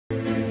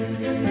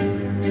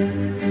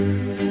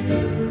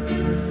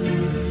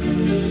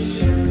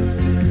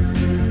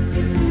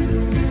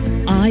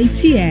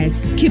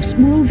ITS keeps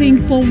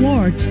moving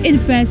forward in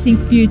facing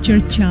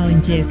future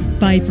challenges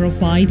by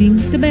providing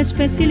the best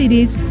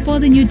facilities for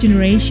the new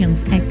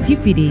generation's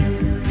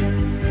activities.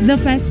 The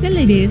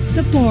facilities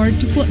support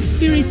both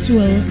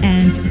spiritual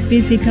and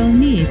physical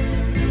needs.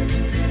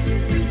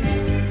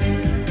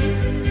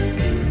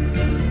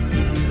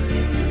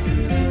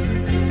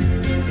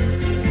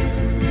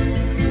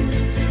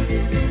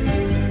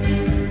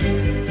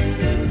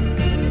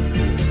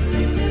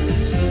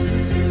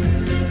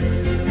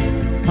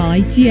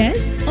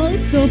 ITS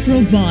also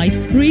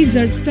provides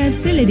research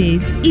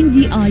facilities in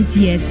the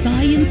ITS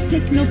Science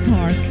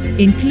Technopark,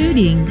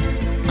 including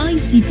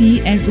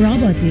ICT and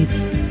robotics,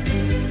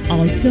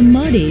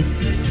 automotive,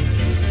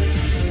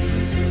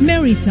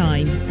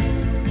 maritime,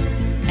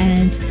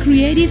 and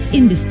creative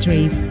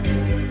industries.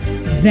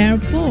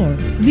 Therefore,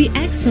 the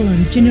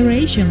excellent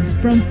generations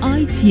from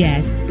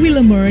ITS will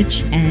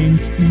emerge and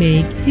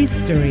make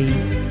history.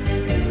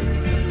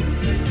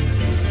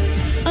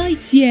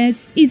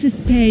 ITS is a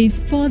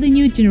space for the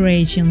new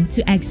generation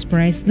to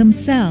express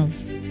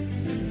themselves.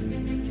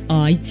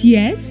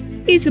 ITS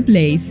is a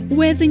place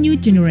where the new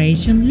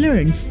generation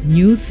learns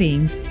new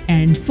things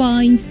and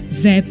finds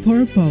their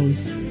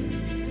purpose.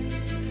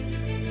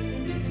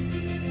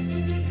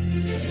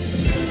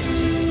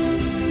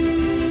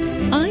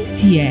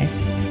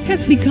 ITS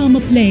has become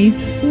a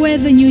place where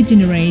the new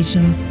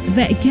generations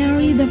that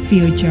carry the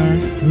future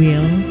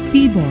will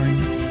be born.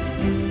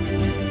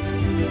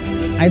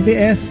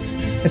 ITS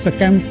is a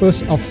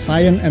campus of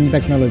science and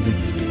technology,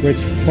 which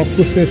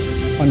focuses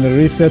on the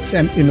research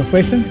and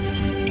innovation,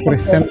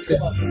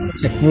 presenting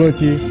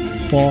technology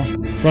for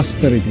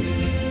prosperity.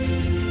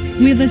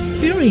 With a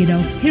spirit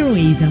of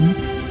heroism,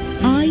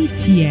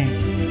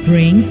 ITS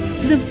brings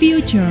the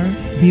future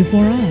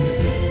before us.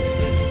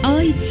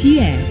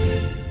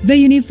 ITS, the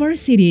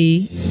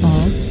University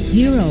of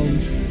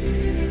Heroes.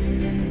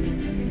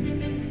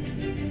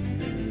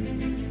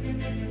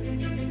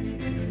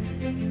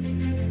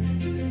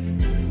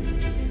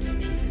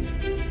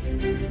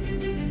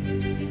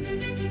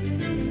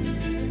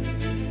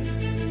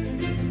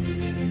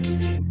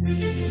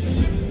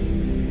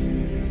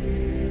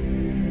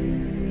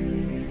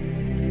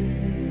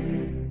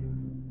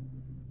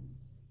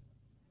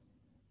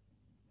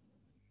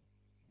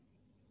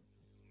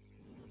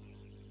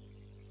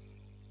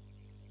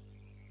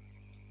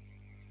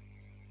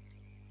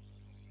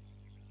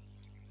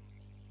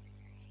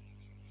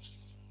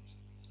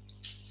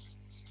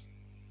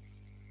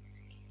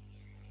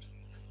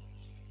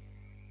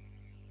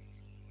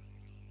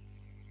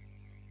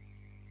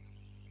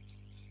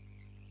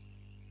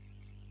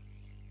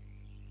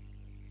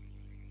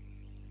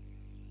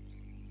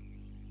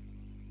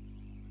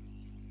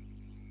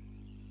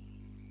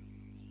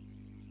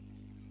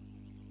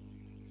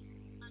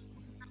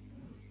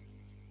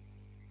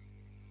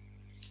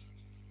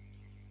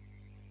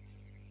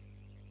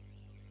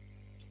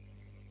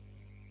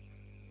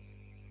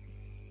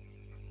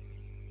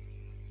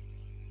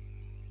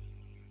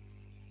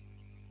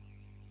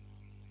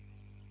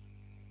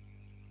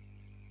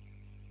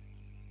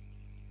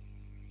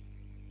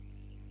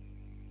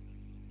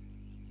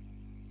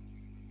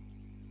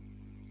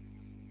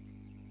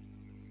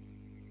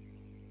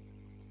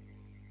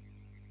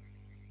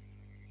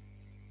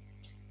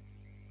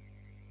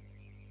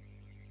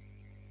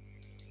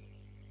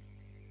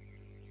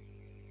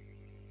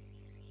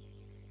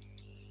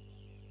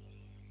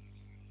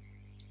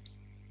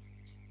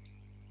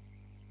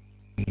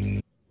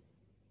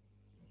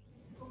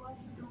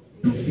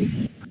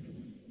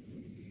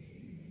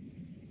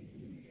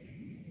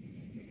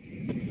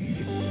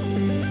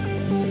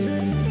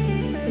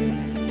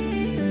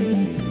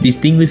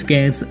 Distinguished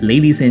guests,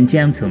 ladies and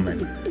gentlemen,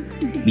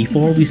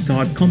 before we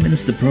start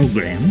commence the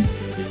program,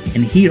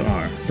 and here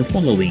are the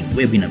following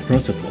webinar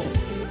protocol.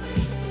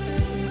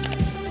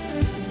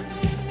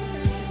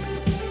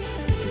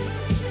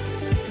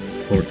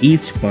 For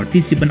each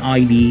participant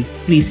ID,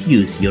 please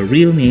use your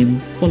real name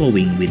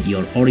following with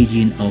your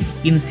origin of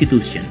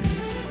institution.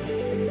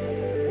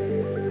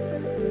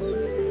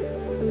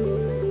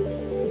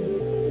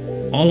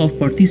 All of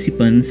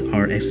participants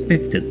are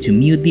expected to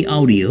mute the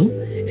audio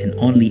and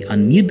only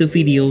unmute the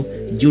video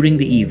during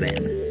the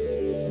event.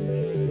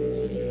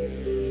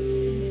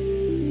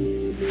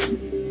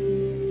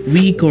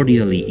 We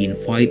cordially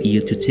invite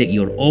you to take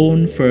your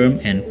own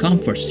firm and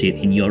comfort seat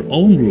in your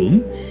own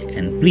room,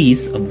 and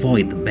please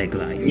avoid the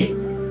backlight.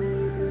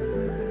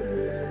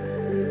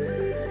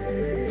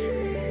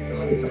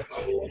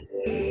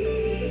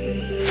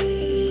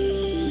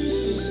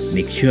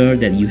 Make sure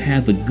that you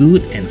have a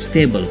good and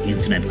stable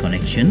internet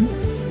connection.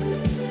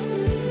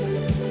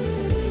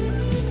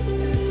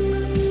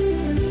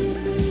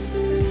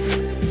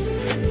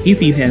 If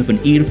you have an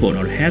earphone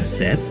or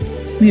headset,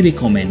 we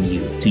recommend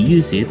you to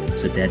use it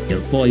so that your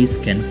voice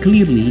can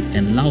clearly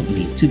and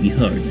loudly to be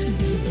heard.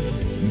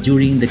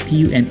 During the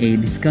Q&A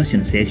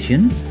discussion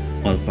session,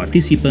 all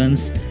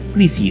participants,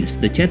 please use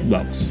the chat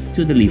box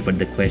to deliver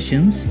the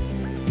questions.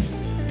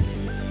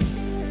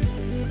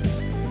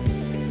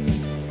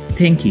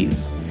 Thank you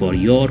for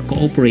your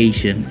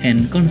cooperation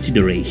and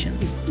consideration.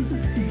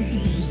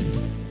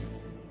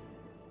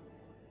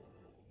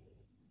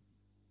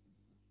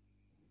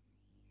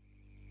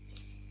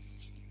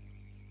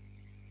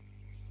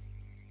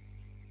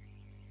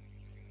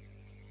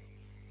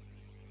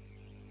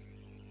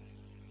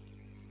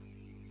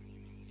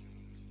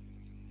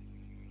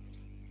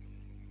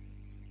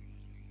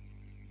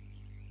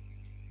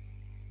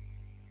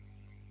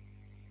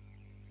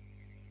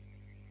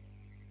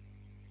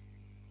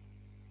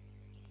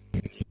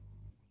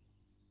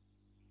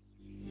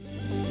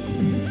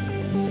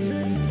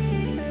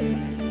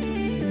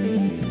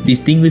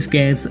 Distinguished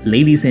guests,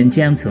 ladies and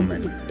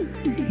gentlemen,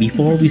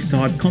 before we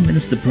start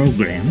commence the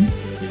program,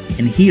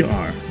 and here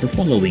are the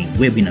following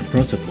webinar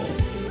protocol.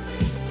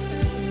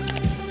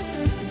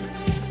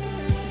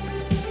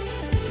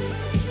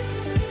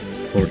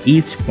 For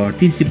each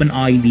participant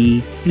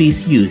ID,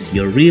 please use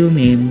your real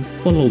name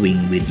following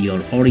with your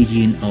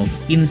origin of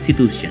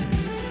institution.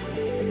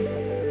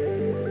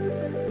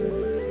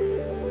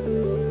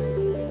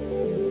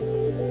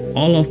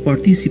 All of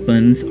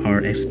participants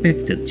are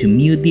expected to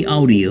mute the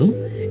audio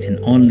and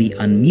only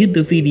unmute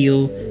the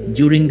video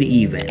during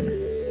the event.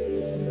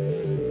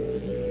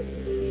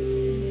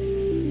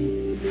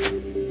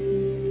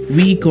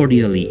 We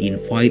cordially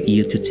invite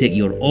you to take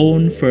your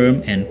own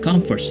firm and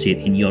comfort seat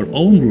in your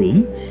own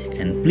room,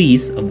 and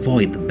please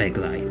avoid the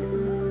backlight.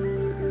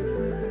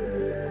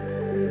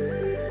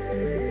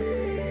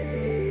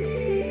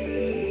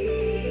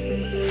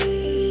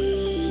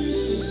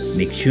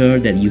 Make sure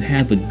that you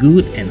have a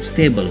good and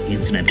stable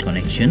internet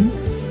connection.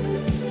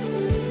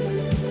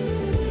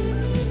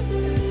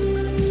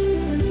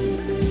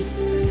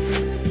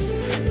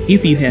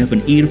 If you have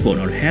an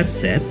earphone or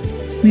headset,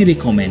 we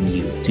recommend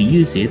you to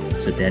use it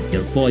so that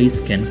your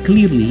voice can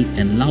clearly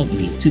and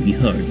loudly to be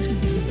heard.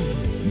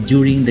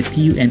 During the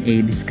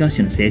Q&A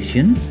discussion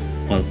session,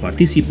 all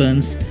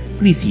participants,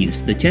 please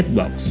use the chat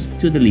box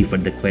to deliver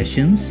the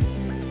questions.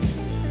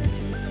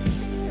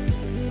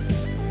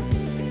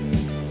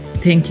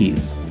 Thank you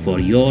for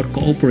your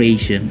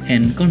cooperation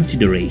and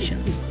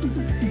consideration.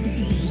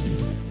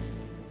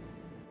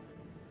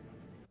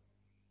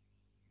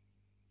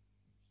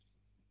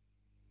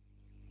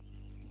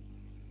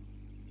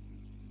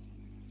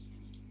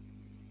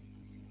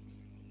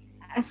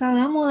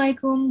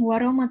 Assalamualaikum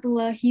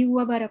warahmatullahi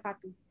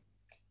wabarakatuh.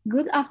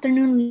 Good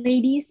afternoon,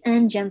 ladies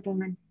and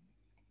gentlemen.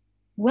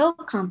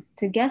 Welcome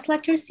to guest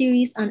lecture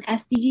series on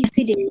SDGs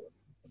today,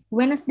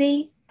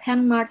 Wednesday,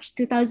 10 March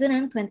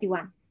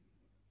 2021.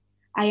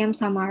 I am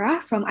Samara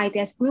from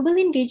ITS Global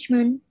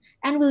Engagement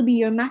and will be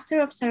your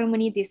master of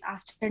ceremony this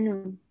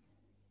afternoon.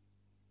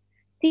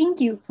 Thank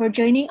you for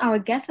joining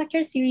our guest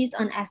lecture series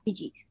on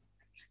SDGs.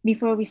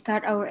 Before we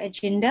start our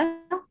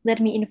agenda, let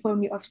me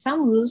inform you of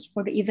some rules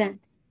for the event.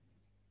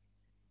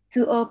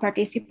 To all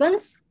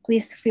participants,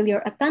 please fill your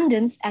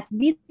attendance at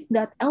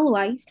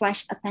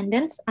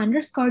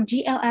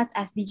bit.ly/attendance_GLS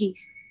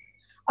SDGs.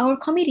 Our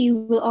committee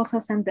will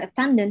also send the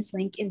attendance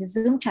link in the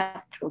Zoom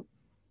chat room.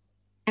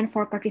 And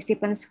for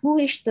participants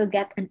who wish to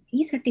get an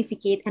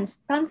e-certificate and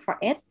stamp for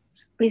it,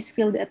 please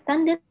fill the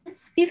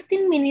attendance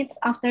 15 minutes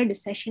after the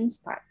session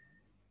starts.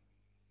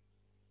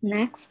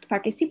 Next,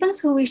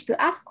 participants who wish to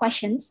ask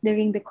questions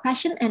during the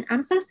question and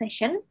answer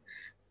session,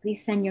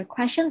 please send your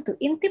question to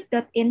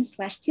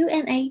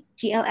intip.in/Q&A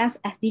GLS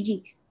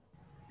SDGs.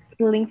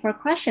 The link for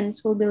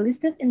questions will be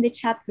listed in the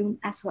chat room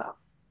as well.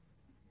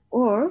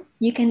 Or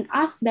you can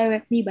ask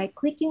directly by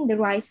clicking the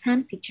raise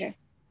hand feature.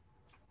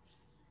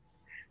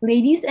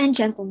 Ladies and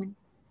gentlemen,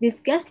 this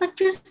guest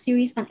lecture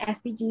series on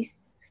SDGs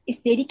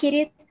is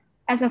dedicated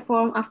as a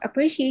form of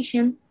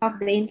appreciation of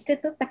the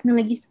Institut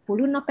Teknologi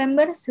 10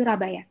 November,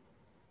 Surabaya.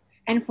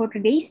 And for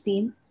today's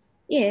theme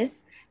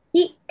is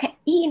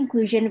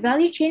E-Inclusion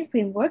Value Chain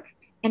Framework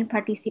and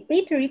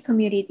Participatory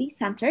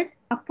Community-Centered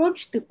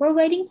Approach to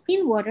Providing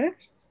Clean Water,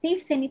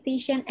 Safe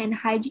Sanitation, and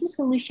Hygiene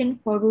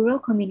Solution for Rural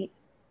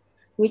Communities,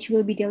 which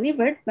will be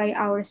delivered by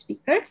our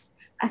speakers,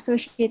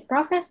 Associate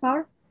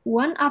Professor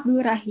Wan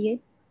Abdul Rahim,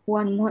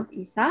 Wan Mod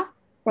Isa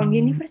from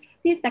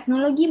University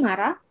Teknologi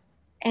Mara,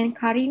 and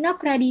Karina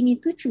Pradinie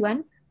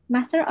Tucuan,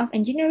 Master of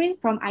Engineering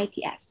from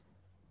ITS.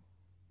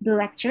 The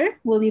lecture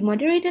will be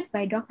moderated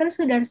by Dr.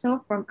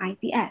 Sudarso from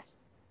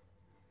ITS.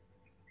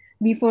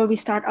 Before we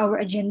start our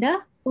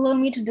agenda, allow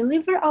me to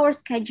deliver our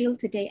schedule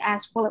today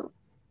as follows.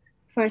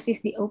 First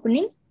is the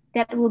opening,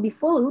 that will be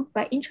followed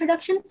by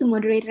introduction to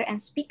moderator and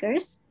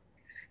speakers.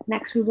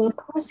 Next, we will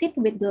proceed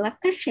with the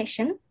lecture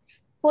session,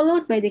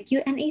 followed by the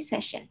Q&A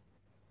session.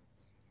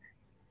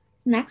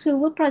 Next, we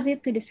will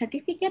proceed to the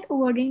certificate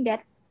awarding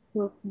that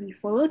will be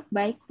followed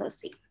by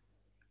closing.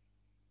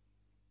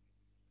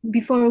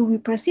 Before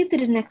we proceed to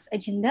the next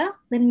agenda,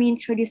 let me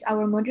introduce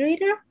our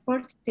moderator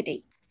for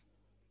today.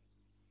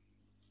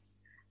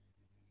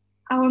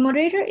 Our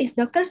moderator is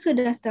Dr.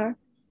 Sudarso,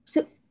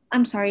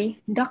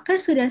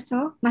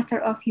 Master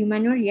of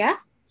Humaniora.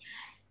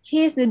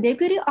 He is the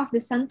Deputy of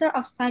the Center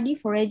of Study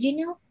for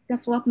Regional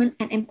Development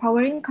and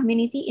Empowering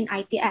Community in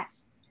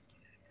ITS.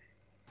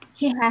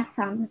 He has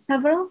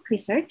several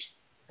research,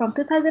 from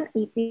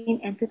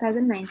 2018 and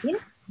 2019,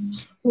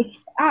 which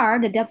are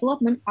the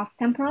development of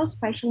temporal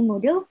spatial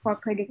model for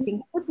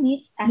predicting food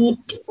needs as a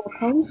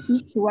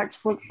policy towards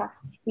food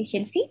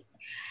self-sufficiency,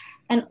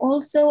 and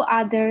also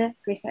other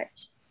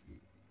research.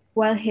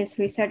 While his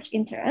research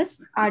interests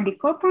are the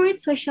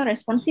corporate social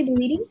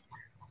responsibility,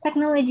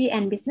 technology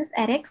and business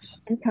ethics,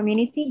 and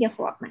community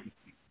development.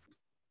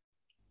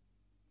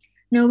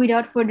 Now,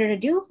 without further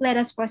ado, let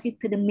us proceed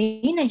to the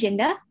main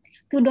agenda.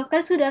 To Dr.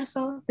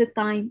 Sudarso, the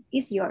time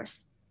is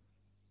yours.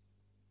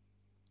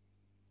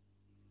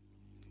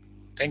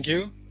 Thank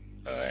you,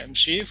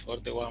 MC, for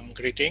the warm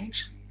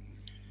greetings.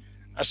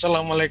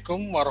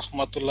 Assalamualaikum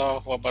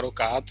warahmatullahi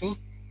wabarakatuh.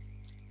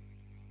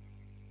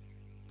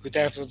 Good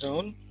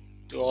afternoon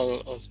to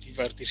all of the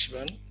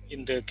participants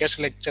in the guest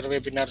lecture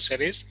webinar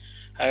series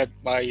held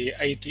by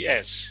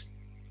ITS.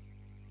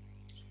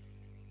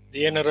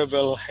 The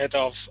Honorable Head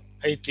of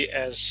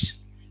ITS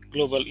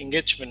Global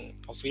Engagement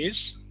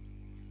Office,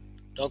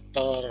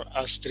 Dr.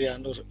 Astria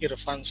Nur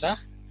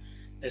Irfansyah,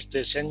 as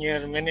the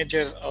Senior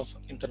Manager of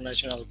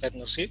International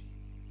Partnership,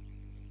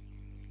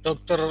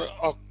 Dr.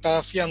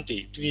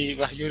 Oktavianti Dwi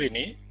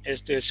Wahyurini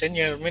as the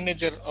Senior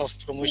Manager of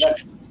Promotion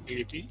and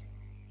Mobility,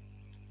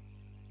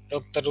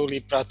 Dr.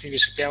 Ruli Pratiwi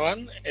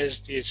Setiawan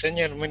as the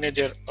Senior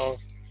Manager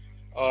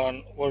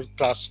on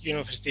World-Class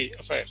University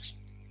Affairs,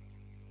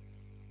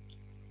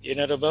 the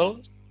Honorable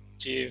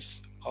Chief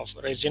of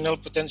Regional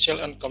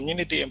Potential and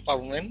Community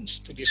Empowerment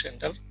Study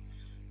Center,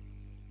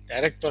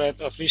 Directorate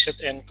of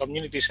Research and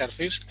Community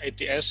Service,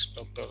 ITS,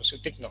 Dr.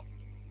 Sutikno.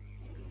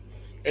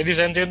 Ladies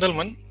and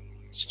gentlemen,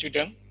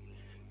 students,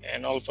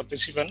 and all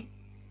participants,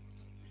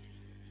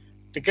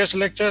 the guest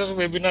lecture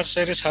webinar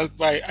series held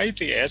by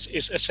ITS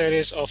is a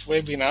series of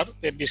webinars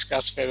that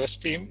discuss various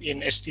themes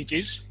in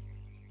SDGs.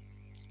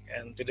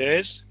 And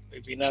today's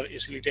webinar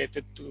is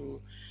related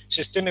to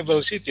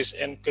sustainable cities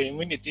and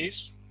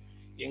communities,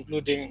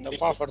 including no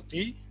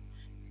poverty,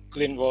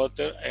 clean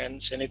water,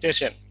 and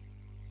sanitation.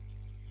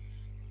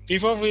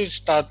 Before we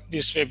start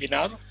this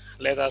webinar,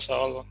 let us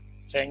all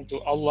thank to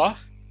Allah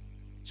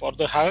for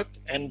the health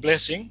and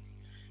blessing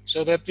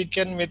so that we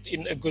can meet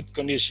in a good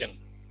condition.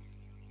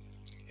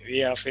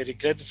 We are very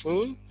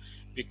grateful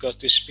because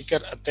the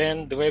speaker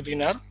attend the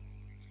webinar.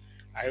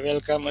 I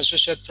welcome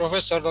Associate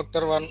Professor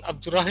Dr. Wan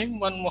Abdurrahim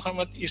Wan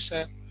Muhammad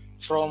Isa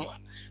from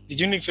the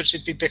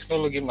University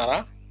Technology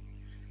Mara,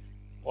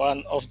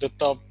 one of the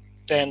top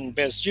 10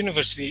 best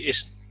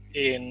universities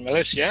in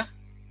Malaysia.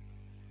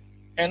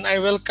 And I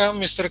welcome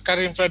Mr.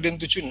 Pradinie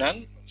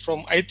Tucuan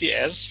from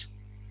ITS.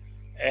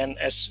 And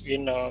as we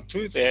know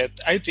too, that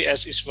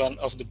ITS is one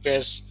of the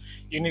best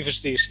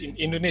universities in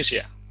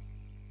Indonesia.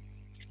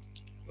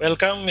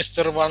 Welcome,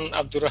 Mr. Wan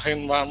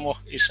Abdurrahim Wan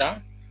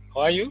Isa.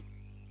 How are you?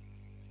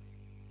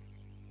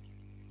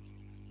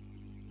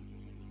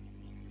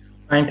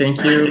 Fine,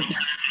 thank you.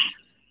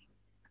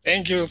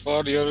 Thank you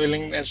for your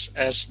willingness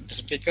as the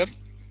speaker.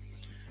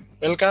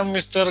 Welcome,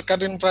 Mr.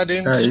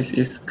 Pradinie.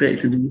 It's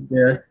great to be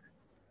here.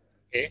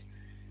 Okay.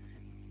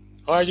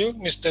 How are you,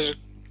 Mrs.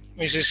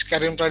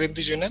 Pradinie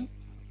Tucuan?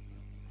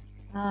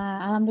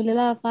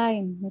 Alhamdulillah,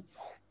 fine,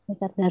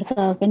 Mr.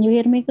 Darso. Can you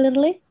hear me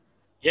clearly?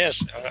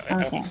 Yes,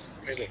 okay.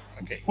 Really.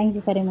 Okay. Thank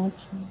you very much.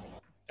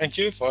 Thank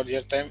you for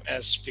your time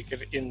as speaker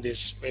in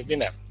this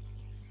webinar.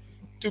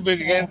 To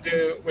begin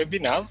the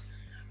webinar,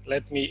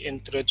 let me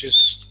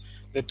introduce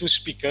the two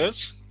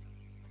speakers.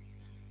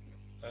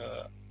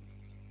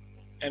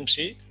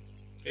 MC,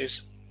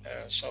 please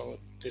show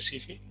the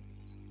CV.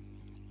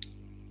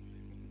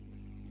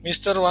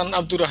 Mr. Wan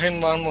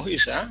Abdurrahim Wan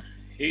Isa,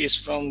 he is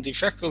from the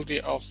Faculty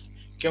of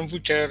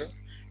Computer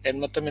and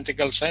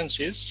Mathematical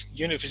Sciences,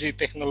 University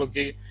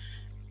Technology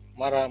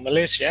Mara,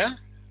 Malaysia,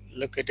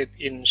 located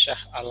in Shah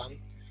Alam,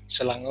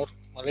 Selangor,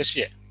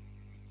 Malaysia.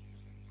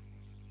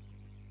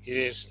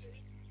 His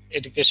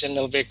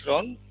educational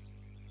background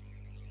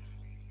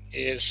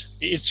is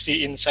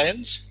PhD in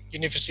Science,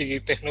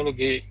 University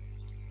Technology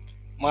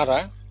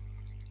Mara,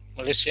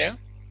 Malaysia,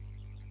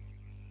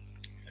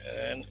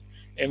 and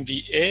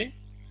MBA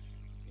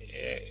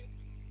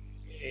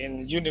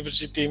in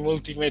University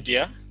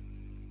Multimedia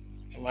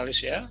in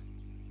Malaysia,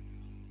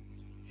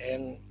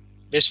 and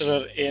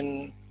Bachelor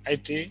in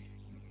IT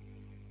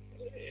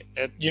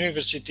at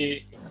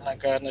University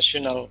Tenaga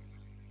Nasional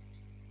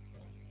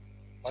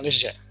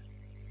Malaysia.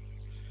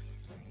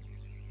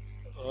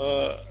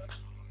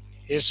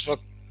 His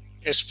work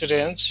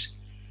experience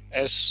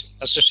as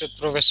Associate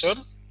Professor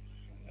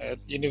at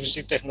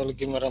University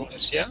Technology Mara,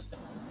 Malaysia,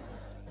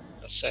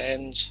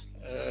 since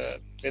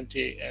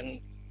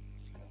 2018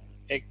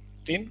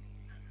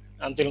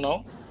 until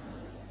now.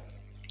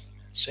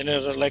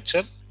 Senior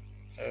lecturer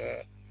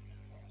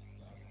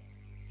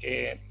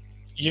at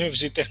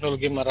University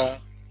Technology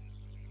Mara,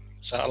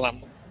 Shah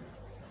Alam,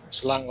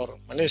 Selangor,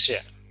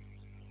 Malaysia.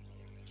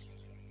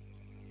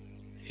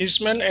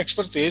 His main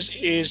expertise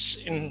is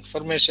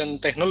information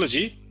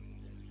technology,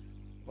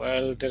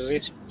 while the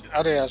research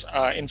areas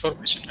are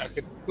information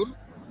architecture,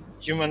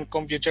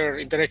 human-computer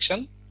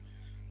interaction,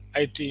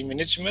 IT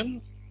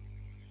management,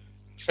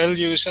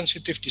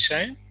 value-sensitive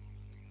design,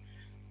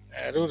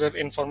 rural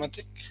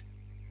informatics,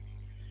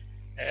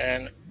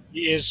 and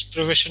he is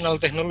professional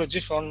technology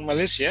from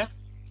Malaysia.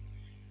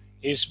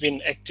 He's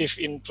been active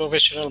in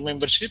professional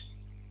membership,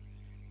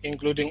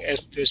 including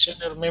as the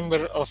senior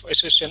member of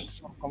Association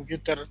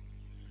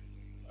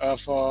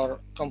for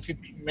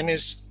Computing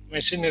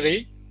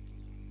Machinery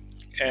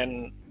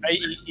and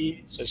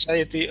IEE,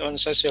 Society on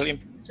Social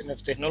Implication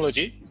of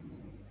Technology.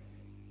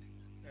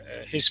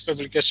 His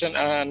publications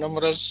are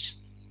numerous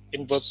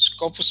in both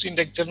Scopus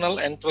Index Journal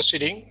and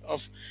Proceeding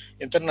of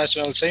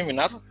International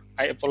Seminar.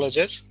 I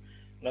apologize,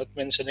 not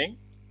mentioning.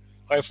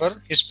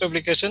 However, his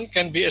publication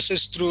can be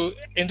accessed through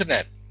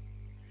internet.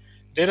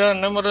 There are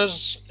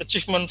numerous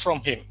achievements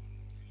from him.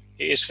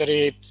 He is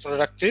very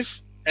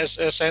productive as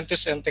a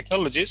scientist and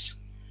technologist.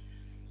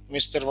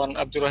 Mr. Wan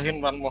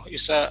Abdurrahim Wan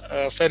is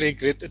a very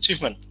great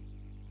achievement.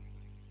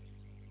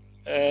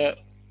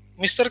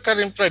 Mr.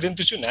 Karin Pradin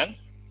Tucuan,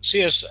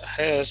 she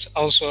has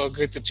also a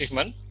great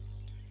achievement.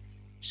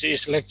 She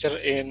is lecturer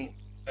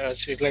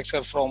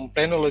from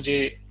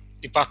Planology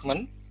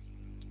Department,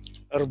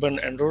 Urban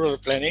and Rural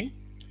Planning,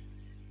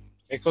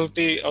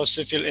 Faculty of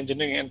Civil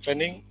Engineering and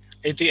Planning,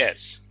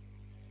 ATS.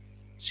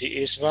 She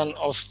is one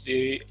of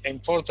the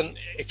important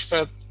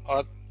experts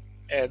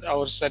at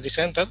our study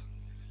center,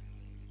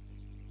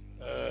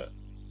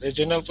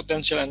 Regional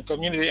Potential and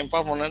Community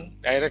Empowerment,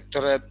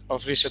 Directorate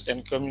of Research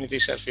and Community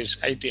Service,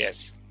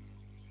 ITS.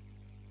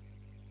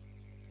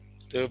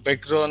 The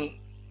background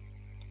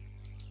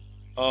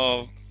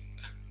of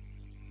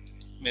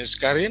Ms.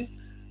 Karin,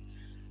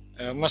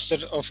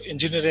 Master of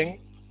Engineering,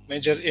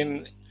 major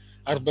in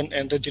Urban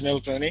and Regional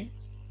Planning,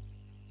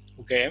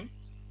 UKM,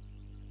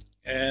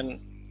 and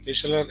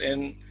Bachelor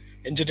in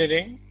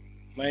Engineering,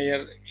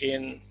 major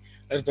in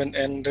Urban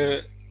and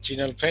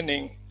Regional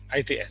Planning,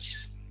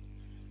 ITS.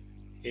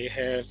 He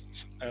have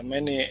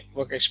many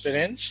work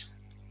experience,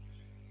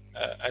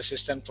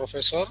 assistant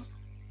professor,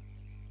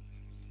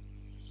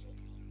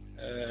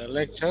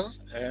 lecturer,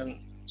 and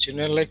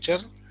senior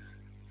lecturer,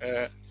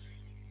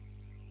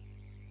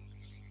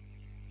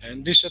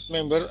 and research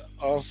member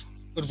of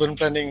Urban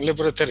Planning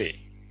Laboratory.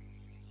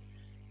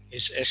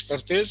 His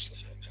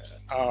expertise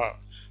are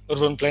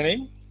urban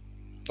planning,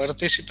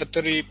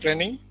 participatory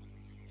planning,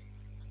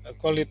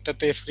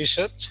 qualitative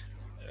research,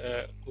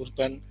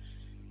 urban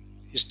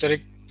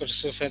historic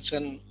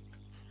preservation,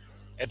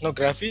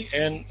 ethnography,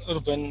 and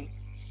urban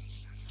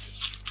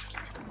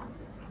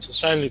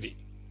society.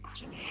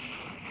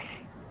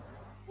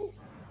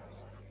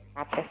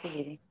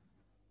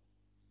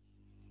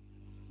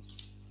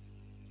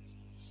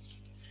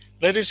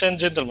 Ladies and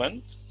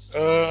gentlemen,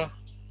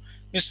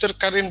 Mr.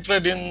 Karin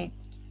Pradin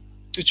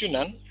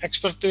Tucuan,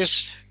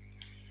 expertise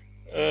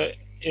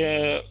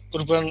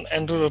urban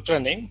and rural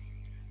planning,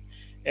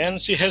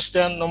 and she has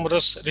done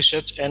numerous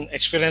research and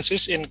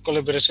experiences in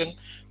collaboration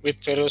with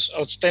various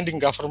outstanding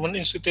government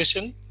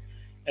institutions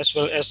as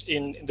well as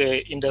in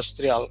the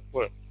industrial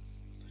world.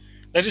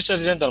 Ladies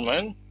and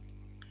gentlemen,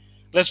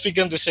 let's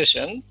begin the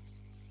session.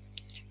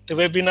 The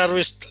webinar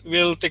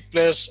will take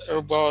place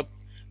about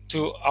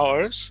 2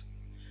 hours.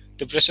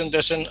 The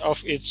presentation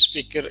of each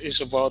speaker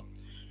is about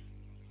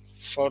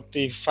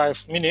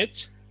 45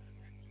 minutes.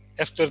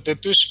 After the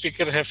 2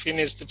 speakers have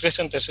finished the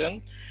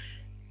presentation,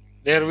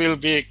 there will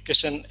be a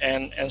question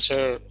and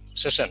answer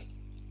session.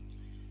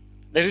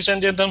 Ladies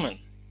and gentlemen,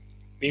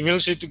 we will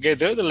see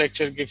together the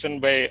lecture given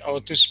by our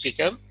 2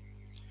 speakers.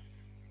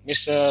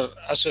 Mr.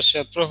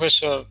 Associate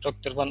Professor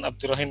Dr. Wan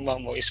Abdurrahim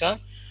Isa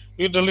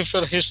will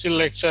deliver his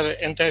lecture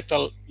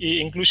entitled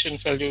E-Inclusion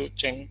Value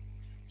Chain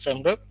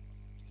Framework.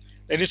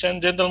 Ladies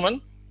and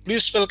gentlemen,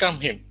 please welcome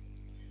him.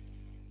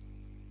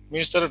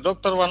 Mr.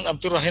 Dr. Wan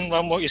Abdurrahim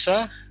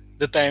Isa,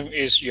 the time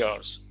is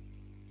yours.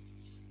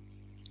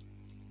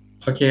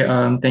 Okay,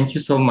 thank you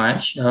so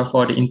much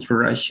for the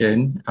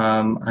introduction.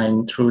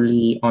 I'm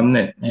truly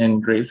honored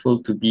and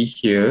grateful to be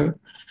here.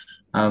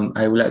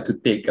 I would like to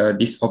take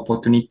this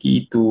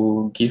opportunity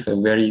to give a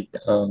very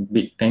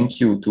big thank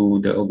you to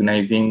the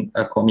organizing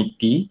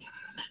committee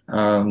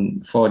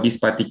for this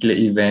particular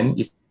event.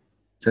 It's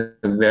a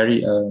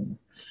very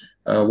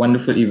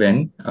wonderful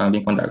event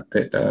being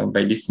conducted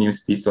by this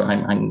university. So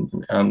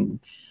I'm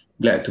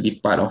glad to be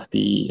part of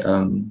the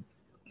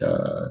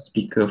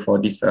speaker for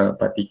this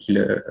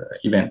particular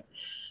event.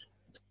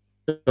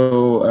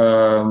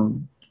 So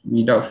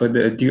without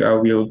further ado, I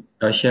will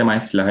share my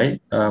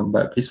slide,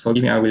 but please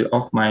forgive me, I will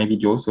off my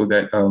video so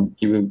that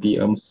it will be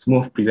a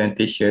smooth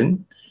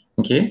presentation.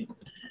 Okay.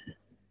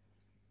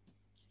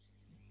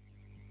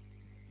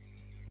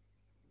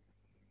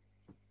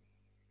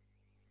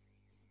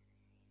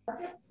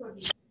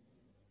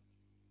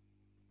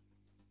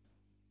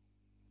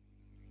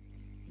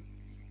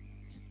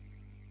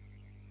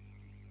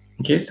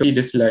 Okay, so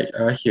the slide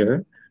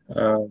here.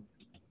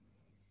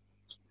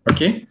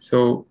 Okay,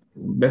 so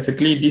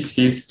basically this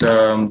is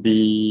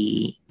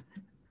the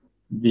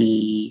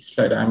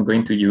slide I'm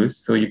going to use.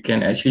 So you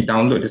can actually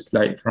download the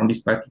slide from this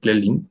particular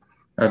link,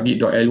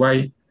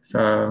 bit.ly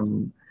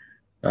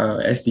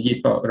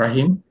SDG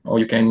Rahim, or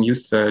you can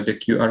use the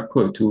QR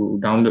code to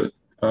download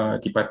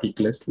the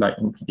particular slide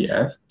in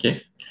PDF.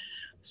 Okay.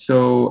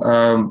 So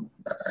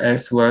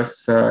as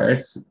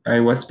I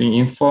was being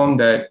informed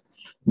that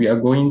we are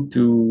going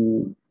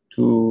to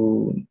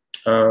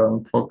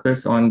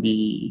focus on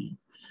the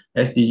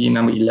SDG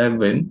number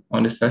 11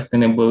 on the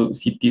sustainable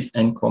cities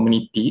and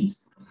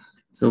communities.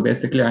 So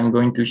basically, I'm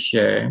going to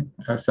share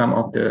some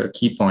of the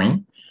key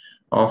points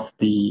of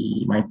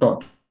my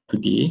talk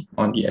today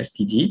on the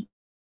SDG,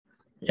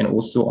 and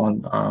also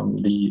on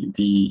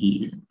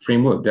the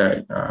framework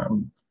that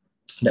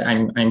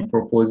I'm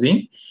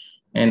proposing,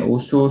 and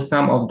also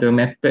some of the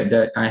method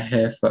that I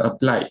have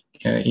applied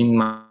in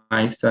my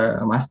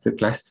master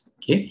class,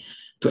 okay,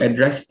 to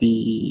address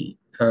the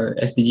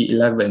SDG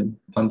 11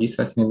 on the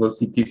sustainable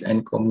cities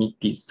and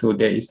communities. So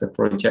there is a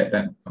project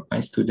that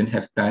my students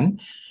have done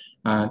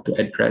to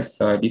address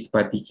this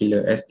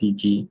particular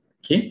SDG.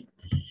 Okay,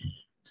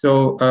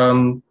 so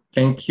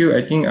thank you.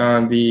 I think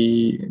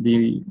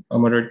the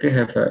moderator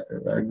have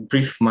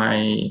briefed my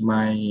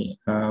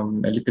a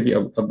little bit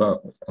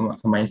about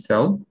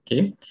myself.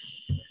 Okay.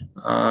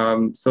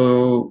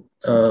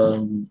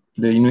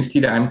 The university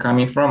that I'm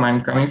coming from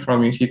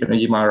University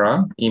Technology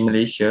Mara in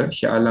Malaysia,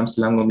 Shah Alam,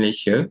 Selangor,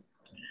 Malaysia.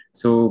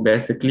 So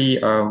basically,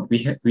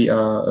 we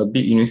are a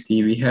big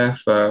university. We have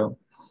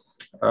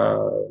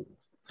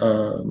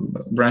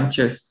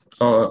branches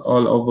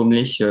all over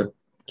Malaysia.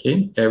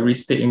 Okay, every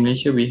state in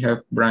Malaysia we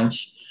have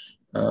branch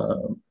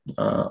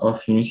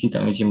of University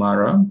Technology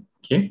Mara.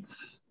 Okay.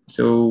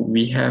 So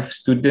we have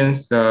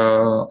students,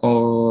 more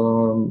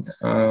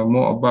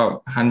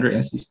about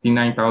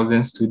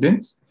 169,000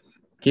 students,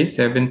 okay,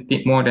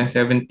 more than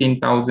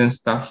 17,000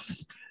 staff,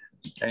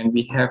 and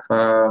we have,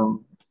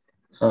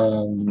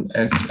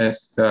 as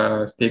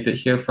stated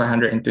here,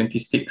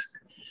 526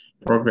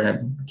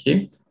 program.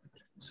 Okay,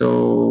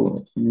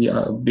 so we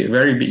are a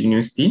very big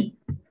university.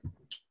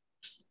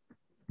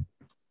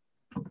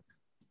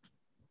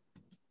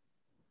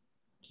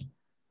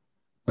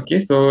 Okay,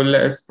 so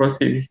let's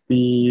proceed with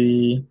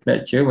the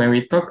lecture. When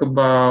we talk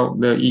about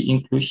the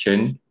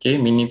inclusion, okay,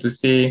 meaning to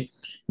say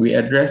we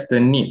address the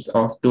needs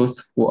of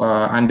those who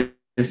are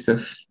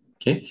underserved,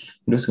 okay,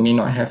 those who may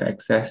not have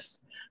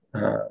access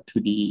to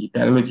the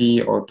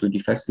technology or to the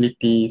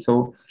facility.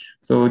 So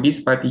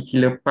this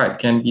particular part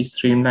can be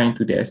streamlined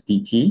to the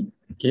SDG,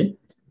 okay.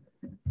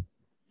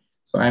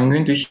 So I'm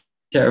going to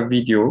share a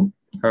video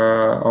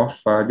of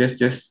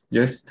just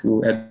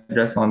to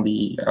address on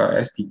the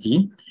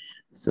SDG.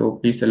 So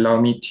please allow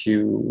me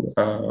to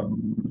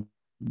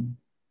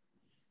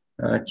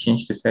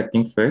change the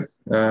setting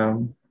first.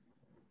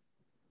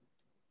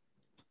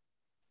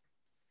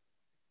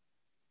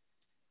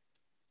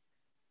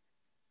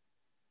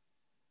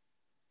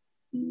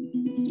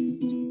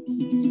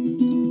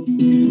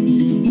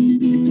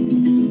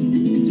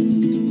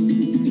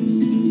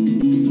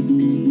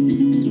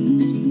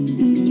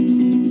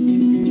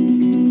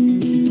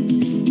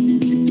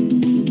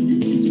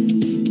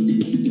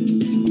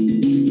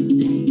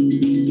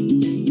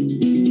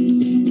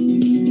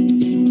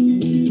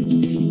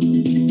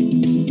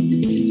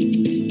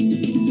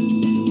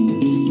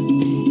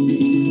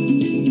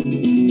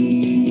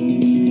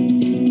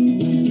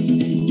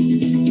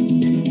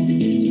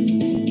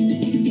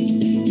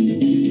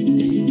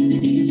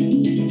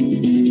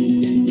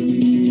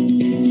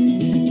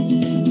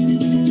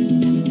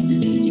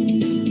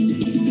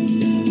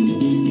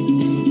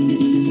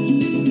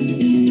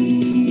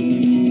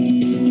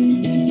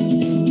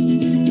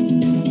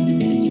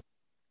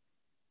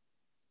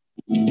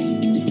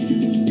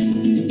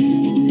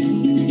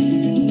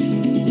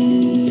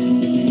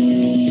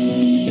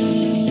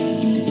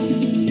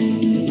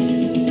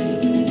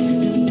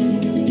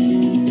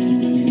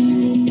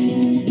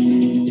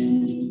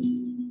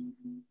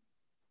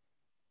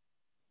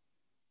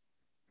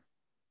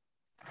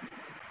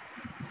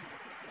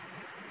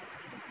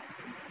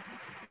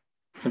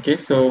 Okay,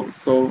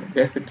 so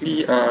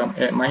basically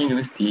at my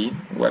university,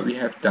 what we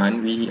have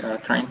done, we are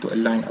trying to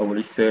align our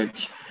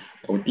research,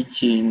 our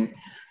teaching,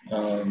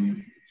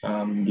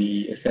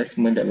 the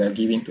assessment that we are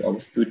giving to our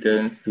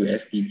students to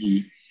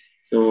SDG.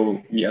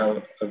 So we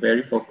are a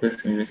very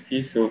focused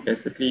university. So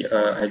basically,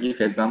 I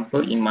give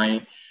example in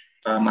my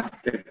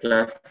master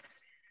class,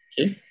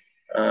 okay,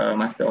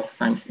 Master of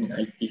Science in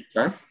IT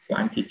class. So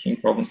I'm teaching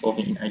problem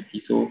solving in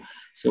IT.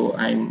 So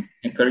I'm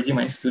encouraging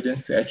my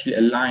students to actually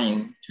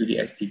align to the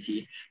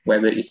SDG,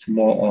 whether it's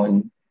more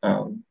on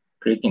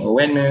creating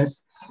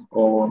awareness,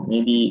 or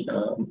maybe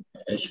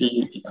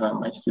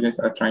my students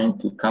are trying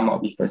to come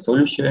up with a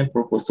solution,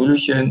 propose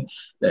solution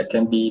that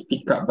can be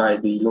picked up by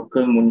the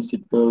local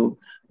municipal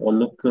or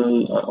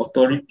local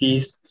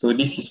authorities. So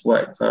this is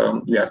what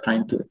we are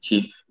trying to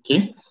achieve,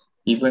 okay?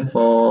 Even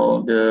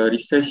for the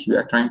research, we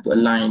are trying to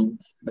align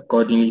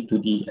accordingly to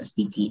the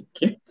SDG,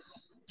 okay?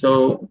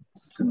 So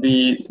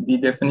the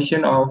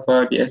definition of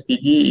the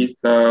SDG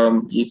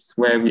is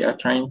where we are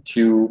trying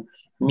to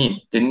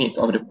meet the needs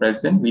of the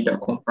present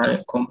without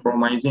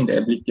compromising the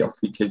ability of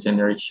future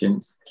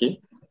generations. Okay,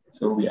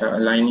 so we are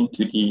aligning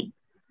to the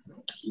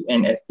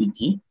UN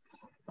SDG.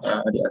 There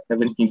are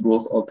 17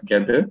 goals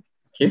altogether.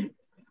 Okay,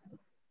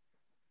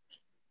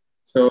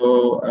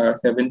 So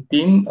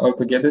 17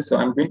 altogether. So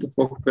I'm going to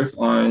focus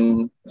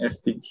on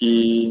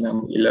SDG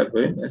number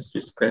 11 as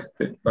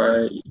requested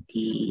by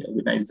the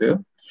organizer.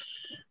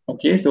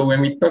 Okay, so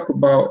when we talk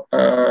about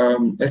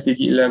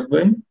SDG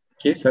 11,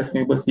 okay,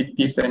 sustainable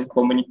cities and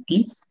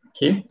communities,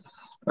 okay,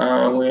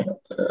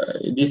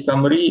 this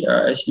summary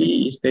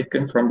actually is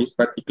taken from this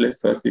particular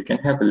source. You can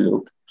have a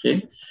look.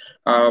 Okay,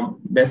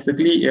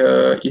 basically,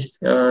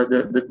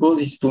 the goal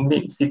is to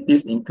make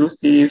cities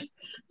inclusive,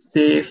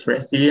 safe,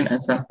 resilient,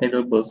 and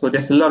sustainable. So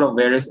there's a lot of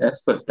various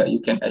efforts that you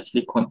can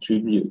actually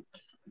contribute.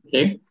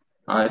 Okay,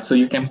 so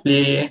you can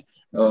play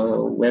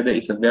whether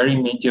it's a very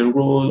major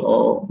role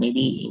or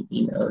maybe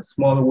in a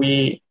small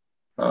way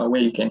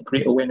where you can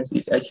create awareness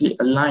is actually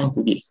aligned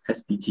to this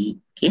SDG.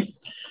 Okay.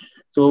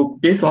 So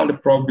based on the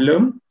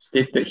problem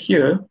stated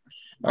here,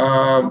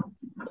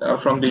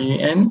 from the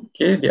UN,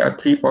 okay, there are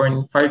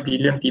 3.5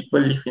 billion people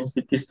live in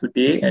cities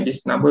today, and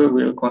this number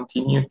will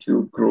continue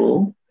to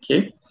grow.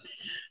 Okay,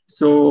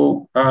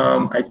 so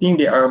I think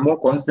they are more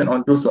concerned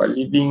on those who are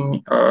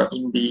living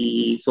in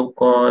the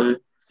so-called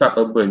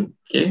suburban.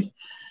 Okay,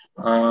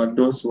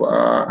 those who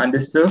are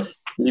underserved,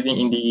 living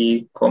in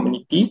the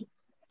community.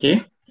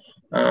 Okay,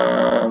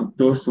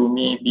 those who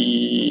may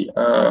be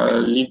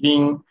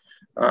living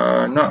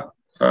not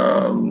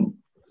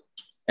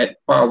at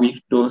par with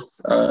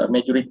those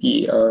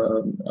majority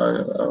who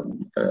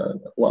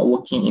are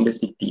working in the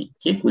city,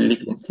 okay, who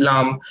live in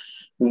slum,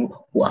 who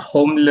are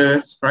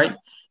homeless, right,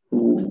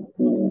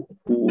 who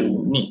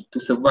need to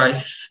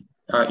survive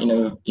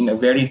in a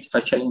very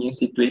challenging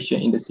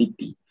situation in the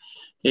city.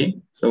 Okay,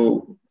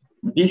 so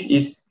this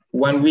is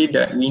one way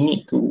that we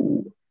need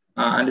to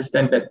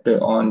understand better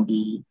on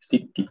the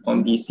city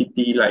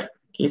life.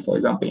 Okay, for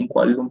example, in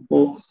Kuala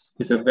Lumpur,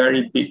 it's a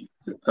very big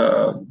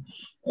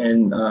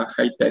and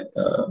high-tech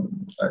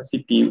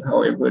city.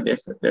 However,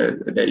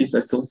 there is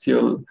a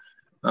social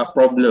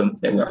problem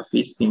that we are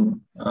facing.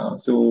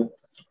 So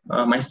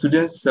my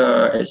students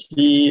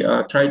actually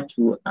try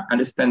to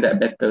understand that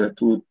better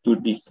to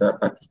this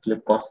particular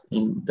course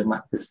in the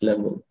master's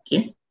level.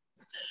 Okay.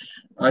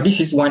 This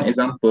is one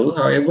example.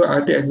 However,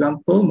 other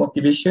example,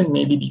 motivation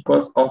may be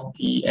because of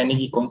the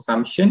energy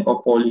consumption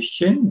or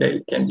pollution.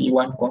 That can be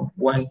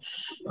one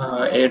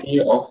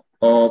area of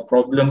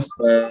problems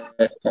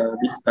that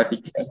this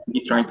particular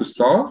entity trying to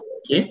solve.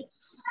 Okay,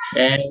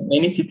 and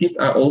many cities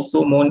are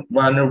also more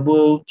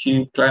vulnerable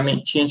to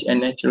climate change and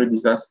natural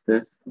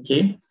disasters.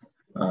 Okay,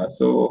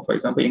 so for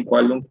example, in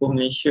Kuala Lumpur,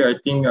 Malaysia, I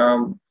think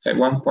at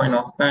one point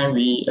of time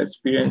we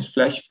experienced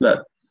flash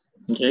flood.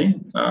 Okay,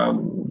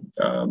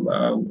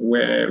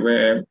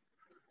 where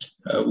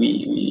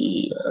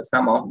we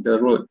some of the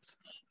roads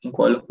in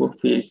Kuala Lumpur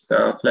face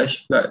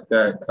flash flood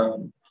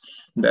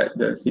that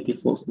the city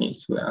folks need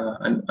to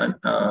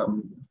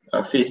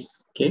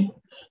face. Okay,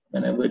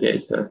 whenever there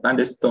is a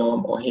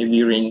thunderstorm or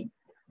heavy rain.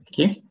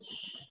 Okay,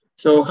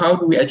 so how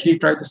do we actually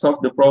try to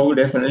solve the problem?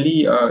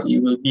 Definitely,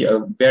 it will be a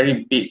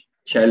very big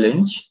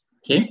challenge.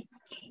 Okay.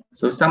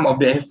 So some of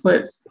the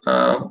efforts,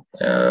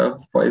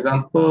 for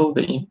example,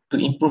 to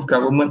improve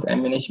governance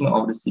and management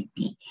of the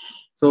city.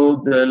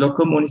 So the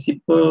local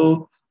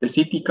municipal, the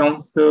city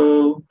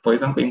council, for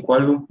example, in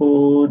Kuala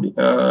Lumpur,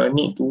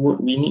 we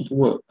need to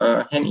work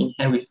hand in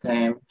hand with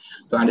them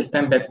to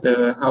understand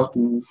better how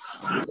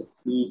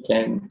we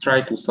can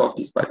try to solve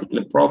this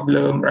particular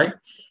problem, right?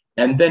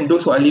 And then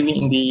those who are living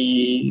in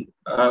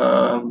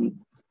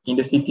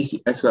the cities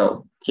as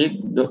well, okay,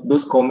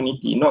 those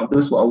community, not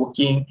those who are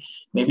working,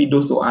 maybe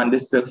those who are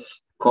underserved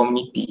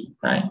community,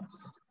 right?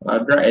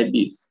 Drug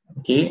addicts,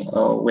 okay,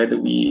 whether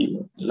we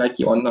like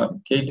it or not,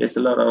 okay, there's a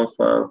lot of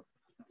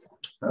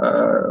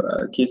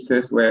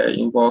cases where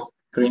involve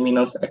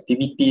criminal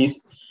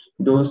activities,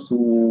 those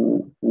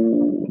who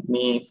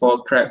may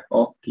fall trap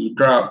of the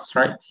drugs,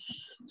 right?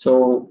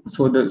 So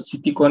the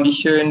city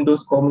condition,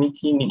 those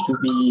community need to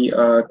be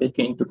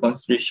taken into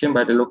consideration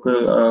by the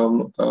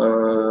local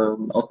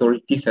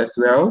authorities as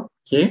well.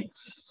 Okay,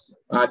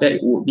 that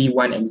would be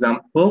one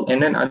example,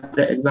 and then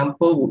other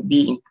example would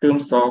be in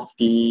terms of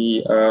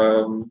the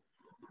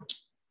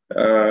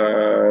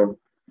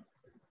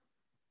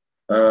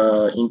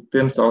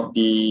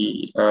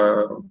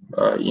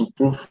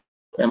improved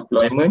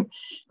employment,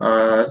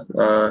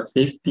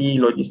 safety,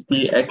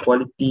 logistics, air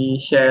quality,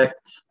 shared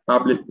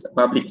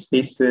public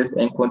spaces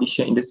and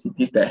conditions in the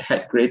cities that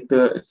had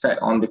greater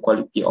effect on the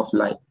quality of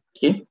life.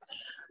 Okay,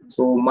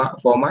 so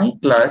for my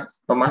class,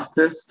 a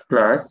master's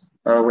class,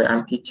 where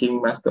I'm teaching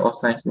Master of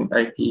Science in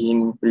IT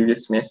in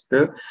previous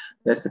semester,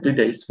 basically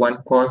there is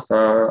one course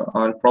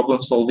on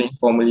problem solving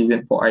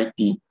formalism for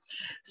IT.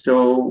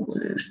 So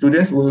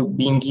students will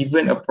be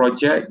given a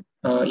project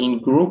in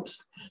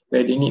groups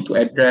where they need to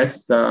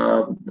address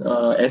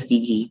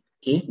SDG.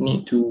 Okay,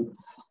 need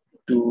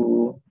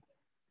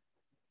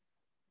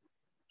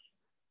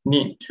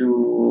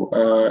to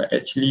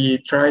actually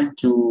try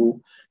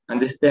to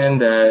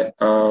understand that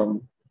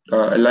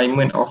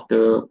alignment of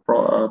the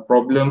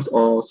problems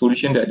or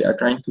solution that they are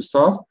trying to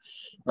solve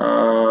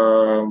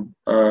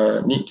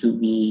need to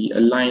be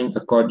aligned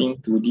according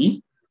to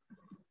the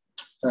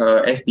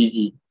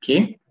SDG.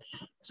 Okay,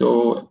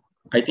 so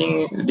I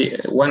think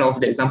one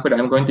of the example that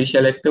I'm going to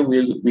share later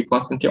will we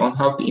concentrate on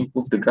how to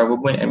improve the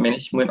government and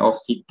management of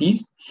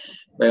cities,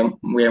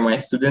 where my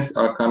students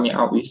are coming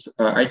out with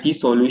IT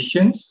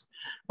solutions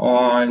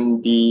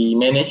on the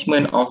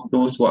management of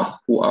those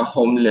who are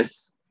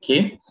homeless.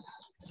 Okay,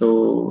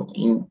 so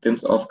in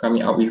terms of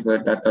coming out with a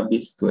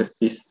database to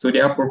assist, so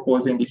they are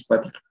proposing this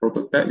particular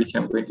prototype which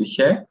I'm going to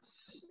share.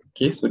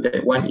 Okay, so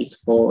that one is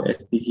for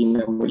SDG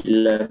number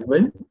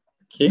 11.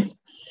 Okay,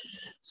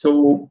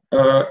 so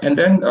and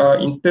then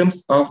in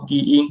terms of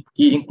the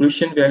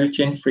inclusion value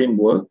chain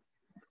framework,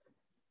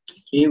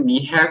 okay, we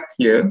have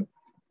here,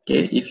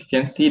 okay, if you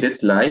can see the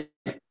slide,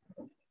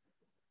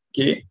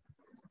 okay,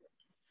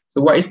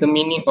 so what is the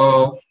meaning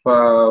of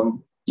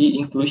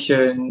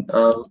inclusion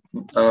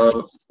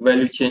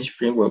value chain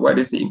framework? What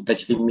does it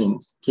actually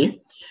means?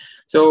 Okay,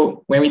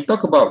 so when we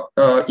talk about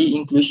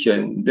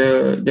inclusion,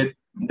 the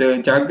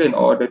jargon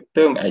or the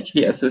term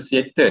actually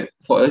associated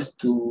for us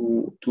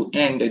to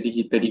end the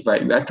digital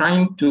divide. We are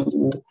trying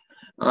to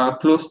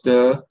close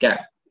the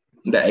gap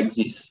that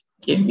exists,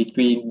 okay,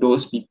 between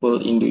those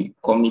people in the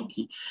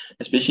community,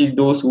 especially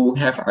those who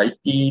have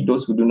IT,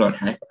 those who do not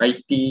have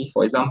IT,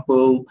 for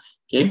example,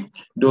 okay,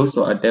 those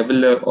who are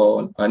developed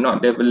or are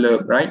not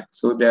developed, right?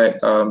 So that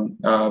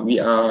we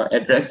are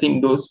addressing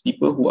those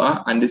people who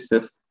are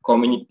underserved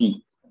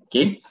community,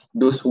 okay,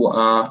 those who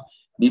are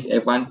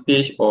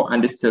disadvantaged or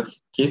underserved,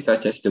 okay,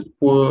 such as the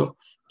poor,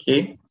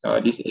 okay,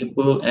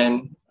 disabled,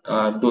 and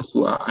those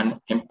who are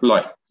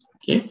unemployed.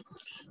 Okay,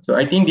 so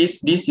I think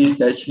this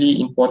is actually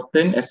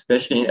important,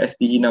 especially in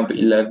SDG number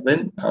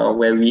 11,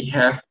 where we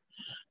have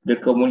the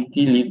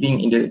community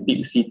living in the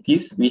big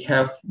cities. We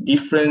have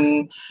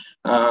different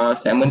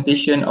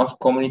segmentation of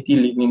community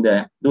living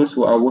there. Those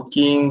who are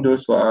working,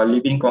 those who are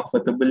living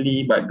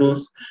comfortably, but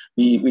those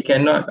we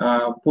cannot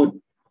put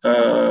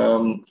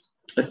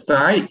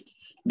aside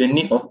the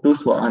need of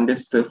those who are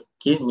underserved.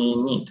 Okay, we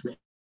need to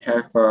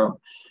have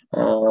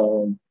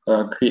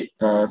create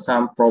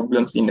some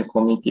problems in the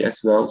community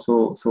as well.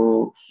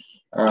 So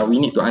we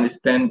need to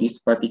understand this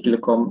particular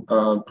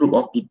group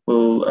of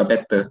people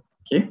better.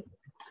 Okay.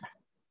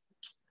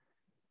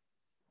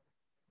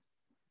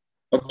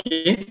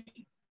 Okay.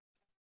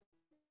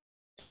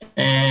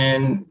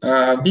 And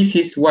this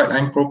is what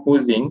I'm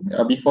proposing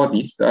before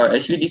this.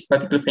 Actually, this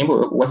particular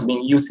framework was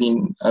being used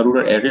in a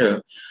rural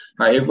area.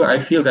 However, I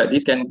feel that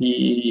this can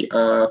be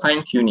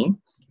fine-tuning,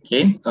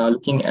 okay,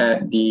 looking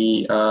at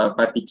the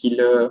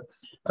particular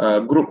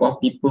group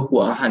of people who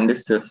are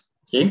underserved,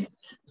 okay.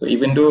 So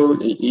even though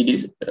it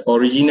is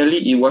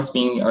originally, it was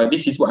being,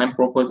 this is what I'm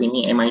proposing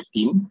in my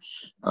team.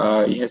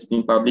 It has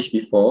been published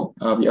before.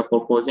 We are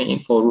proposing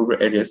it for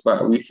rural areas,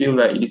 but we feel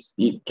that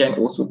it can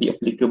also be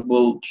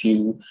applicable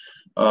to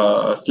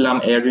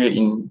slum area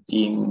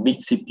in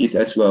big cities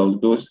as well.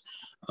 Those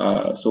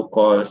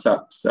so-called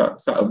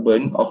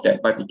suburban of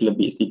that particular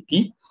big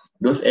city,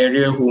 those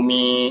areas who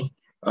may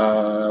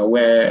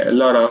where a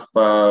lot of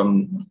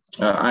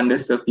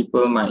underserved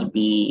people might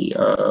be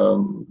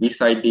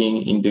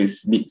residing in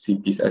these big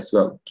cities as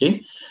well.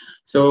 Okay,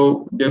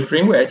 so the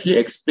framework actually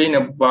explain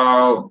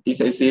about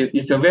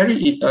it's a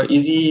very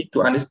easy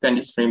to understand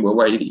this framework,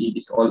 what it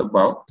is all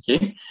about.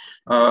 Okay,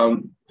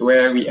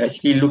 where we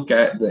actually look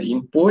at the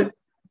input.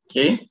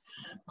 Okay,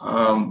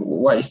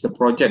 what is the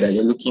project that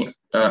you're looking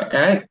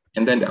at,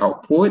 and then the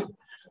output,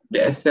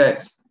 the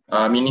assets,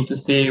 meaning to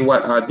say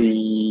what are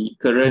the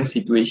current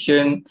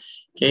situation,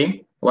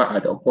 okay, what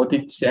are the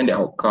opportunities and the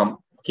outcome,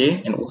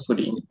 okay, and also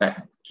the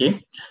impact.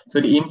 Okay,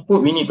 so the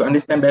input, we need to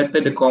understand better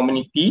the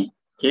community,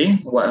 okay,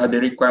 what are the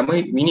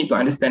requirements, we need to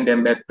understand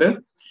them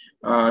better.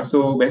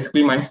 So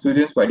basically my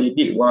students, what they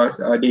did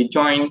was they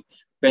joined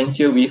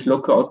venture with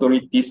local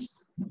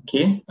authorities,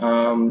 okay,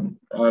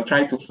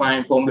 trying to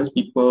find homeless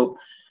people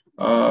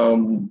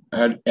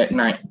at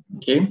night,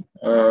 okay.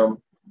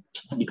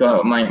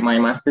 Because my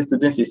master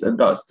students is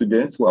adult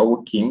students who are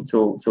working,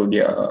 so they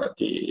are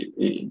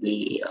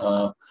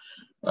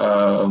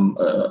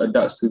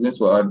adult students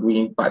who are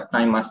doing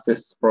part-time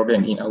master's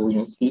program in our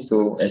university.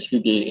 So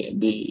actually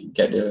they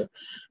get the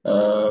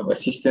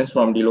assistance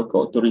from the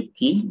local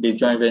authority. They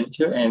join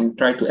venture and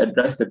try to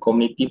address the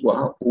community who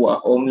are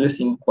homeless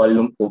in Kuala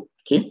Lumpur.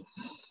 Okay,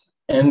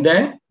 and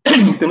then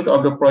in terms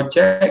of the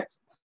projects,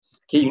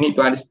 okay, you need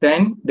to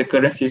understand the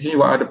current situation,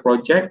 what are the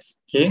projects,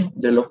 okay,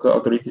 the local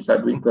authorities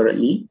are doing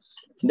currently,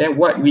 and then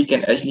what we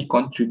can actually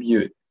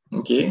contribute,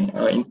 okay,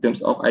 in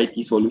terms of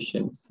IT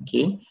solutions,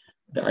 okay,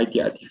 the IT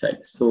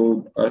artifacts.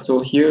 So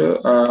here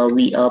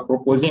we are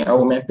proposing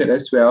our method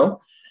as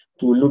well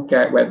to look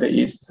at whether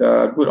it's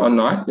good or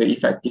not, the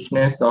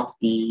effectiveness of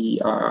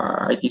the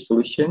IT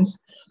solutions.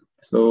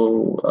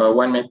 So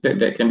one method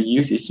that can be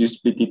used is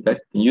usability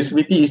testing.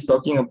 Usability is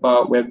talking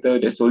about whether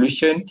the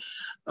solution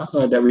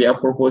that we are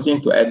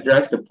proposing to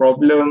address the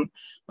problem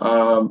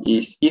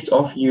is ease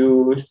of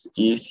use,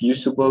 is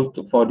usable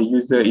for the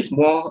user, is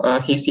more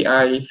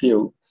HCI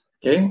field,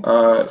 okay,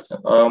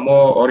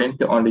 more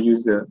oriented on the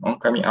user, on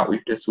coming out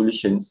with the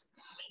solutions.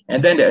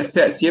 And then the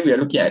assets here, we are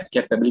looking at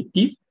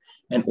capabilities,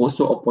 and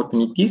also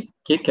opportunities.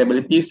 Okay,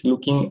 capabilities,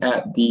 looking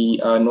at the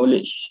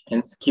knowledge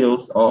and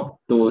skills of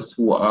those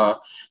who are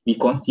we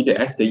consider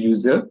as the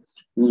user,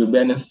 who will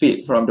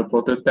benefit from the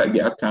prototype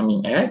we are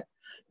coming at.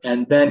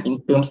 And then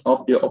in terms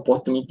of the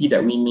opportunity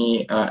that we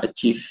may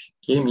achieve,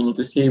 okay, meaning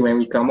to say when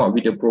we come up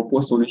with a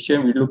proposed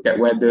solution, we look at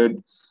whether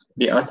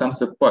there are some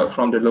support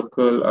from the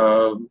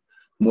local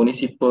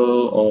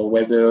municipal, or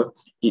whether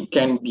it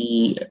can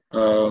be,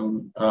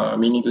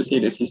 meaning to say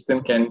the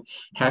system can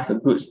have a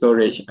good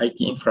storage IT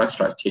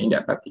infrastructure in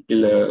that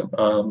particular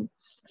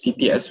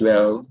city as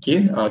well.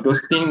 Okay,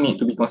 those things need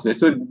to be considered.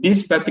 So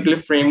this particular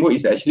framework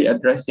is actually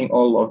addressing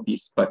all of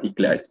these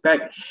particular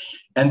aspects.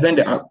 And then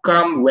the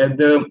outcome,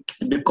 whether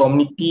the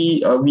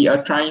community, we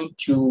are trying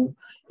to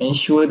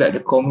ensure that the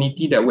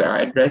community that we are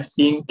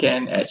addressing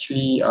can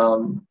actually,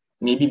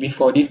 maybe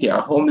before this they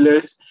are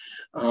homeless,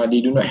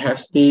 they do not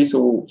have stay,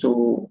 so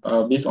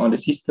based on the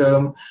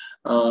system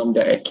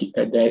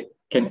that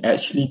can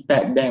actually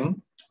tag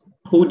them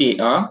who they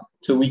are,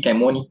 so we can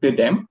monitor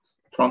them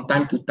from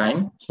time to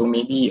time. So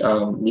maybe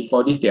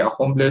before this they are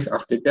homeless,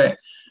 after that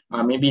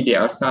maybe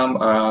there are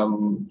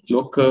some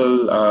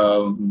local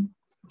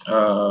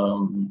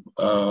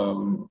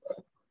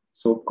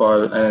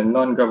so-called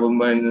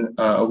non-government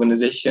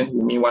organization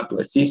who may want to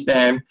assist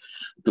them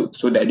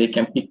so that they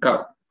can pick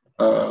up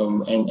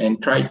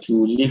and try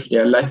to live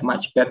their life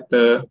much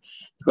better,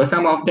 because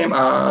some of them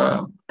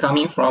are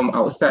coming from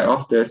outside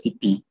of the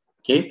city,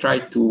 okay, try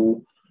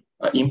to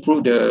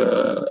improve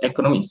the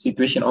economic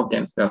situation of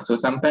themselves. So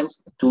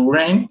sometimes to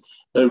rent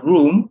a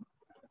room,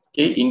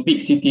 okay, in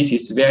big cities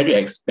is very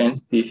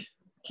expensive.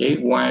 Okay,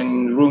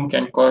 one room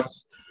can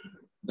cost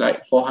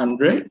like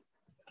 400,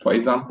 for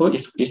example.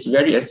 It's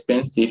very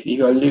expensive. If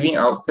you are living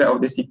outside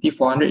of the city,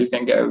 400 you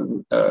can get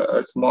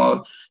a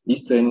small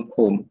decent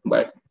home,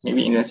 but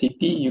maybe in a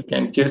city you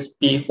can just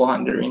pay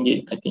 400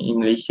 ringgit, I think, in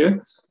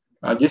Malaysia,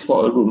 just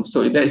for a room.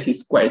 So that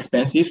is quite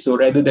expensive. So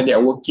rather than they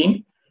are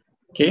working,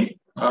 okay,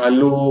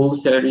 low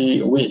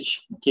salary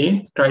wage,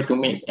 okay, try to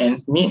make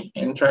ends meet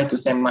and try to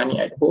send money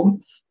at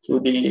home, so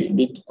they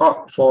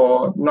opt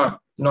for not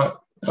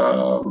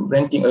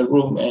renting a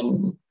room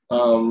and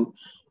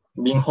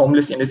being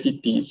homeless in the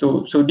city.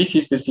 So this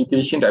is the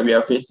situation that we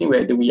are facing,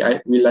 whether we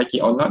like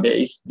it or not. There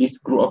is this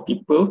group of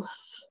people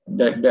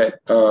that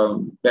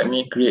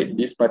may create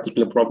this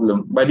particular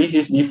problem. But this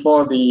is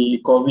before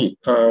the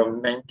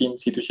COVID-19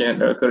 situation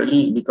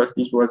currently, because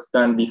this was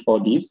done before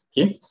this.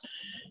 Okay,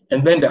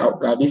 and then the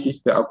outcome. This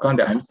is the outcome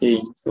that I'm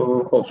saying.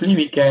 So hopefully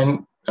we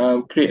can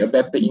create a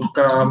better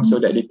income so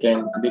that they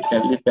can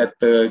live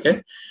better.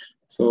 Okay,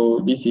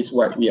 so this is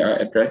what we are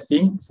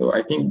addressing. So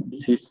I think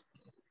this is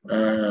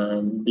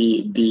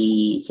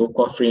the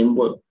so-called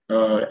framework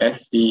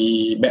as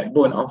the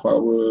backbone of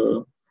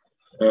our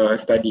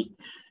study.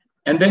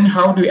 And then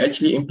how do we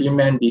actually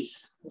implement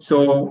this?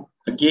 So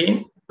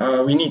again,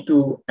 I need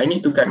to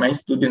guide my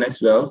student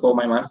as well for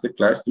my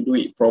masterclass to do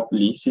it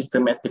properly,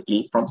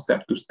 systematically, from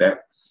step to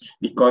step,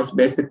 because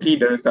basically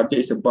the subject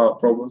is about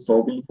problem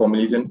solving,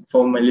 formalism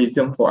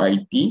for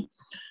IT.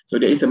 So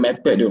there is a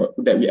method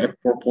that we are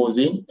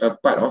proposing, a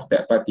part of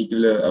that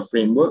particular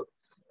framework.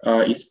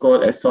 It's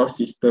called Assoc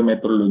system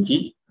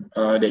methodology.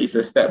 There is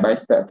a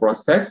step-by-step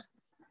process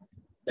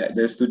that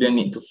the student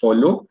need to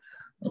follow.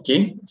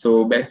 Okay,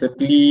 so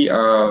basically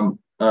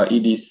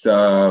it is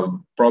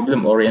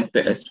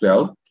problem-oriented as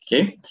well.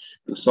 Okay,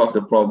 to solve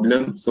the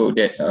problem, so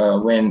that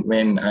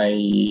when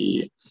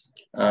I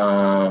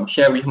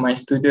share with my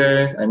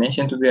students, I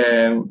mention to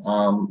them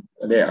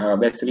there are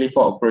basically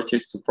 4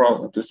 approaches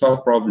to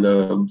solve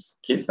problems.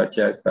 Okay, such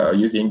as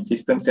using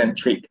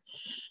system-centric.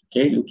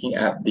 Okay, looking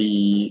at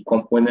the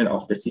component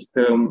of the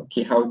system.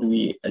 Okay, how do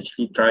we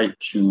actually try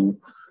to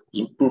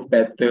improve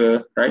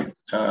better, right?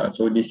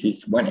 So this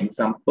is one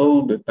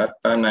example, the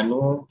Tata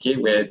Nano, okay,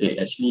 where they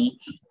actually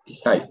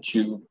decide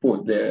to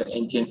put the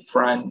engine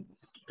front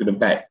to the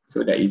back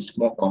so that it's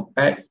more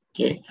compact,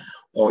 okay?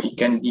 Or it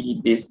can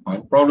be based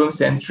on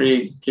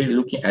problem-centric, okay,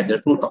 looking at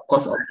the root of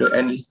cause of the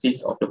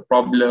analysis of the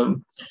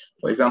problem.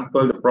 For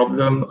example, the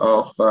problem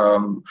of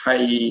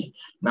high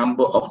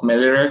number of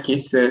malaria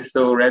cases.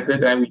 So rather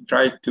than we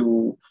try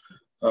to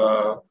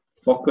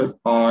focus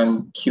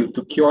on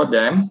to cure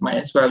them, might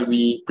as well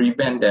we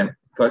prevent them,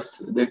 because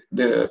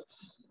the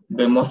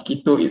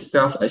mosquito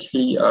itself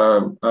actually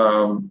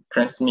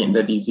transmit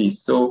the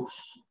disease. So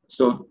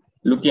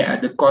looking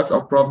at the cause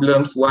of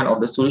problems, one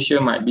of the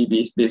solution might be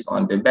based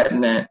on the bed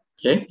net.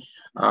 Okay,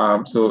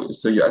 so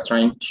you are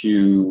trying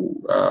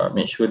to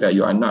make sure that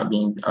you are not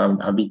being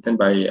bitten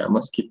by a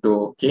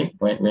mosquito. Okay,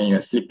 when you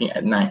are sleeping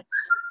at night,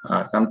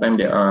 sometimes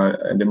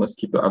the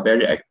mosquito are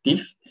very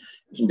active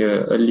in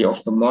the early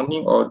of the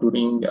morning or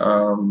during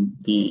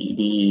the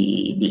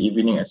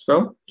evening as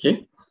well.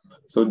 Okay,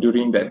 so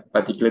during that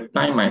particular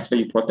time, might as well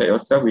you protect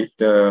yourself with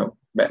the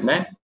bed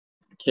mat.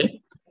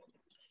 Okay.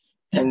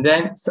 And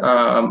then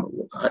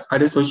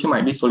other solution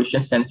might be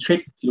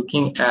solution-centric,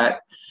 looking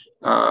at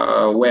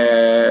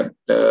where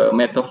the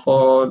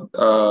metaphor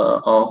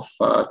of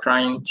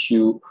trying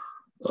to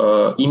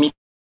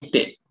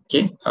imitate,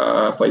 Okay,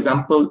 for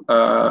example,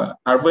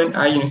 Arvind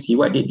Eye University,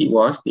 what they did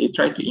was they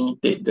tried to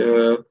imitate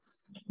the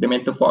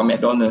metaphor of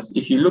McDonald's.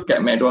 If you look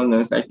at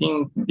McDonald's, I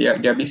think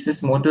their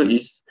business model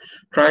is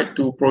try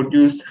to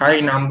produce high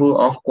number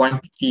of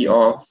quantity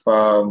of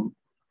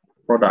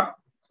product.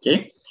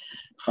 Okay,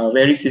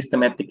 very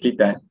systematically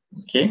done.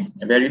 Okay,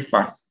 very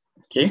fast.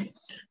 Okay,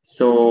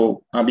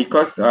 so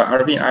because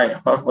Arvind Eye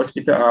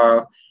Hospital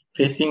are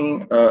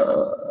facing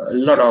a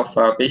lot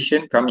of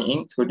patients coming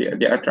in, so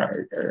they are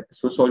trying.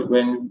 So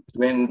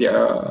when they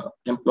are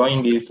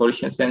employing the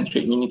solution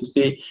centric, meaning to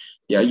say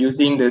they are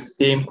using the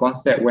same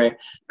concept where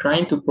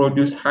trying to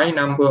produce high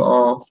number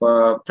of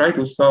try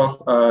to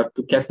solve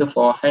to cater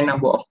for high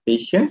number of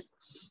patients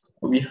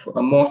with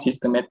more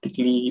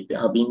systematically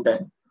being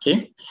done.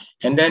 Okay,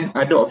 and then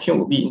other option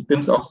would be in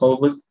terms of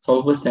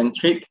solver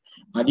centric.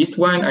 This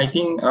one I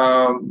think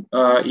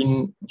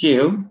in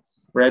jail,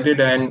 rather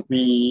than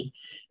we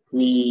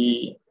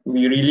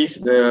release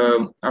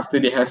the after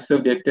they have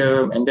served their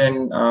term, and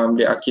then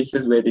there are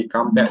cases where they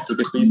come back to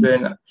the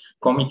prison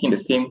committing the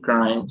same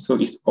crime, so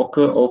it's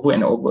occur over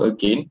and over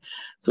again.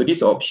 So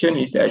this option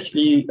is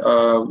actually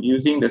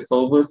using the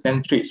solver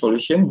centric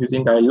solution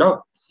using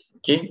dialogue.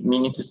 Okay,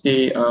 meaning to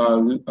say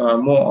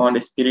more on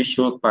the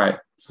spiritual part,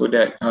 so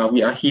that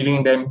we are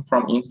healing them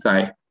from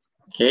inside.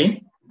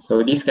 Okay,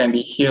 so this can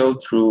be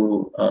healed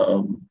through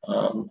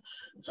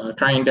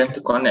trying them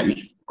to connect with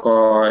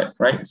God,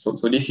 right? So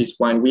this is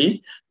one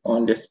way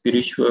on the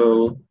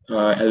spiritual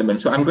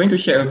element. So I'm going to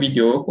share a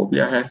video.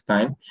 Hopefully I have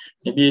time.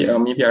 Maybe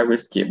I will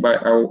skip,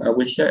 but I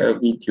will share a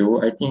video.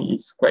 I think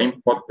it's quite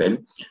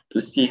important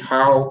to see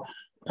how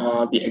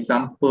the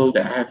example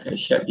that I have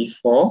shared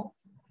before,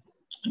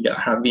 the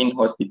Harbin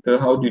Hospital,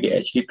 how do they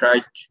actually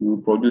try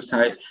to produce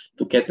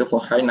to cater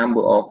for high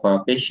number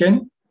of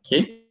patients.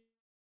 Okay.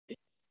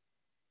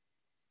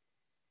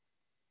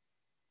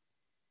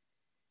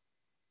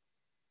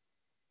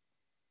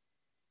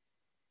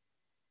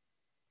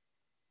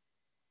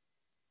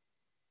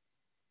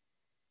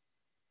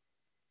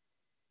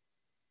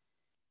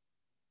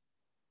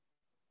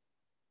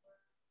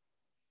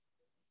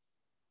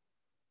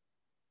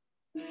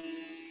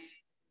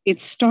 It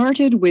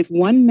started with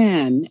one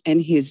man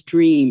and his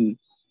dream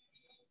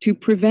to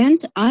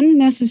prevent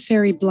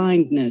unnecessary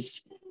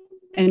blindness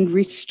and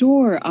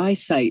restore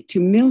eyesight to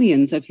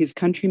millions of his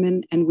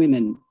countrymen and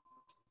women.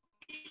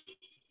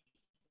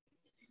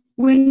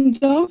 When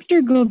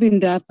Dr.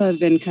 Govindappa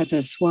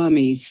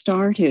Venkataswamy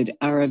started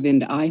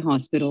Aravind Eye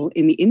Hospital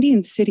in the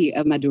Indian city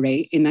of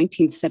Madurai in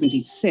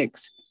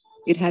 1976,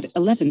 it had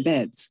 11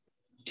 beds.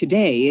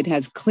 Today, it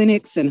has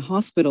clinics and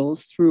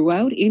hospitals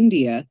throughout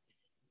India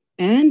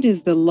and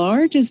is the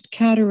largest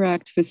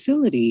cataract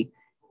facility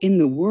in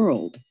the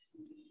world.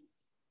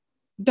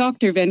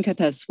 Dr.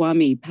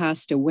 Venkataswamy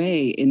passed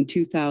away in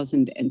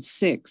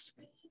 2006,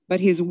 but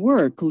his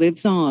work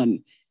lives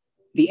on.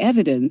 The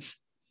evidence,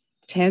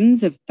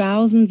 tens of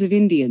thousands of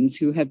Indians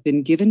who have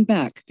been given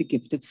back the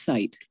gift of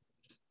sight.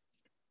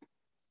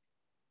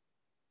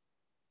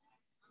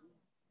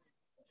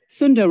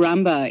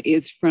 Sundaramba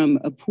is from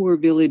a poor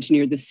village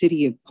near the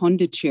city of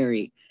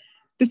Pondicherry.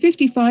 The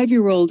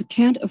 55-year-old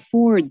can't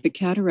afford the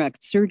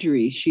cataract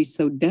surgery she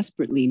so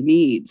desperately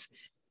needs.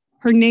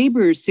 Her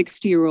neighbor,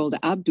 60-year-old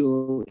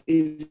Abdul,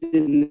 is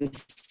in the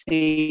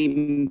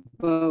same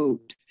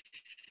boat.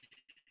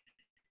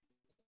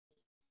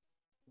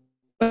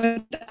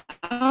 But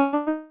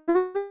Arvind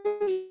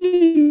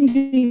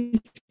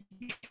is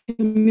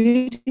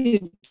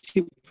committed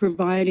to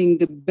providing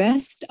the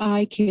best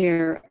eye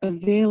care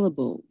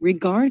available,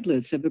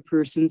 regardless of a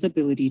person's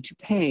ability to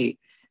pay.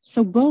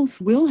 So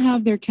both will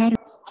have their cataract.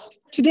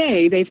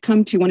 Today, they've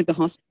come to one of the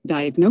hospital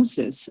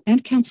diagnosis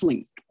and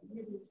counseling.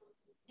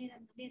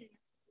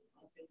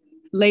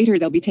 Later,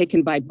 they'll be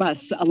taken by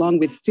bus along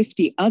with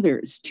 50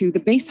 others to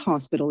the base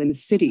hospital in the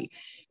city,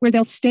 where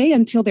they'll stay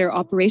until their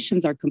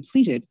operations are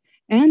completed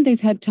and they've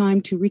had time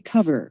to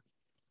recover.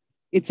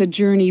 It's a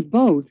journey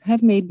both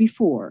have made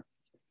before.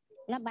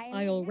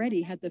 I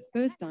already had the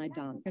first eye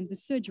done and the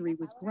surgery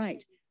was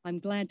great. I'm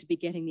glad to be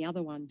getting the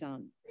other one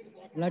done.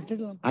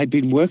 I'd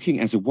been working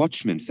as a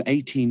watchman for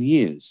 18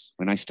 years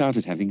when I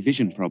started having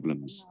vision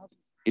problems.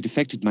 It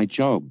affected my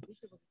job.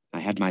 I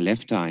had my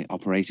left eye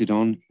operated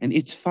on and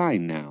it's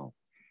fine now,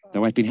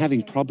 though I've been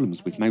having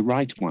problems with my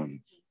right one.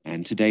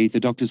 And today the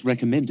doctors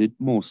recommended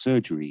more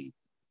surgery.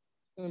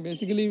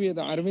 Basically,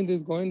 Arvind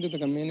is going to the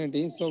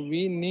community, so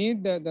we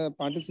need the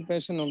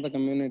participation of the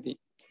community.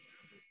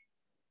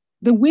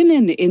 The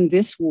women in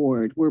this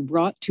ward were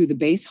brought to the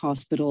base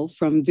hospital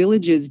from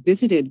villages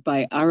visited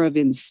by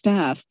Aravind's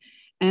staff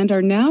and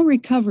are now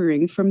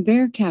recovering from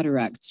their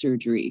cataract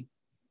surgery.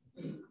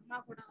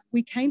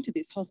 We came to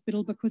this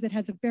hospital because it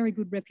has a very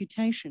good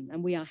reputation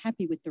and we are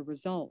happy with the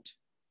result.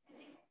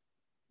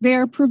 They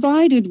are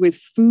provided with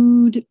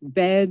food,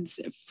 beds,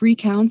 free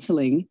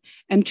counseling,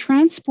 and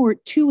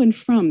transport to and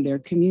from their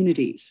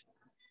communities.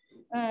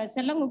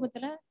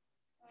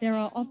 There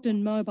are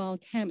often mobile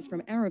camps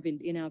from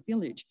Aravind in our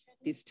village.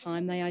 This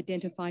time they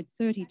identified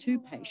 32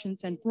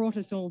 patients and brought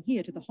us all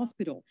here to the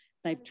hospital.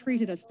 They've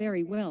treated us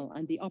very well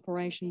and the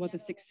operation was a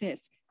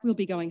success. We'll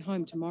be going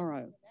home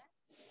tomorrow.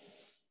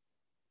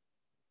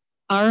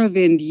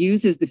 Aravind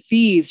uses the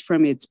fees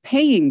from its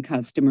paying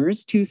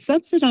customers to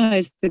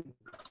subsidize the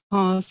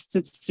costs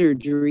of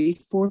surgery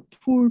for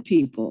poor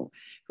people,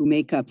 who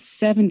make up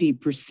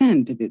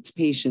 70% of its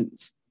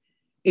patients.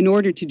 In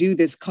order to do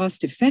this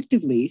cost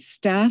effectively,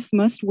 staff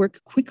must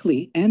work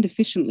quickly and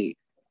efficiently.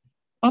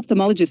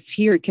 Ophthalmologists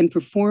here can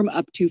perform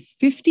up to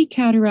 50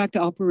 cataract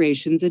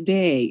operations a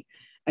day,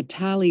 a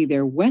tally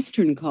their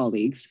Western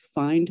colleagues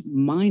find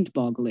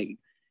mind-boggling.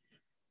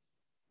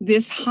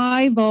 This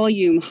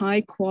high-volume,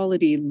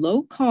 high-quality,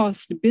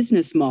 low-cost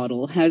business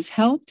model has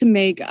helped to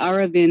make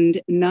Aravind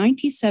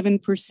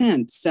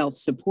 97%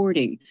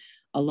 self-supporting,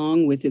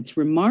 along with its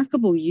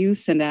remarkable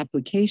use and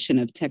application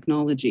of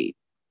technology.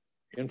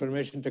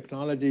 Information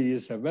technology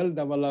is well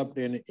developed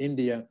in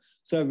India,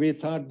 so we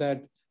thought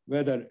that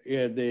whether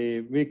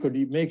we could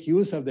make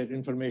use of that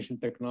information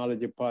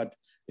technology part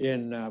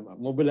in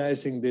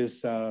mobilizing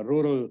this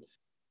rural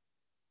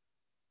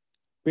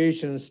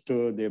patients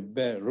to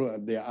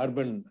the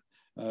urban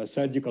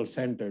surgical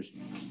centers.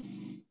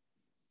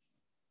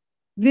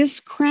 This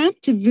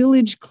cramped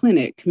village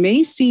clinic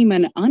may seem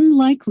an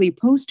unlikely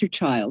poster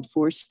child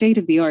for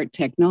state-of-the-art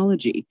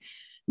technology,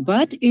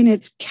 but in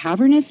its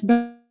cavernous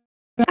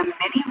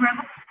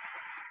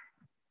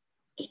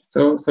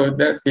So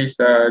that is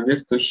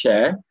just to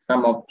share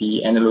some of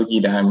the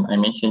analogy that I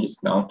mentioned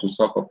just now to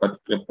solve a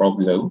particular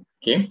problem.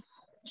 Okay,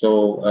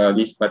 so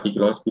this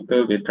particular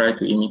hospital, they try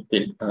to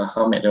imitate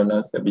how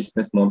McDonald's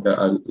business model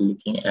are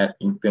looking at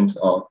in terms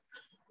of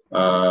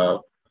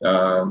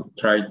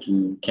try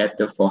to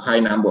cater for high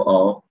number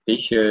of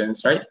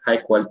patients, right? High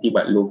quality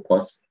but low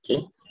cost.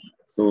 Okay,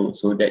 so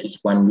that is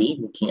one way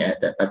looking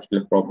at that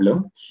particular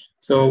problem.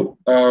 So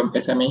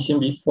as I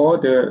mentioned before,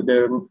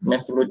 the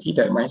methodology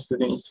that my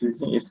student is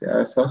using is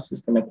source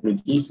system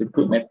methodology. It's a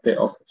good method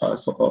of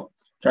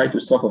try to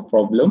solve a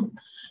problem.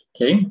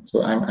 Okay,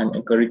 so I'm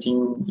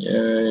encouraging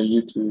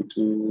you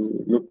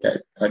to look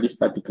at this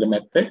particular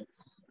method.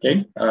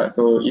 Okay,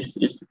 so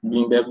it's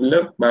being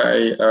developed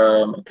by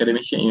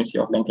academician University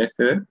of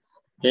Lancaster.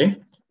 Okay,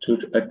 through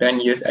a 10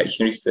 years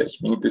action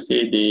research, meaning to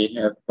say they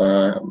have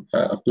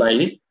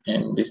applied it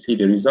and they see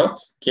the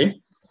results.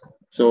 Okay.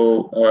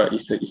 So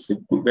it's a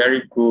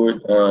very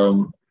good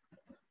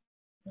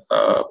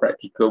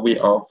practical way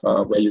of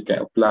where you can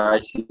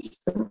apply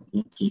system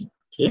thinking.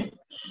 Okay,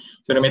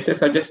 so the method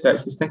suggests that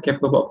system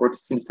capable of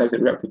processing the size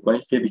of the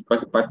frequently fail because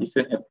the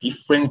participants have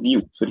different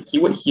view. So the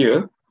keyword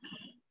here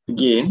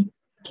again,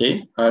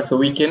 okay, so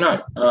we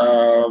cannot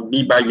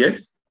be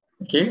biased.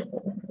 Okay,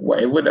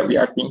 whatever that we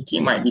are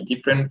thinking might be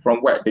different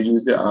from what the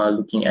user are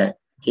looking at.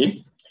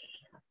 Okay.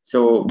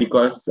 So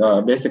because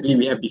basically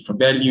we have different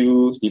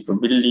values,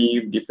 different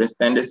beliefs, different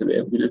standards that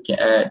we're looking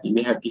at,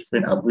 we have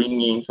different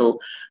upbringing. So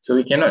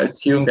we cannot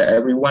assume that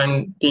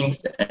everyone thinks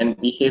and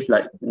behave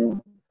like we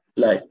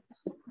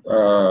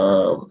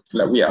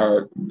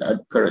are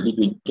currently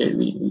doing. Okay,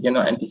 we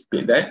cannot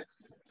anticipate that.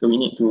 So we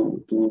need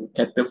to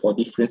cater for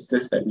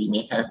differences that we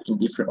may have in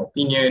different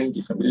opinion,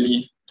 different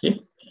belief. Okay.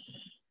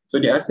 So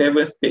there are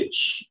 7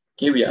 stages.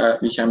 Okay,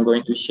 which I'm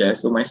going to share.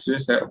 So my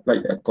students have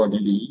applied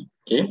accordingly.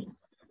 Okay.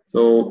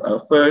 So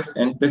first,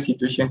 enter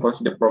situation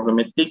considered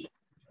problematic,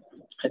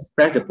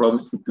 express the problem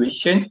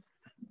situation,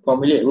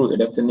 formulate root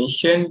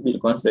definition,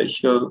 build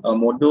conceptual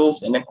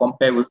models, and then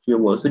compare with real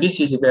world. So this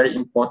is very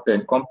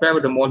important. Compare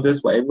with the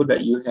models, whatever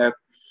that you have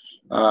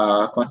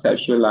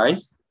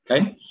conceptualized.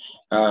 Okay.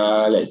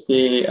 Let's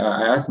say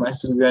I ask my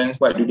students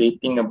what do they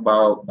think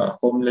about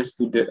homeless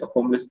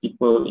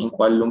people in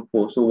Kuala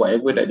Lumpur. So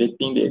whatever that they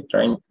think, they're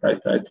try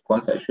to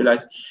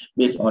conceptualize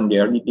based on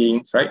their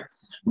readings, right?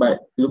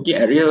 But looking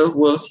at real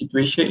world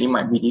situation, it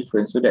might be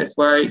different. So that's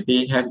why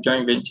they have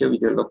joint venture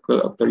with the local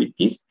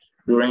authorities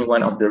during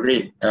one of the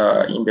raid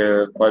in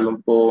the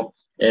Kuala Lumpur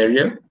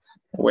area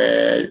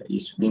where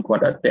it's being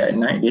conducted at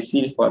night. They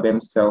see it for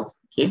themselves,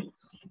 okay?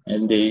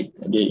 And they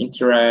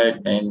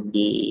interact and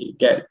they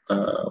get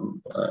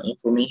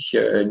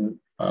information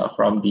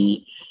from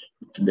the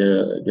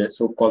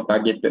so-called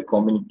targeted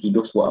community,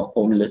 those who are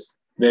homeless,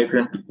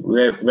 vagrant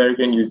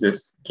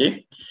users,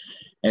 okay?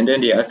 And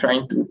then they are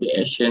trying to take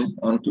action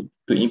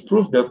to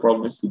improve the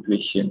problem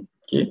situation.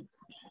 Okay,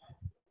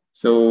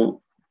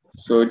 so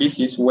this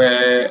is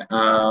where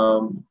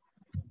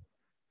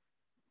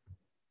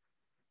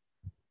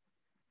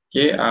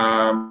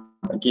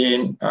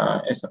again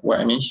as what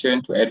I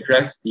mentioned, to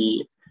address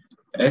the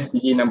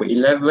SDG number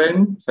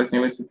 11,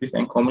 sustainable cities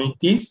and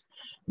communities.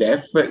 The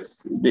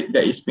efforts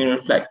that is being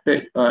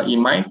reflected in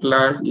my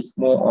class is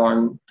more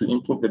on to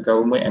improve the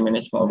government and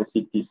management of the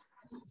cities.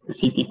 The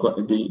city,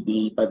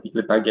 the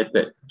particular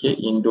targeted, okay,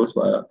 in those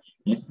who are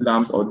in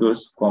slums or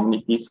those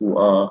communities who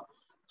are.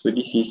 So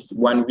this is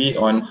one way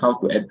on how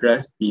to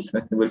address the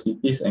sustainable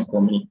cities and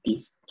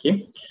communities,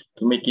 okay,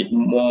 to make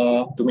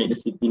the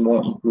city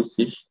more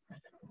inclusive.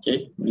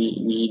 Okay,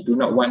 we do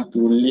not want to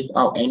leave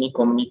out any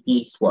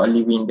communities who are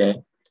living there,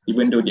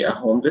 even though they are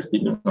homeless, they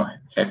do not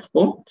have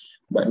home,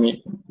 but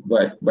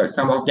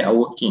some of them are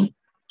working.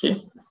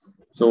 Okay,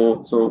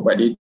 so but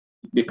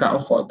they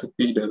can't afford to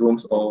pay the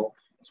rooms or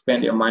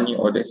spend their money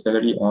or their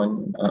salary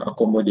on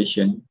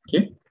accommodation.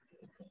 Okay,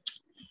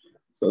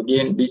 so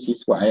again, this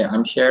is what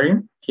I'm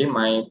sharing. Okay,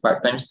 my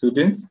part-time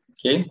students,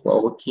 okay, who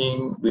are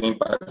working doing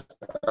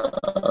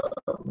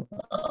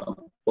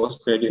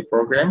postgraduate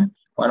program.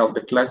 One of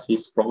the class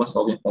is problem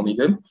solving for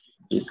middle.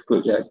 It's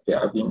good as they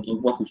are being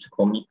involved with the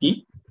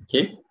committee.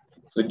 Okay,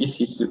 so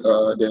this is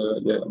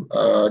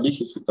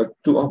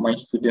two of my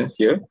students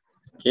here.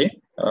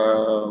 Okay,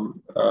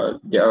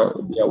 they are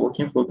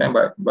working full time,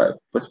 but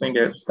pursuing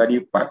their study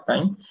part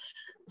time.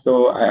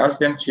 So I asked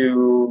them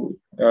to.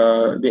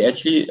 They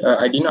actually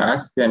I did not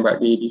ask them, but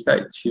they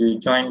decided to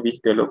join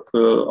with the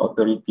local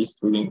authorities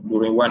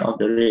during one of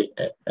the raid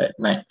at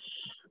night.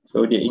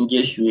 So they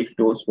engage with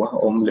those who are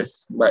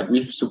homeless, but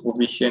with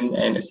supervision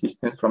and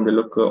assistance from the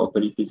local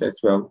authorities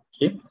as well.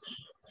 Okay,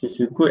 so it's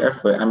a good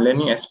effort. I'm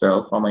learning as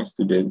well from my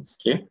students.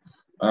 Okay,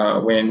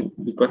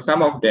 because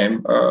some of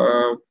them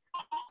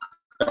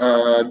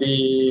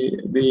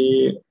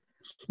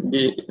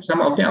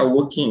some of them are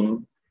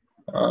working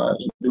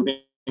during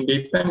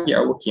daytime. They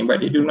are working, but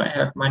they do not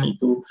have money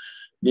to.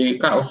 They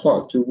can't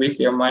afford to waste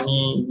their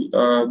money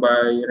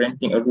by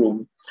renting a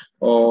room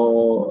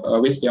or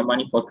waste their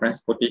money for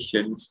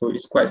transportation. So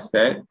it's quite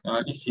sad.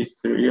 This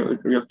is a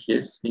real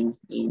case in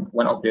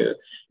one of the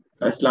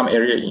slum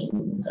area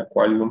in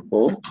Kuala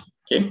Lumpur.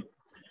 Okay,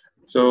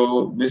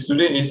 so the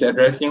student is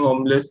addressing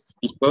homeless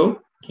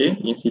people. Okay,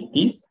 in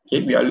cities.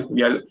 Okay, we are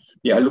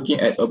looking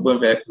at urban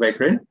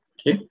vagrant.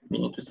 Okay,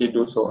 meaning to say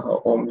those who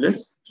are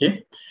homeless.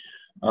 Okay.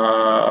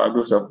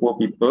 Those are poor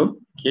people,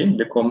 okay,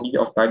 the community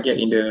of target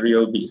in the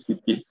real big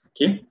cities,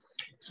 okay.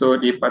 So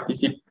they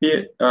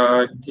participate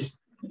on this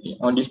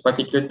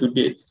particular two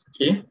dates,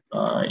 okay,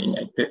 in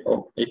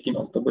 18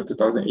 October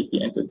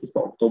 2018 and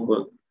 24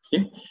 October,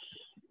 okay.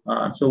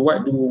 So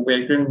what do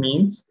vagrant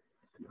means?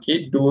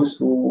 Okay, those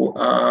who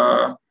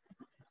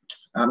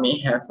may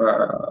have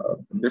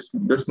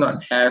does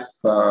not have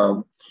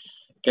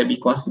can be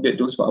considered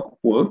those who are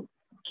poor,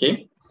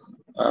 okay.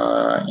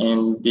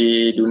 And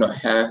they do not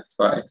have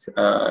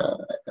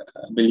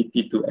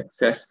ability to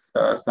access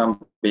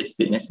some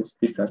basic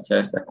necessities such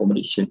as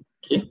accommodation.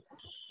 Okay,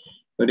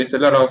 so there's a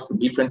lot of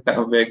different type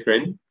of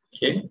vagrant.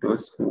 Okay,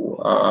 those who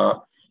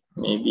are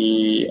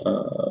maybe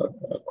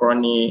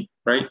chronic,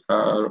 right,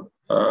 or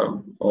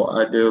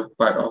other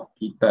part of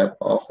the type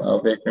of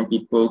vagrant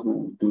people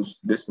who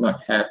does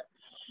not have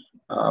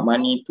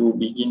money to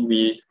begin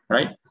with,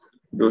 right?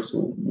 Those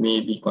who may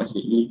be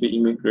considered illegal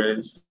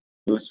immigrants.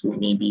 Those who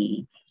may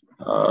be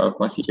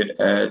considered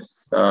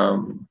as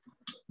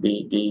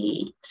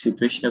the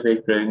situational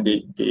vagrant,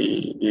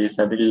 they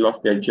suddenly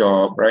lost their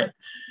job, right?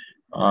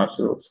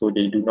 So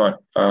they do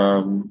not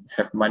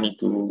have money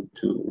to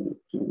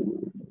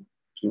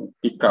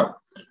pick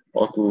up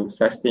or to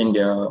sustain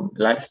their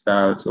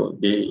lifestyle. So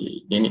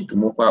they need to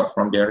move out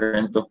from their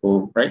rental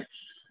home, right?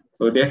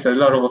 So there's a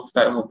lot of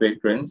type of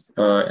vagrants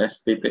as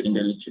stated in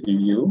the literature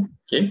review.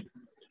 Okay,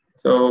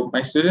 so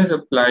my students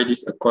apply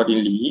this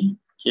accordingly.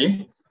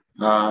 Okay,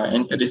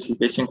 enter the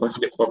situation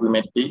considered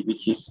problematic,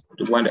 which is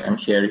the one that I'm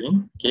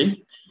sharing.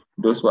 Okay,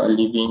 those who are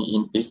living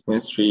in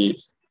pavement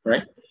streets,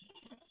 right?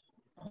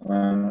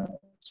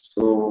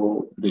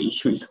 So the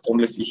issue is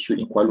homeless issue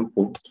in Kuala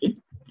Lumpur. Okay,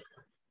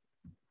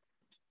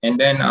 and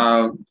then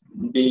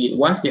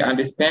once they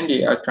understand,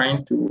 they are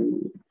trying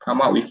to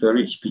come up with a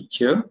rich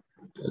picture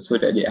so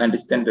that they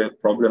understand the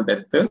problem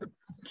better.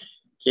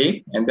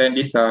 Okay, and then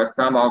these are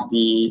some of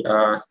the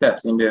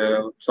steps in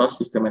the source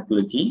system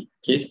methodology.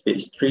 Okay,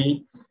 stage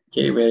 3.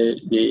 Okay, where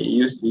they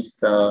use this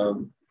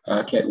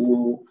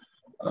CATWU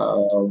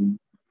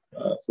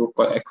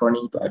so-called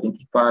acronym to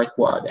identify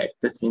who are the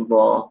actors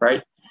involved,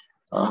 right?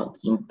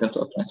 In terms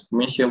of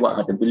transformation, what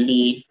are the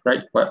beliefs,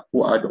 right?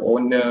 Who are the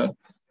owner,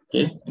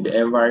 okay,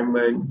 the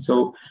environment.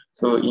 So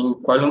in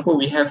Kuala Lumpur,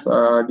 we have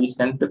this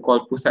center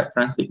called Pusat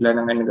Transit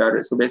Lanangan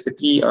Negara. So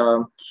basically,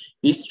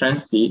 this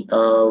transit,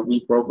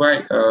 we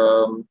provide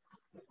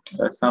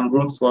some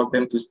rooms for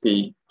them to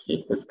stay.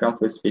 Okay, first come,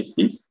 first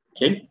basis.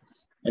 Okay,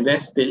 and then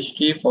stage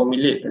 3,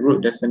 formulate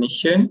route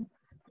definition.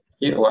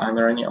 Okay, I'm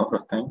running out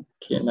of time.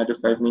 Okay, another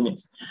 5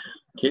 minutes.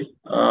 Okay,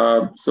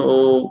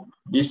 so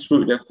this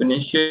route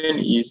definition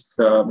is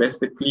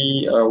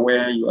basically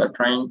where you are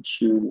trying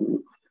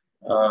to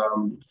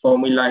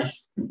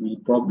formalize the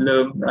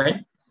problem,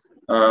 right?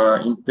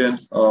 In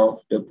terms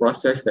of the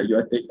process that you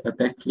are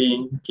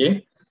tackling.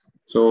 Okay,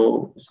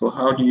 so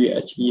how do you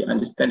actually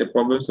understand the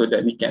problem so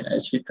that we can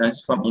actually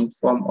transform in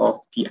form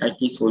of the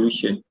IT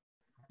solution?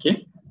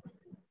 Okay,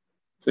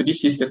 so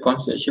this is the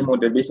conceptual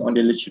model based on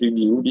the literature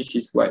review. This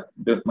is what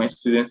my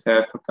students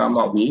have come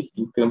up with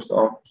in terms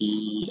of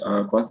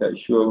the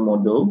conceptual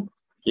model.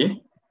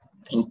 Okay,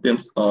 in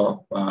terms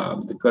of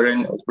the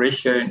current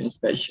operation,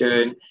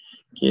 inspection.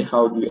 Okay,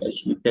 how do you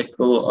actually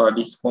tackle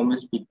these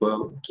homeless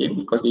people? Okay,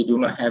 because they do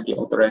not have the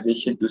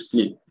authorization to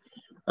sleep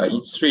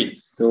in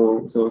streets.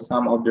 So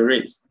some of the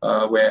raids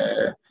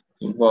were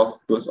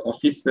involved those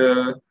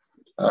officers,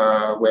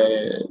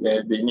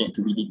 where they need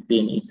to be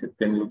detained in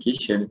certain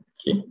location.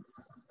 Okay.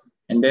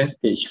 And then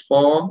stage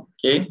 4,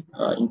 okay,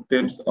 in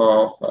terms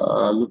of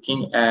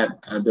looking at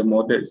the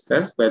model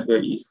itself, whether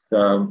it's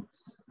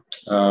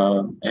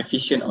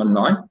efficient or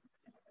not.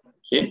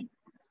 Okay,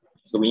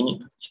 so we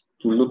need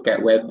to look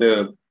at whether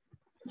the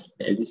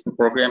existing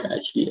program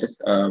actually is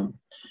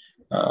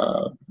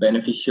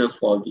beneficial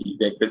for the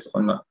vehicles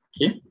or not.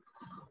 Okay,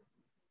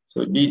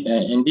 so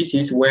this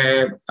is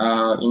where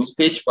in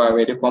stage 5,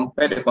 where they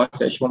compare the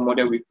conceptual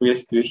model with real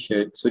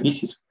situation. So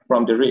this is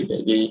from the rate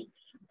that they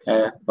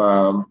have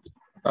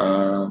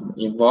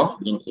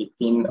involved in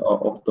 18th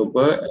of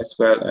October as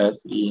well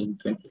as in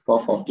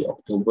 24th of the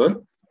October.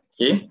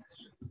 Okay,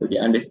 so they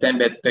understand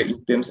better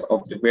in terms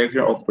of the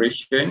background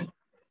operation,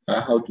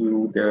 how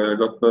do the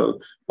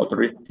local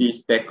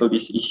authorities tackle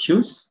these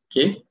issues.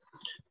 Okay,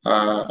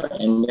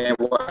 and then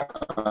what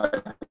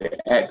are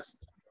the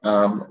acts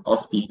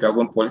of the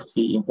government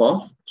policy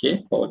involved,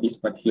 okay, for this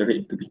particular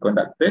rate to be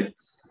conducted.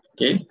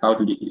 Okay, how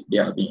do they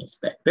are being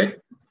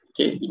inspected,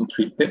 okay, being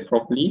treated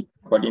properly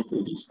according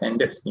to the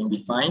standards being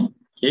defined.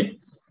 Okay,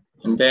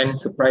 and then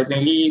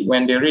surprisingly,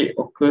 when the rate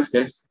occurs,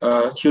 there's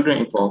children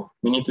involved.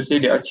 Meaning to say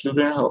there are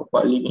children who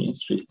are living in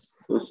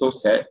streets. So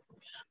sad.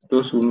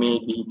 Those who may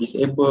be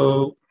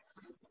disabled,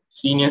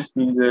 senior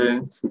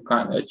citizens who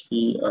can't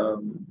actually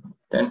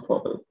tend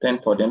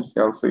for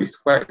themselves. So it's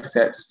quite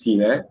sad to see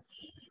that.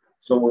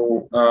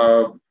 So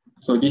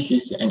so this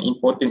is an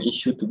important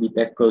issue to be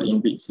tackled in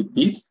big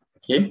cities.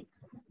 Okay.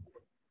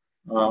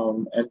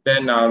 And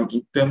then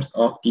in terms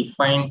of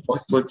define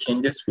possible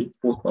changes with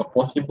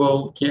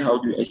possible, okay, how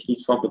do you actually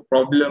solve the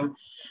problem?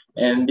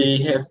 And they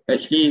have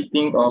actually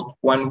think of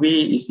one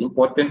way is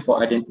important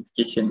for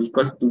identification,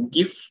 because to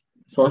give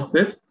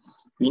sources,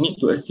 we need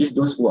to assist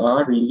those who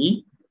are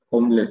really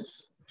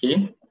homeless.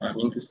 Okay, I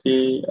mean to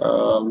say,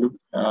 look,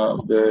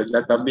 the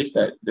database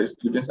that the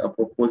students are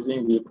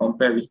proposing will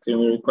compare with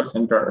criminal records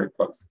and drug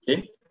records.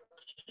 Okay,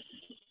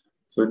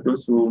 so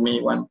those who may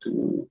want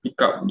to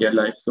pick up their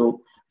life.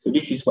 So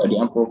this is what they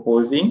are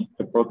proposing,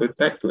 the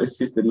prototype to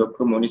assist the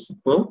local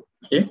municipal,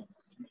 okay,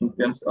 in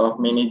terms of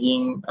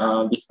managing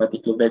this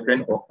particular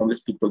vagrant or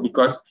homeless people,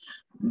 because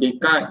they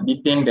can't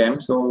detain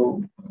them.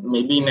 So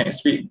maybe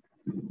next week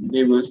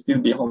they will still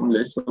be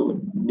homeless.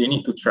 So they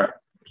need to try,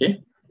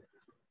 okay.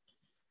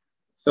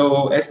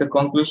 So as a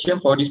conclusion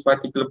for this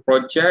particular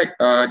project,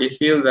 they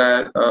feel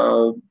that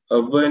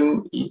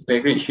urban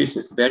vagrant issues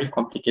is very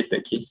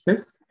complicated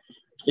cases.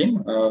 Okay,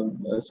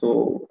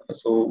 so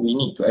we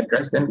need to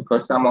address them,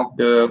 because some of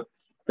the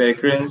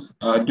vagrants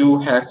do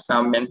have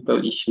some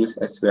mental issues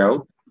as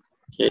well.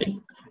 Okay,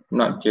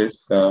 not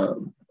just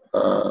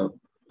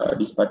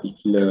this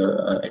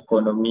particular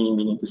economy,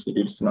 meaning to say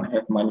they do not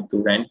have money to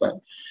rent, but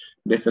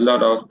there's a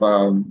lot of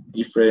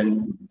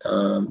different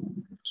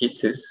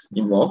cases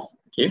involved.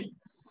 Okay,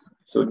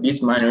 so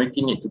this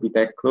minority need to be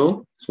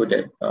tackled so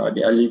that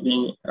they are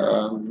living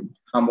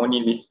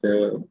harmony with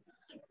the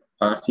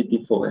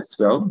city folk as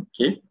well.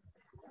 Okay,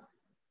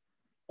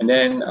 and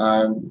then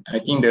I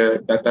think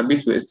the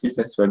database will assist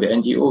as well. The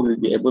NGO will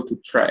be able to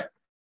track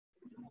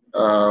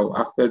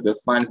after the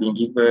fund being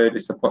given, the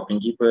support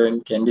being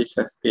given, can they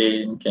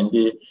sustain, can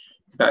they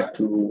start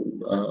to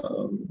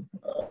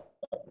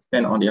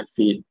stand on their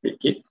feet.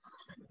 Okay,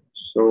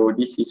 so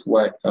this is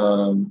what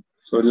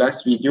so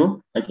last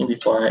video, I think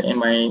before I end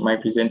my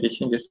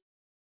presentation, just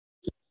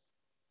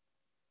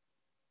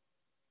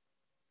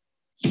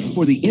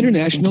for the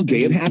International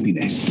Day of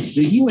Happiness,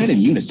 the UN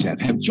and UNICEF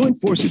have joined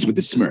forces with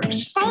the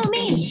Smurfs. Follow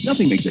me.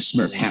 Nothing makes a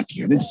Smurf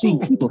happier than seeing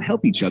people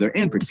help each other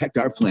and protect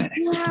our planet.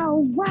 Wow,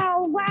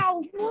 wow,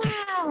 wow,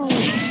 wow.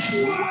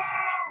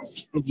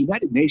 The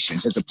United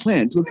Nations has a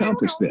plan to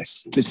accomplish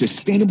this, the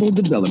Sustainable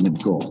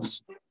Development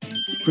Goals.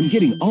 From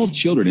getting all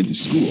children into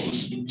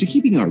schools, to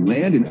keeping our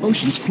land and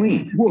oceans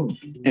clean,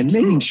 and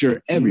making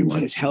sure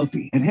everyone is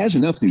healthy and has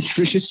enough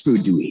nutritious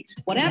food to eat.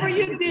 Whatever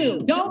you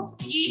do, don't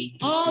eat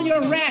all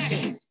your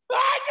rations.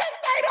 I just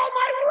ate all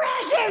my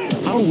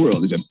rations! Our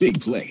world is a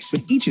big place,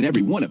 but each and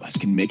every one of us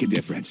can make a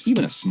difference.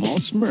 Even a small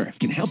Smurf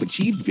can help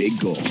achieve big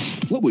goals.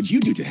 What would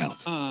you do to help?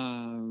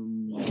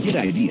 Get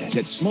ideas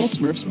at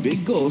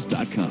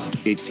smallsmurfsbiggoals.com.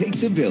 It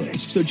takes a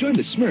village, so join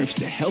the Smurfs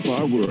to help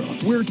our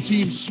world. We're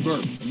Team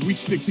Smurf, and we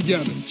stick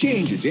together.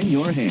 Change is in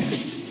your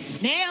hands.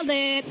 Nailed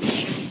it!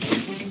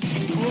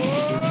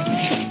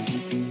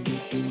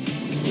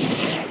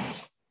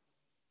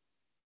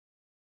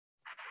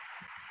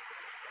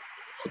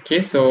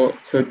 Okay, so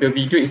the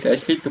video is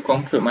actually to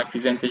conclude my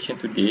presentation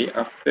today.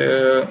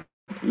 After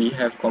we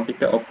have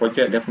completed our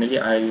project, definitely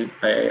I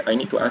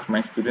need to ask my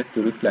students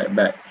to reflect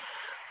back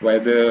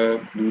whether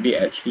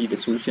the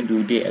solution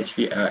do they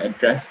actually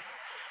address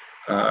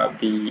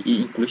the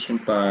e-inclusion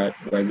part,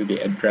 whether they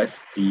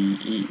address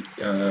the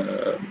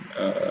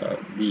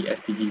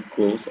SDG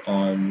goals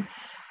on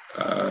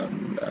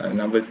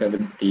number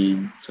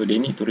 17. So they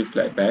need to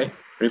reflect back.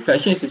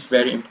 Reflection is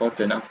very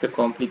important after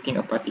completing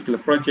a particular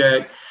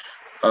project.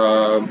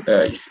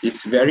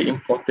 It's very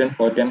important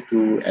for them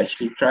to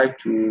actually try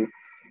to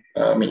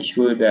make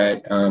sure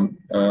that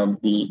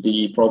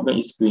the problem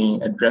is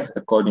being addressed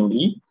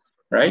accordingly,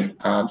 right?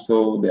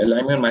 So the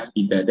alignment must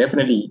be there,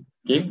 definitely.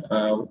 Okay,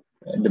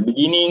 at the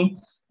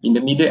beginning, in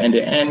the middle, and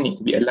the end need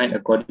to be aligned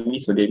accordingly.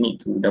 So they need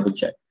to double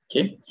check.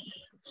 Okay.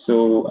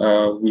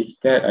 So with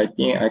that, I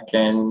think I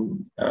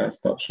can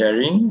stop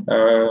sharing.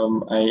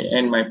 I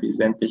end my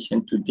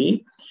presentation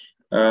today.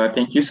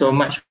 Thank you so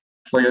much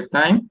for your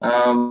time.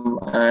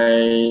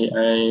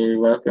 I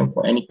welcome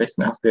for any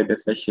question after the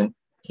session.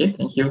 Okay,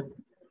 thank you.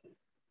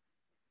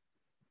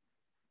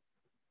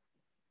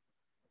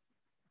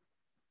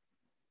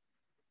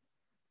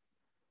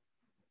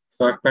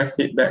 So I pass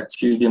it back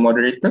to the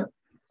moderator,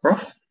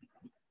 Prof.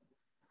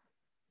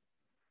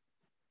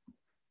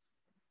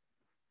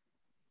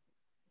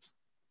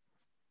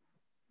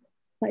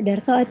 Pak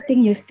Darso, I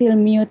think you still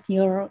mute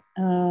your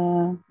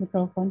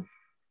microphone.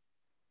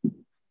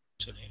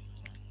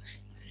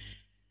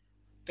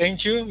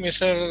 Thank you,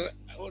 Mr.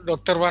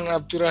 Dr. Wan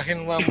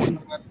Abdurrahim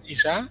Muhammad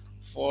Isa,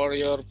 for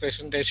your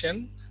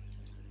presentation,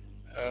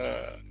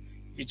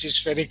 which is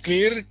very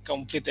clear,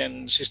 complete,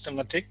 and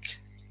systematic.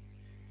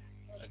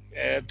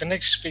 The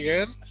next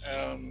speaker,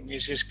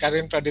 Mrs.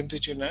 Pradinie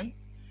Tucuan,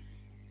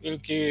 will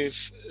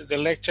give the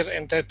lecture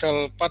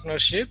entitled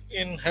Partnership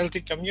in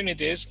Healthy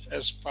Communities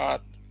as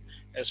part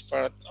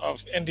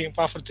of Ending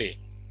Poverty.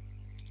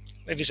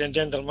 Ladies and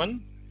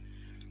gentlemen,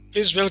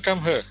 please welcome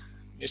her.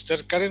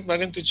 Mr.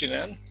 Pradinie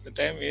Tucuan, the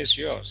time is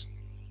yours.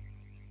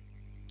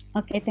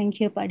 Okay, thank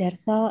you, Pak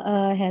Darso.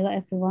 Hello,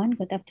 everyone.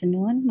 Good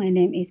afternoon. My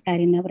name is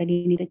Karina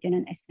Pradinie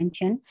Tucuan, as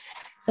mentioned.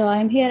 So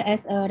I'm here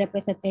as a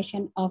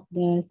representation of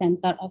the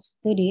Center of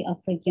Study of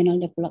Regional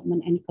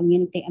Development and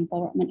Community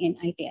Empowerment in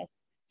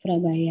ITS,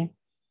 Surabaya.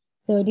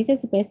 So this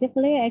is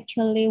basically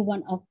actually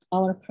one of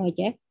our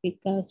projects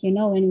because, you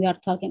know, when we are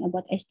talking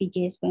about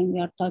SDGs, when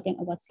we are talking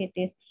about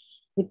cities,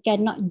 we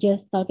cannot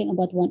just talking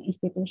about one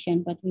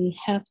institution, but we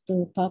have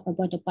to talk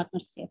about the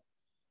partnership.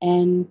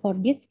 And for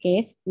this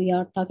case, we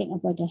are talking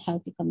about the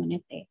healthy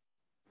community.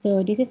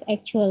 So this is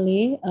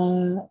actually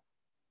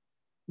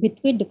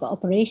between the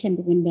cooperation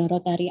between the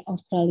Rotary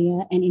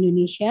Australia and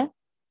Indonesia,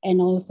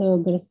 and also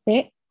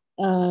Gresik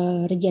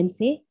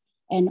Regency,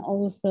 and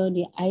also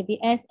the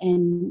ITS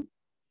and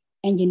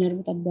Engineer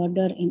Without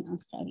Border in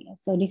Australia.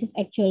 So this is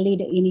actually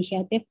the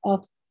initiative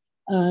of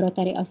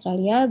Rotary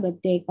Australia,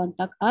 but they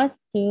contact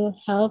us to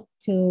help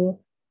to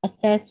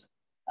assess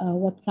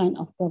what kind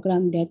of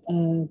program that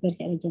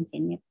Gresik Regency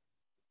needs.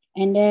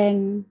 And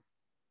then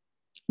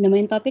the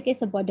main topic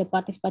is about the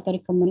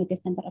participatory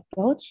community-centered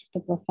approach to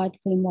provide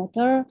clean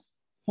water,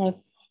 safe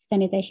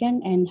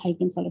sanitation, and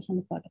hygiene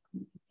solutions for the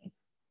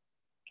communities.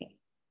 Okay.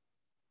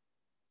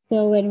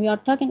 So when we are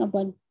talking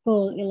about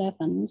Goal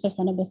 11,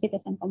 Sustainable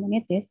Cities and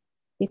Communities,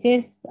 this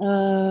is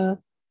the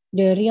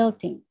real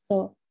thing.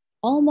 So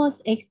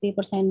almost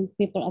 80%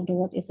 people of the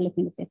world is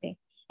living in the city.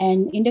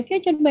 And in the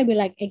future, maybe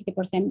like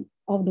 80%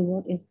 of the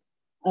world is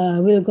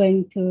will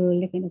going to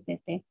live in the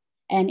city.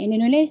 And in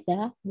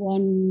Indonesia,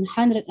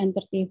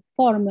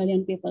 134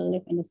 million people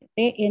live in the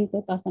city in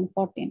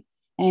 2014.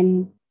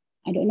 And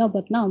I don't know,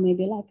 but now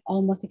maybe like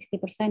almost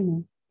 60%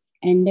 now.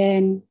 And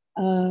then,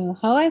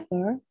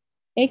 however,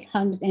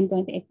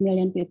 828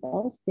 million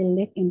people still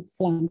live in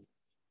slums,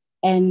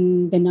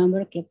 and the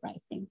number keep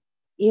rising.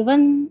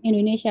 Even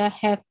Indonesia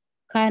have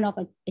kind of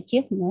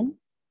achievement,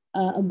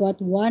 about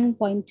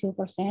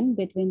 1.2%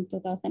 between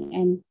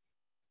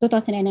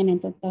 2009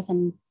 and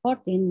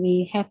 2014,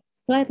 we have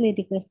slightly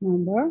decreased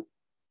number.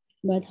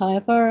 But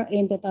however,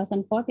 in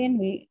 2014,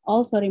 we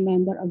also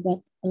remember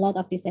about a lot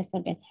of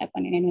disasters that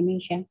happened in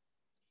Indonesia.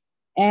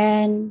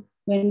 And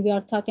when we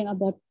are talking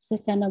about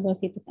sustainable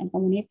cities and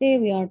community,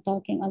 we are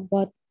talking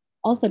about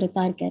also the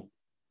target.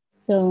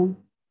 So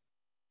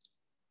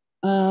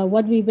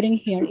what we bring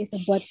here is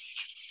about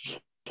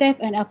safe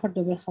and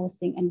affordable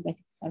housing and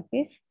basic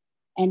service,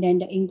 and then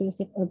the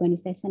inclusive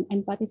urbanization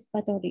and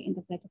participatory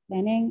integrated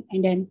planning,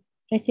 and then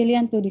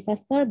resilient to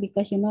disaster,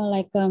 because, you know,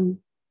 like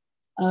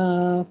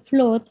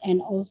flood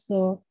and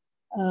also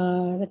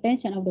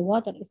retention of the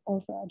water is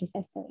also a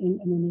disaster in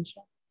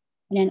Indonesia.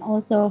 And then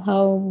also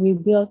how we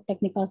build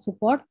technical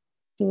support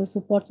to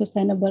support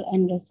sustainable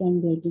and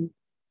resilient building.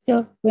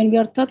 So when we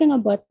are talking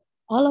about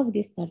all of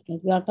these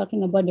targets, we are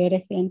talking about the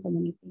resilient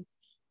community.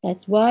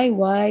 That's why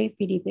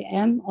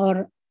PDPM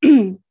or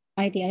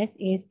ITS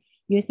is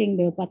using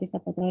the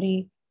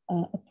participatory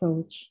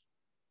approach.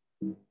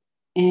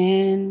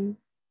 And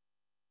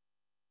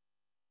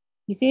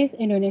this is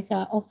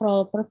Indonesia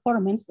overall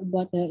performance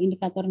about the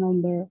indicator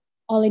number,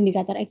 all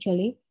indicator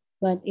actually.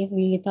 But if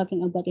we're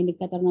talking about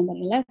indicator number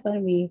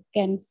 11, we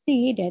can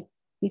see that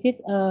this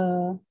is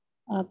a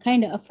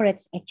kind of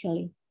average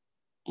actually.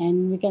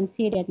 And we can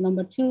see that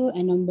number 2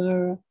 and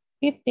number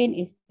 15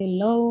 is still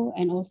low,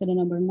 and also the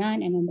number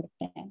 9 and number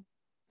 10.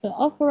 So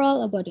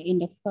overall about the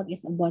index score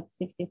is about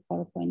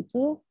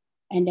 64.2,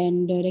 and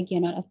then the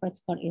regional average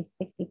score is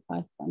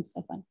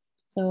 65.7.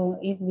 So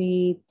if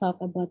we talk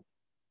about,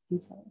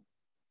 I'm sorry,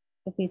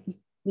 if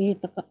we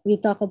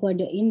talk about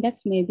the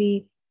index,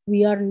 maybe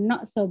we are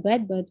not so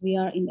bad, but we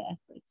are in the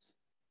average.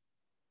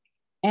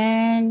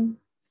 And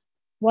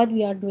what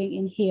we are doing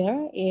in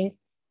here is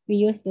we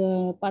use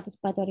the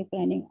participatory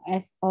planning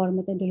as our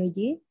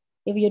methodology.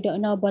 If you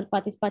don't know about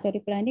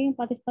participatory planning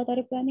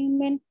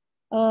means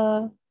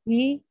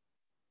we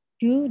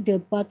do the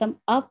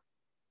bottom-up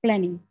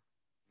planning.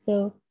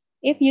 So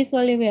if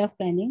usually we have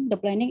planning, the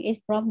planning is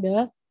from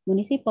the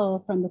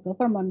municipal, from the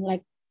government.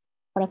 Like,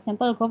 for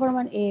example,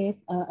 government is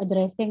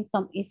addressing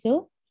some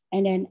issue,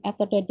 and then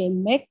after that they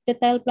make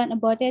detailed plan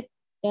about it.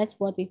 That's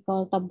what we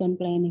call top-down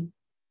planning.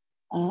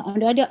 On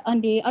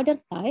the other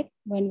side,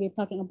 when we're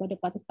talking about the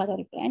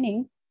participatory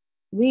planning,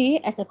 we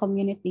as a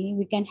community,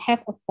 we can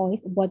have a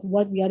voice about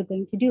what we are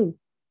going to do.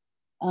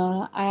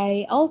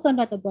 I also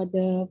note about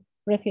the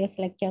previous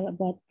lecture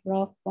about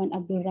Prof.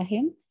 Abdul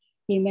Rahim.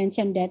 He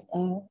mentioned that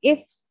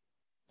if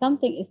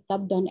something is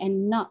top down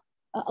and not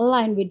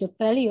aligned with the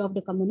value of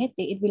the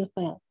community, it will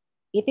fail.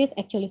 It is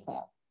actually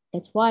fail.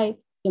 That's why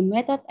the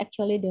method,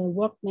 actually the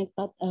work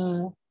method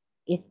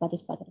is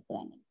participatory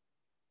planning.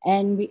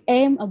 And we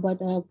aim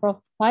about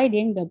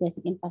providing the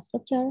basic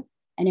infrastructure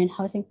and then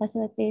housing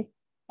facilities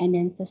and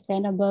then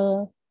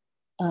sustainable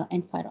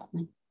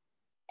environment.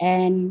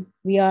 And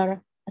we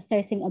are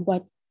assessing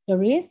about the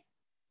risk,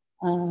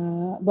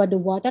 about the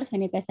water,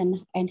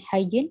 sanitation, and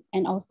hygiene,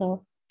 and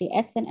also the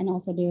action and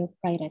also the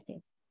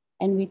priorities.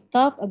 And we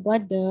talk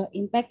about the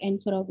impact in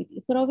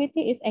Sulawesi.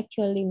 Sulawesi is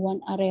actually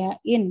one area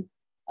in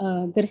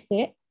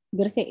Gresik.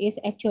 Gresik is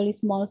actually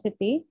small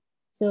city.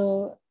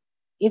 So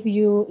if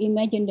you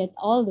imagine that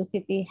all the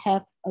city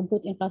have a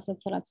good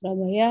infrastructure like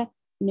Surabaya,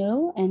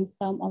 no, and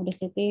some of the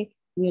city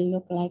will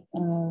look like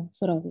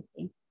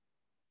Sulawesi.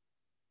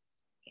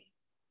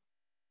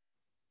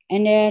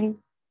 And then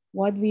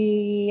what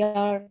we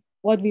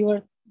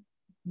were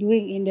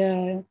doing in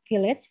the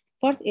village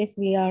first is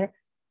we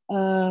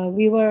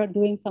were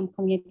doing some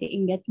community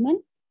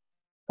engagement.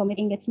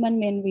 Community engagement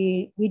means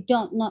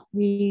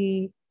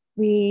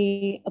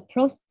we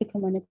approach the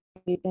community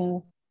with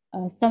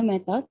some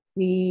method.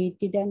 We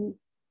didn't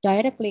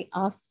directly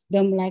ask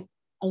them like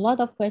a lot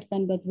of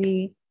questions, but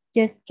we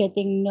just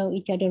getting know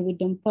each other with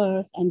them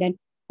first, and then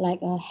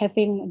like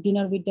having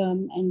dinner with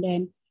them, and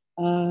then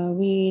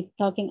we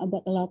talking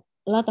about a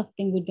lot of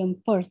things with them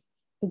first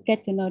to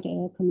get to know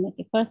the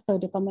community first, so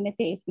the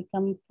community is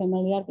become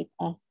familiar with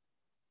us.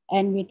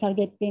 And we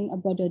targeting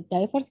about the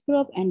diverse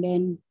group and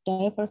then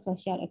diverse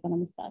social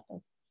economic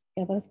status.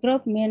 Diverse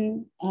group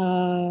mean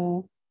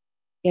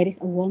there is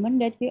a woman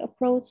that we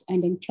approach,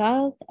 and then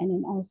child, and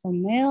then also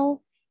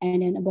male,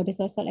 and then about the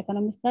social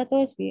economic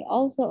status, we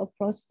also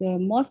approach the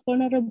most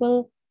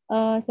vulnerable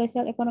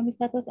social economic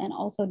status and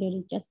also the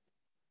richest.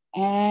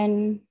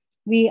 And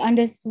we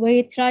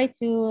try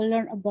to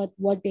learn about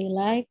what they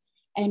like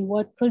and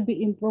what could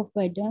be improved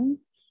by them.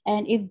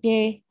 And if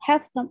they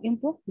have some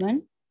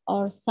improvement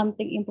or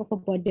something improved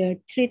about the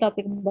three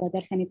topics about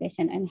their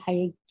sanitation and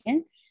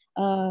hygiene,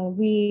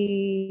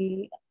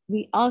 we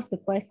ask the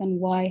question,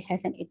 why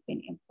hasn't it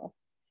been improved?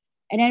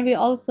 And then we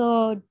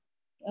also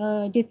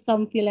did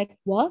some field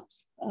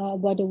works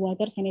about the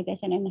water,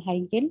 sanitation, and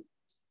hygiene.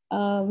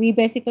 We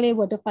basically,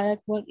 what the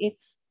pilot work is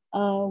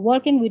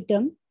working with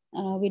them,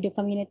 with the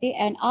community,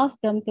 and ask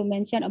them to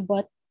mention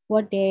about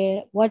what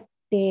they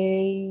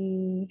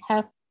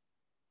have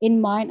in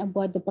mind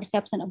about the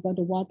perception about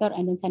the water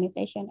and then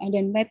sanitation, and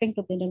then mapping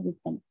together with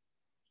them.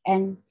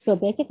 And so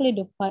basically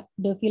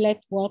the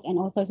village work and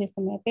also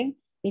system mapping,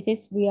 this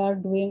is we are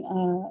doing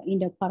in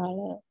the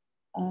parallel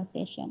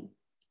session.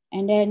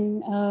 And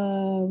then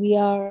we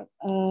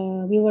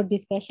were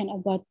discussion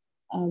about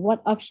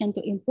what option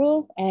to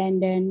improve,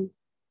 and then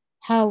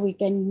how we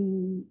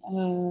can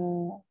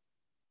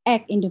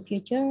act in the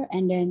future,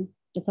 and then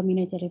the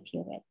community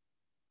review it.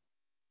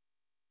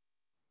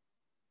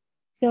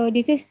 So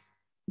this is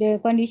the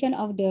condition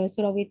of the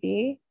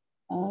Sulawesi,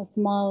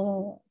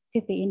 small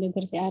city in the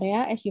Gresik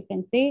area. As you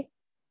can see,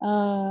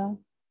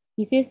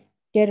 this is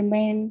their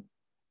main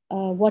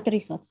water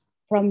resource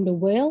from the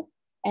well,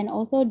 and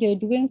also they're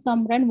doing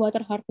some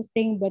rainwater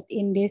harvesting, but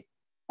in this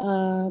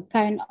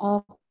kind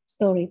of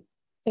storage.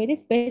 So it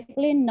is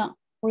basically not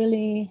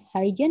really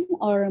hygiene,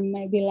 or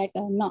maybe like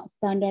not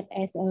standard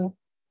as a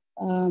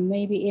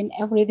maybe in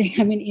everything.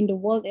 I mean, in the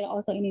world and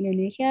also in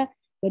Indonesia,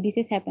 but this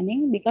is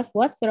happening because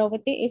what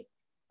Sulawesi is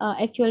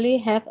actually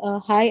have a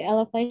high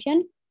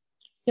elevation,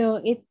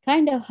 so it's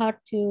kind of hard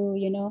to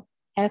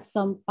have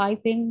some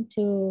piping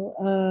to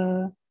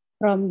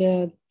from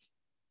the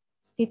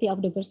city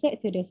of the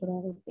Gresik to the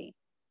Sulawesi.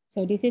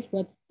 So this is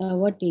what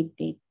they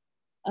did.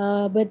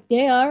 But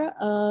they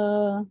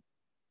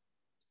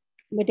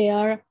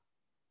are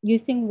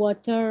using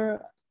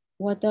water,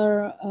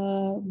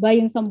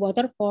 buying some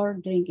water for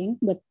drinking,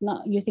 but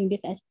not using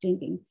this as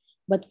drinking,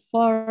 but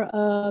for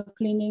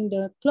cleaning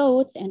the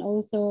clothes, and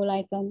also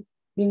like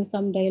doing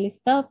some daily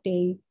stuff,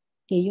 they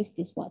use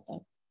this water.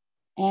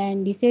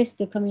 And this is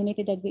the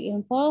community that we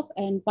involve,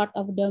 and part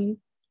of them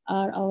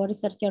are our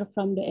researcher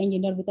from the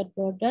Engineer Without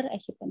Border,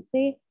 as you can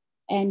see.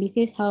 And this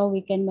is how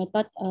we can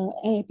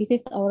this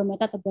is our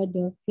method about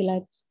the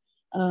village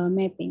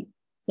mapping.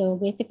 So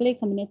basically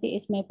community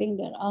is mapping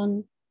their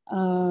own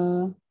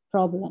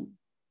problem.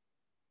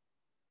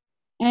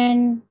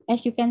 And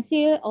as you can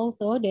see,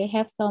 also they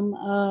have some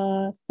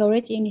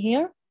storage in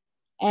here,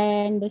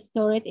 and the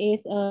storage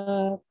is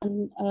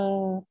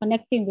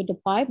connecting with the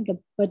pipe,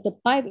 but the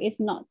pipe is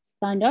not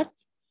standard.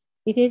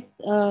 This is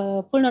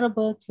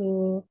vulnerable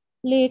to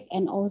leak,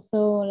 and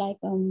also like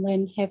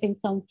when having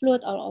some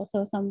flood or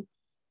also some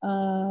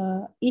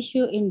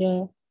issue in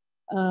the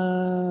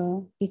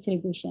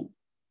distribution.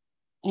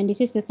 And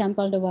this is the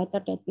sample the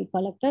water that we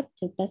collected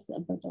to test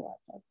about the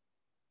water.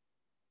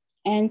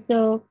 And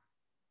so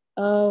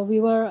we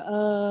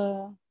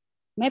were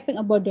mapping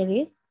about the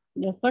risk.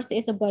 The first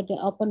is about the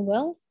open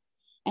wells,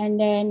 and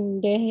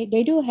then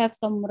they do have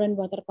some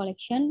rainwater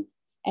collection,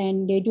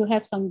 and they do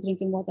have some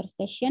drinking water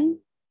station.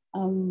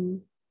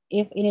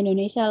 If in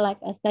Indonesia,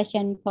 like a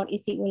station for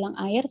isi ulang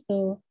air,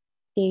 so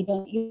they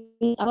don't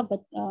use apa,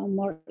 but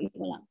more isi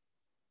ulang.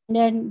 And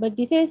then, but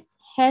this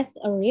has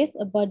a risk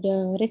about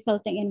the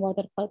resulting in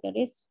water quality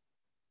risk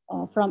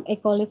from E.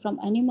 coli from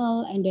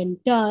animal, and then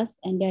dust,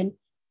 and then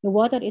the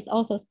water is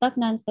also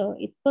stagnant, so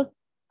it could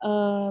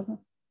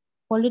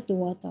pollute the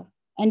water.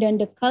 And then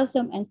the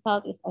calcium and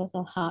salt is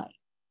also high.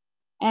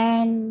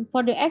 And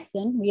for the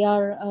action, we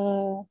are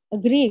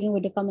agreeing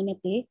with the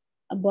community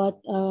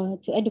about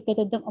to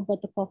educate them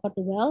about the cover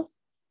the wells,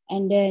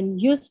 and then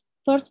use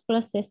first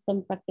plus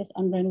system practice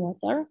on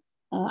rainwater.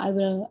 I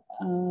will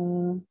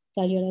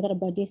tell you later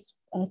about this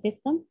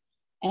system.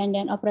 And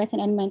then operation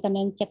and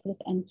maintenance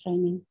checklist and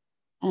training.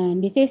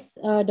 And this is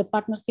the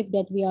partnership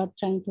that we are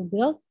trying to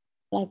build.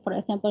 Like for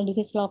example, this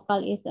is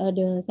local is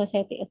the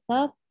society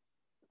itself,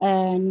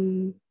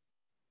 and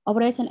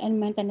operation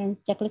and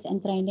maintenance checklist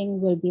and training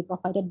will be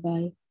provided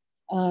by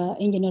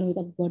Engineer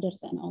Without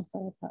Borders and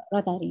also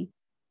Rotary.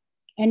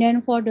 And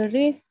then for the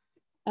risk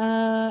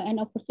and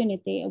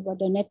opportunity about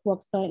the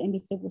network storage and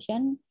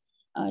distribution,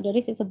 the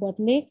risk is about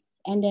leaks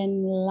and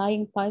then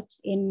lying pipes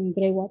in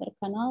gray water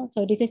canal.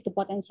 So this is the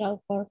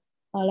potential for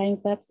lying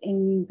pipes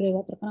in gray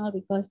water canal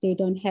because they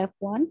don't have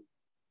one.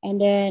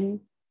 And then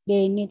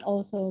they need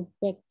also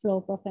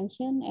backflow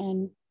prevention,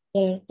 and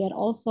they're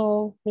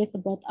also risk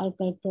about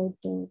algal growth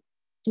due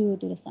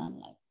to the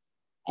sunlight.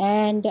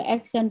 And the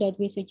action that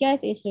we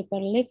suggest is repair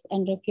leaks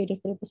and review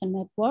distribution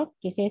network.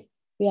 This is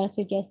we are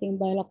suggesting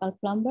by local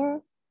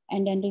plumber,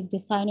 and then the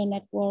design a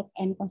network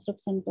and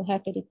construction to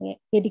have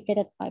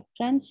dedicated pipe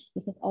trench.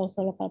 This is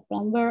also local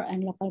plumber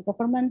and local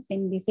governments,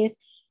 and this is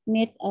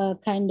need a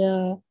kind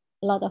of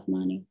lot of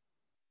money.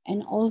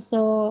 And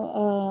also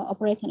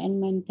operation and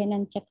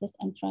maintenance checklist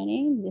and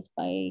training, this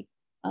by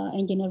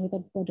Engineer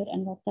Without Border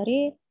and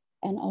Rotary.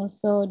 And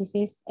also this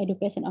is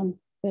education on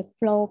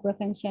backflow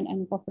prevention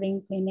and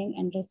covering, cleaning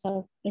and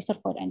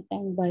reservoir and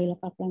tank by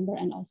local plumber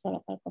and also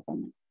local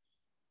government.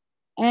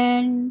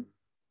 And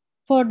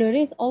for the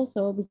risk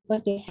also,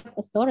 because they have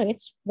a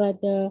storage,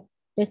 but the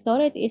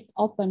storage is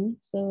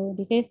open. So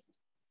this is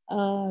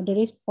the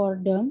risk for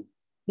them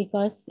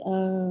because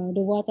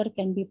the water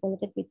can be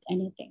polluted with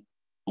anything.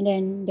 And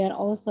then there are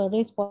also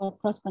risks for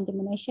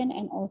cross-contamination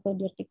and also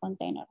dirty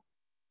container.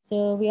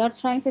 So we are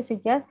trying to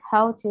suggest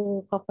how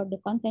to cover the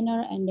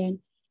container and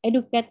then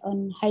educate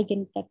on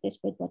hygiene practice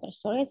with water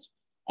storage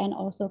and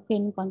also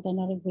clean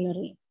container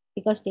regularly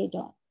because they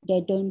don't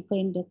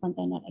clean the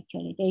container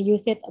actually. They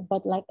use it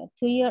about like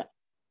 2 years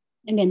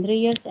and then 3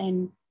 years,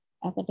 and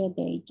after that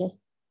they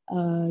just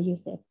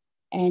use it.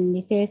 And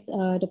this is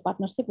the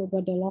partnership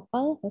about the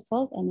local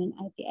household and then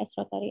ITS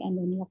Rotary and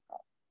then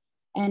local.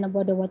 And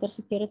about the water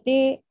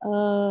security,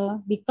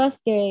 because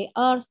they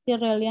are still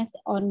reliant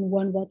on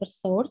one water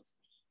source,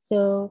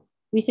 so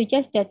we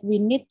suggest that we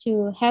need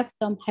to have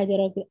some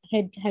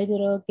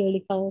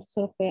hydrogeological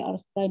survey or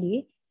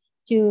study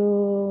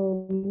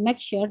to make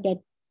sure that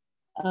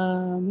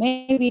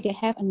maybe they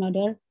have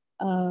another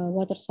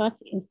water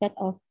source instead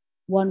of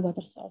one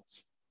water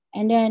source.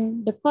 And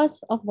then the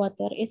cost of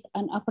water is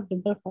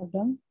unaffordable for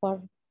them.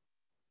 For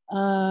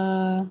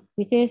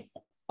this is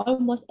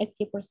almost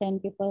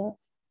 80% people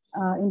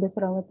in the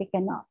Sulawesi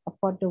cannot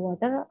afford the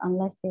water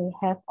unless they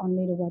have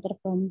only the water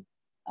from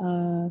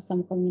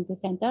some community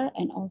center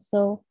and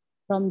also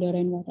from the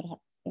rainwater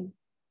harvesting.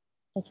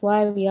 That's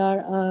why we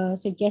are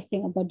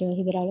suggesting about the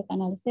hydraulic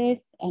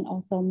analysis and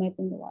also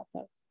mapping the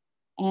water.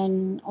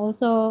 And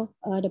also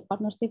the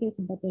partnership is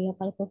about the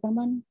local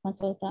government,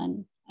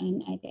 consultant,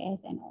 and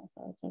ITS, and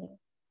also Australia.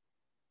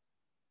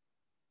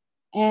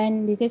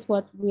 And this is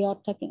what we are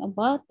talking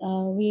about.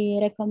 We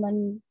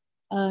recommend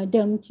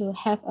them to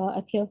have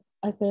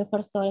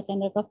aquifer storage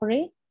and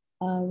recovery.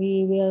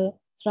 We will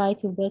try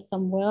to build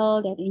some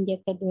well that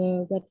injected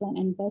the wetland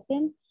and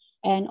basin.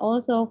 And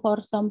also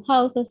for some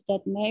houses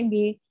that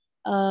maybe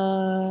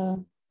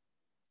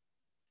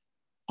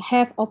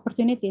have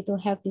opportunity to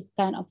have this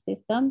kind of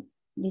system,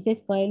 this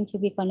is going to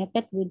be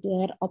connected with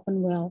their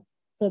open well.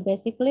 So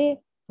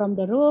basically from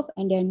the roof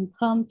and then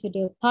come to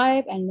the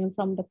pipe, and then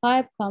from the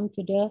pipe come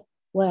to the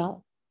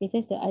well. This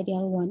is the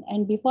ideal one.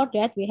 And before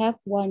that, we have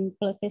one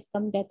plus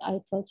system that I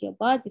told you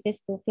about. This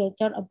is to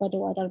filter about the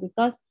water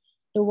because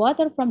the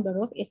water from the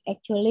roof is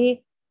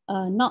actually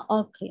not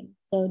all clean.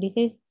 So this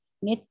is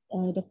need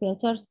the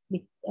filters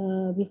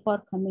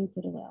before coming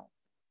to the wells.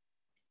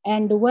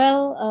 And the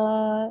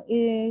well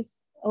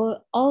is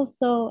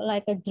also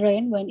like a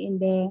drain when in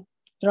the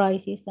dry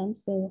season,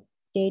 so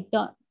they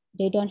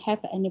don't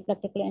have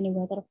practically any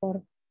water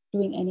for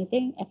doing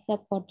anything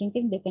except for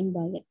drinking. They can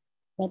buy it,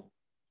 but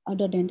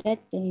other than that,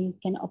 they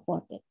can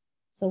afford it.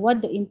 So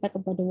what the impact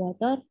about the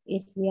water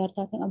is, we are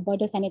talking about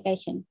the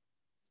sanitation.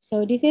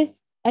 So this is,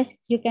 as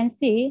you can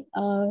see,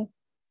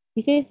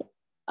 this is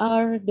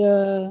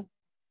the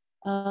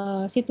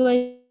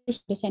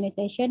situation, the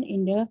sanitation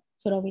in the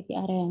Sulawesi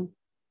area.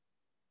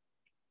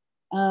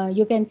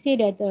 You can see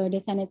that the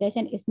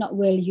sanitation is not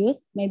well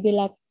used. Maybe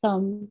like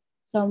some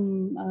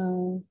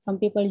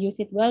people use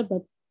it well,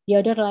 but the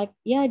other like,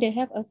 yeah, they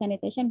have a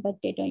sanitation, but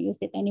they don't use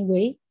it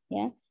anyway.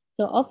 Yeah.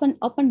 So open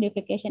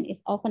defecation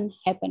is often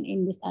happen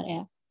in this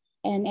area.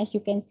 And as you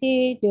can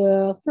see,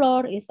 the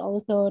floor is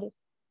also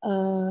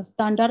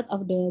standard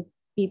of the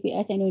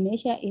PPS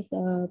Indonesia is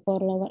for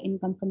lower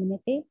income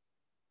community.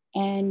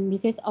 And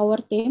this is our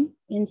team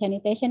in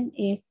sanitation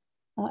is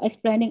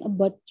explaining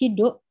about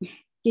Cido.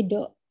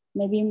 Cido,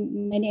 maybe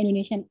many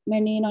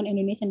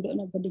non-Indonesian don't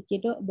know about the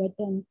Cido, but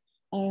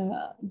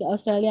the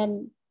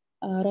Australian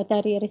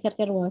Rotary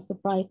researcher was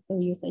surprised to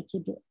use a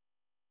Cido.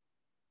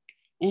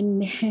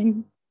 And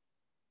then,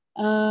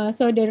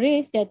 so the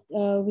risk that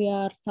we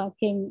are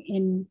talking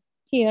in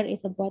here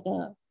is about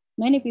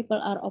many people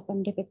are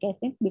open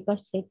defecating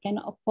because they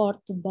cannot afford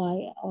to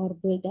buy or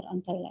build their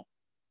own toilet.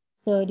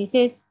 So this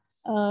is,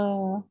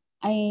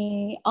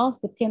 I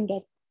asked the team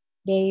that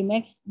they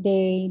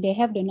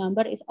have the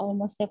number is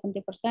almost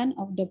 70%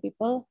 of the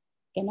people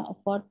cannot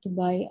afford to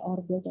buy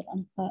or build their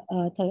own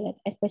toilet,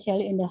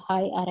 especially in the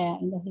high area,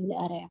 in the hilly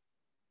area.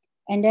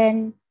 And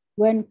then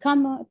when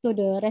come to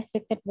the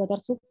restricted water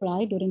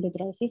supply during the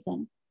dry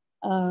season,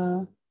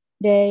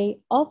 they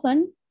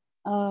often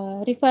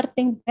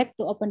reverting back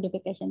to open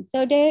defecation.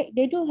 So they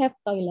do have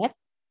toilet,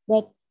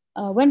 but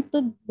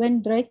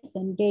when dry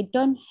season, they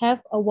don't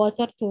have a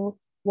water to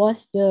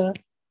wash their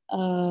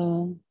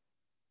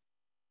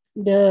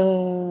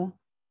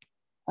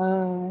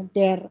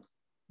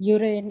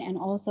urine and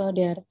also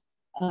their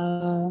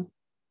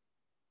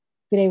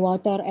gray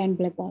water and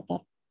black water.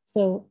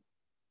 So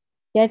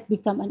that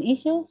become an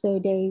issue. So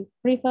they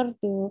prefer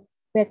to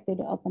back to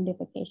the open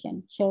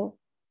defecation. So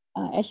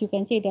as you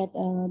can see that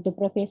the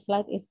previous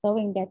slide is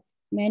showing that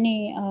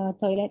many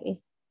toilet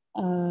is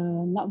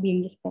not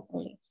being used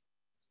properly.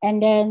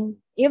 And then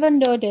even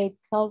though they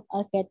told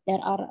us that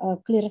there are a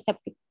clear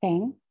septic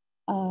tank,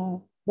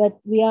 but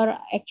we are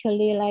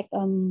actually like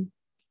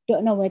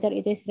don't know whether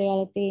it is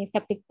reality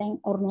septic tank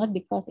or not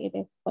because it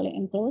is fully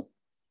enclosed.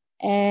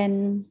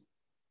 And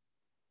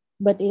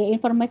but the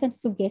information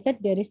suggested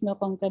there is no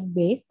concrete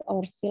base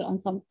or seal on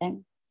some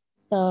tank.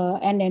 So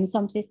and then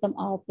some system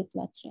are pit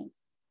latrines.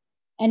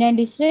 And then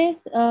this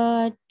risk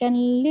can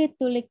lead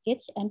to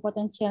leakage and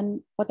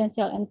potential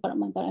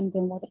environmental and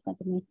groundwater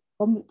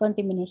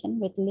contamination,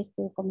 which leads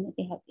to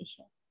community health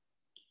issues.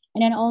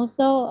 And then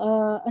also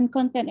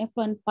uncontained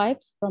effluent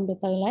pipes from the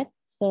toilet.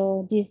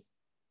 So this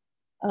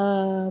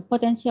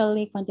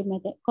potentially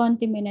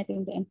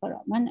contaminating the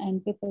environment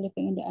and people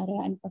living in the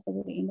area and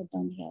possibly in the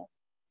downhill.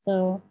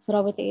 So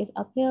Sulawesi is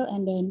uphill,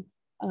 and then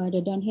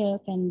the downhill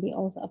can be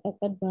also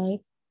affected by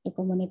the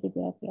community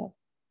behavior.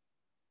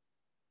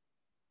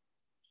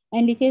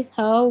 And this is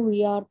how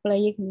we are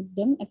playing with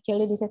them.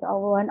 Actually, this is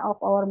one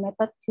of our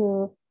methods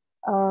to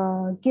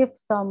give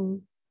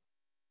some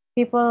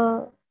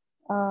people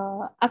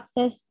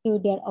access to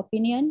their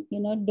opinion.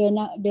 You know,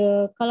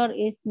 the color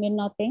is mean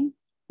nothing,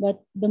 but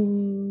the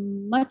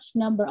much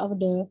number of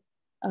the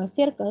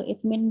circle,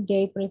 it means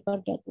they prefer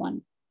that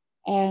one.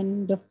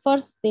 And the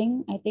first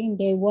thing, I think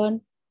they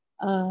want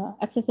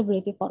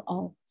accessibility for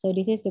all. So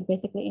this is the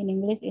basically in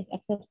English is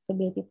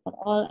accessibility for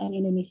all, and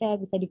Indonesia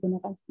bisa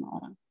digunakan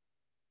semua orang.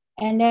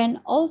 And then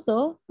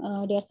also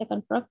their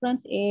second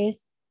preference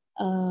is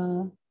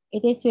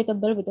it is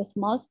suitable with a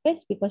small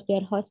space because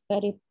their house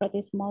very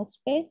pretty small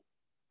space,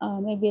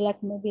 maybe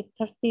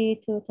 30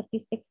 to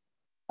 36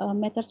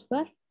 meters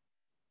square.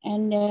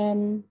 And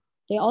then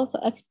they also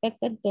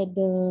expected that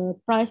the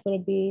price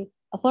will be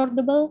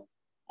affordable,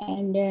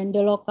 and then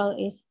the local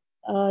is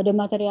the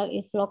material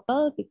is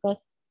local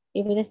because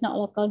if it is not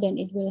local,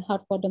 then it will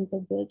hard for them to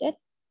build it.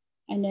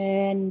 And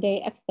then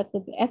they expect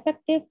to be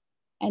effective,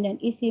 and then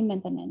easy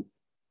maintenance,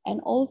 and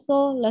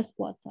also less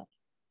water,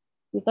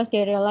 because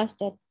they realized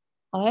that,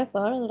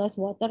 however, less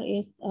water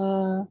is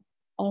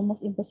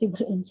almost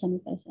impossible in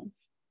sanitation.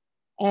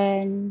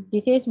 And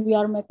this is we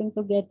are mapping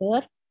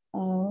together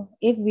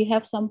if we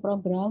have some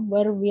program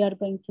where we are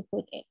going to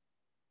put it.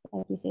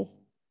 This is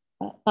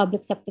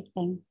public septic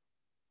tank.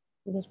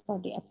 This is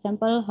for the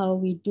example how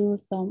we do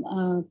some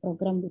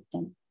program with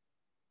them.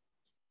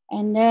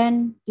 And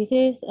then this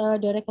is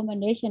the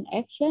recommendation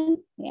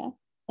action, yeah,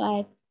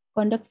 like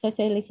conduct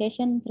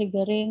socialization,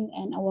 triggering,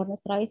 and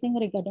awareness raising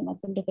regarding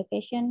open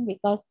defecation,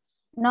 because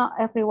not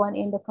everyone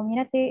in the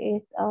community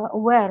is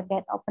aware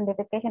that open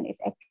defecation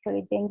is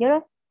actually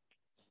dangerous.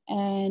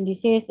 And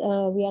this is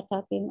we are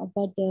talking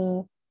about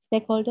the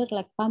stakeholders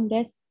like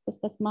PAMDES,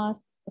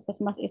 Puskesmas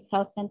is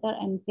health center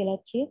and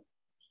village chief.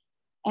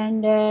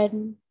 And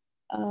then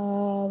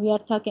we are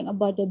talking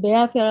about the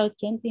behavioral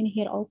change in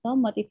here also,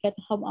 motivate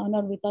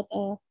homeowner without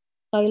a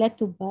toilet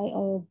to buy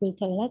or build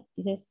toilet.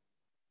 This is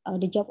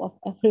the job of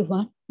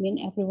everyone. I mean,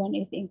 everyone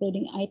is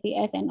including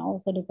ITS and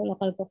also the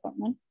local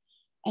government.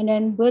 And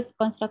then build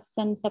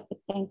construction septic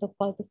tank to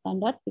quality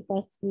standard,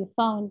 because we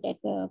found that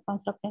the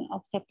construction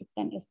of septic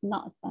tank is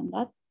not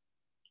standard.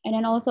 And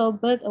then also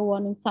build a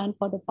warning sign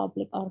for the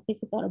public or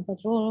visitor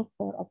about rule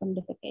for open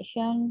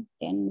defecation.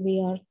 Then we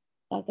are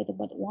targeted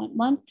about 1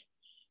 month,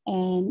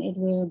 and it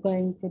will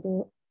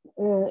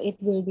it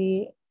will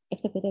be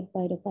executed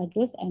by the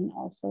Padus and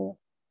also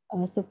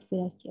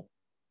sub-village chief.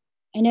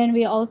 And then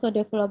we also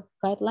develop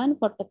guideline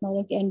for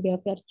technology and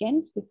behavior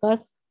change,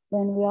 because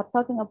when we are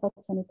talking about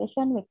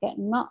sanitation, we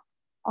cannot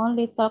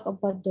only talk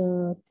about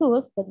the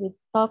tools, but we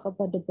talk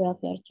about the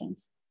behavior change.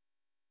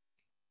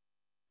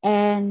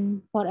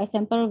 And for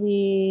example,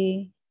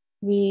 we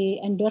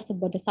endorse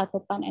about the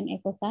Satopan and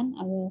Ecosan.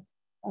 I will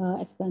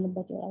explain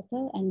about it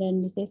later. And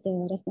then this is the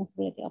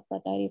responsibility of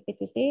Pradinie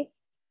PTT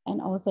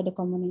and also the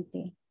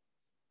community.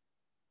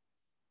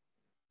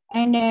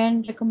 And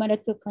then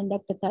recommended to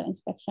conduct detailed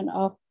inspection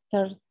of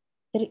 3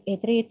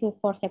 to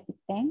 4 septic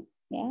tank,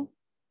 yeah.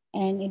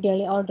 And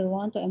ideally order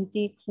 1 to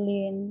empty,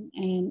 clean,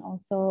 and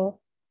also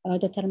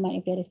determine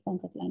if there is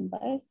concrete line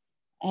bias.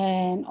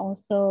 And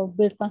also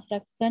build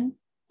construction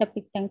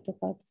septic tank to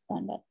quality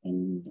standard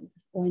in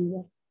 1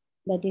 year.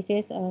 But this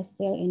is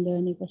still in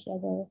the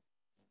negotiable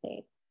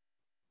state.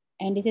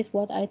 And this is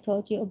what I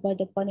told you about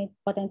the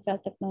potential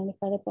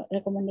technical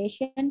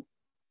recommendation.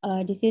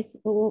 This is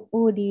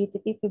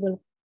UDTT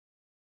people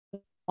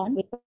on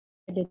with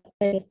the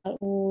pedestal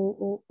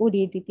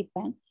UDTT.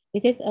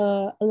 This is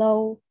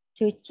allow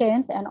to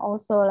change and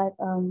also like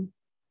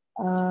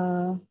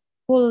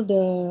pull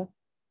the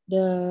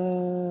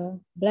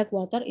black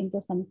water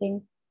into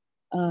something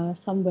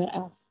somewhere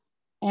else.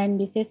 And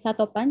this is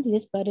Satopan.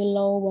 This is very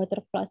low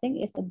water flushing.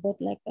 It's about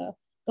like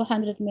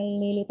 200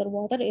 milliliter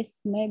water is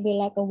maybe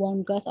like a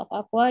 1 glass of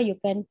aqua. You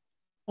can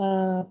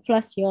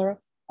flush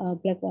your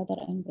black water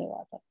and gray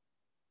water.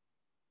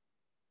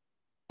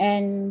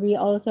 And we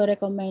also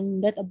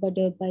recommended about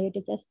the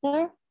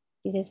biodigester.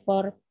 This is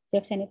for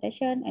safe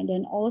sanitation, and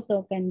then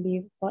also can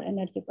be for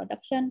energy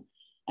production,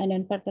 and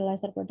then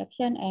fertilizer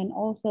production, and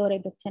also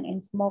reduction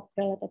in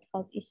smoke-related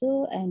health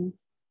issue, and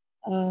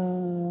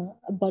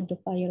about the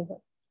firewood.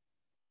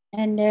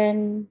 And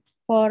then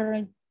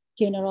for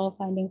general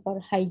finding for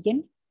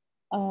hygiene,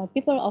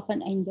 people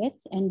often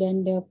engage, and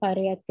then the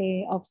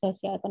variety of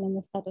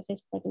socioeconomic status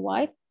is pretty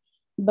wide,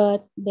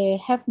 but they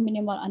have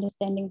minimal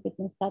understanding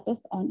between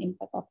status on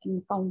impact of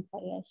income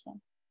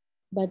variation.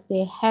 But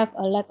they have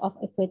a lack of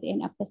equity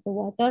in access to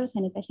water,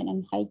 sanitation,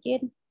 and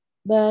hygiene.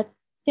 But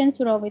since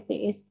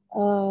Sulawesi is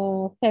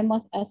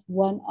famous as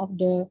one of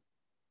the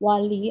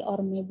wali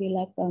or maybe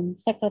like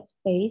sacred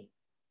space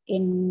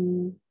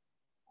in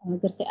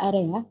Gresik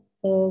area,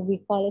 so we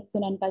call it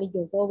Sunan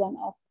Kalijogo, one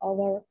of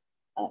our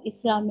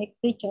Islamic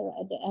preacher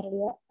at the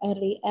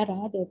early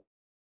era. They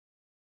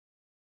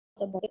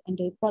about it, and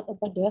they brought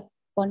about the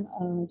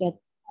that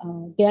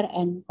there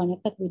and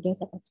connected with the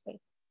sacred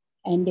space,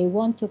 and they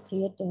want to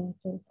create the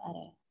tourist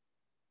area.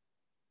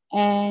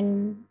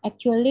 And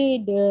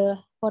actually,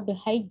 for the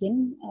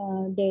hygiene,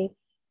 they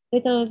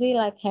literally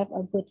like have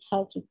a good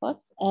health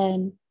reports,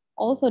 and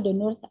also the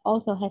nurse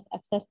also has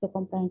access to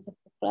comprehensive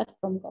booklet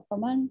from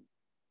government.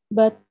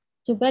 But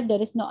too bad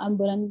there is no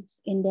ambulance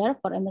in there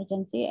for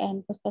emergency,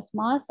 and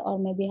puskesmas or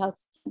maybe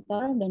health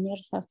center, the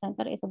nearest health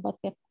center is about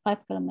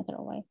 5 kilometers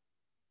away.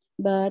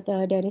 But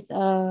there is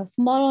a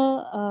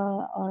small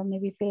or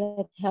maybe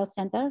village health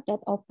center that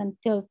open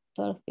till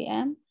 12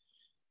 p.m.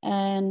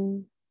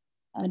 And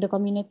the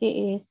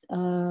community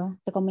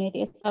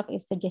itself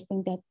is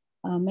suggesting that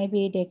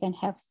maybe they can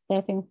have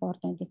staffing for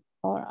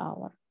 24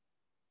 hours.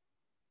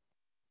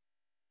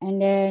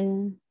 And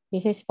then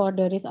this is for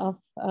the risk of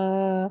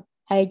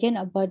hygiene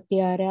about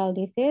diarrheal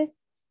disease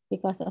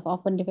because of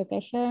open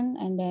defecation,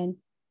 and then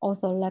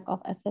also lack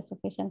of access to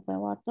sufficient clean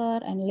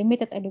water, and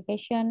limited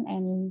education,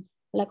 and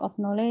lack of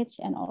knowledge,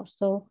 and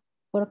also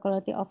poor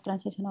quality of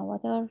transitional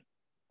water,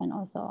 and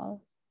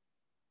also.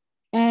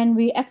 And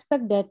we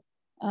expect that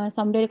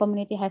someday the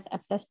community has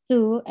access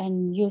to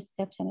and use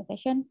safe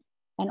sanitation,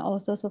 and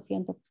also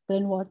sufficient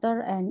clean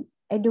water, and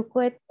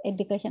adequate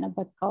education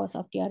about cause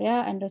of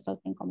diarrhea and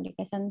resulting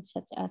complications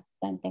such as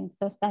stunting.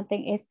 So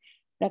stunting is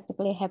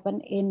practically happen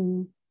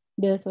in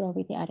the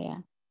Sulawesi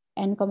area.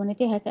 And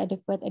community has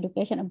adequate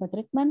education about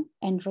treatment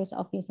and rules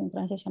of using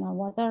transitional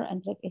water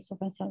and drink it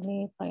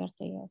sufficiently prior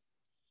to use.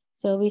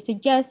 So we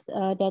suggest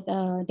that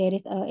there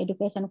is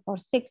education for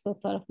 6 to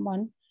 12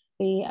 months.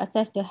 We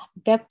assess the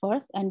gap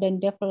first, and then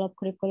develop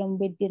curriculum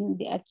within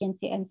the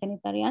agency and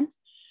sanitarians.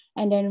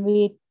 And then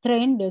we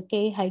train the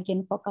key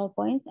hygiene focal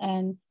points,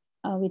 and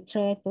we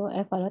try to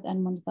evaluate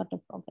and monitor the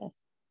progress.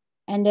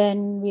 And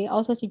then we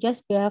also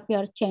suggest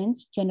behavior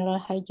change, general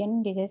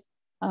hygiene. This is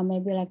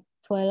maybe like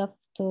 12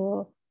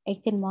 to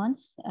 18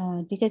 months.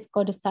 This is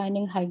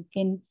co-designing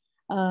hygiene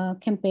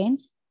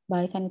campaigns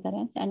by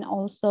sanitarians and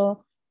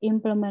also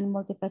implement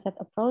multifaceted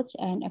approach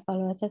and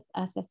evaluate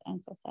assess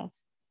and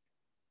success.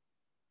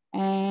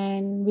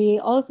 And we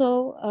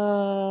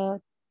also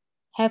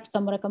have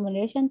some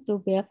recommendation to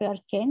behavior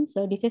change.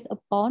 So this is a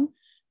pond.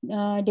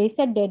 They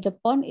said that the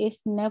pond is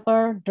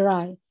never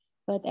dry,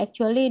 but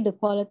actually the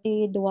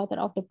water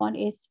of the pond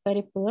is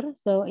very poor.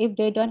 So if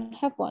they don't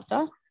have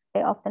water,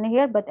 they often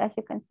hear, but as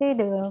you can see,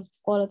 the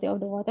quality of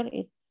the water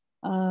is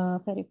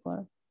very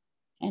poor.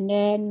 And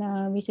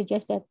then we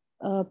suggest that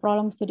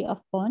prolonged study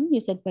of pond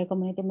used by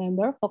community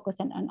member,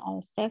 focusing on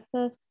all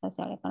sexes,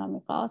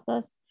 socio-economic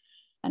classes,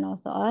 and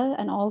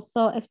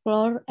also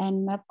explore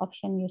and map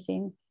option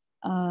using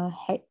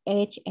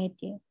HAD,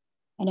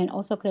 and then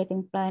also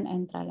creating plan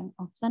and trialing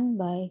option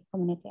by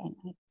community and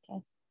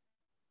ITS.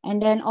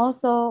 And then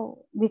also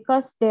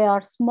because they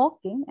are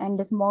smoking, and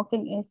the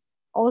smoking is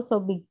also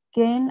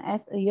begin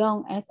as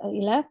young as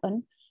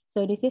 11,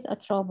 so this is a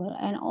trouble.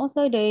 And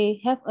also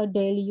they have a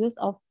daily use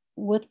of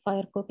wood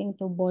fire cooking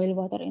to boil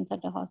water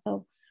inside the house.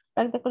 So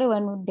practically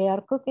when they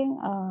are cooking,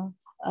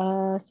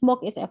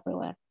 smoke is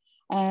everywhere.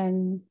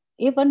 And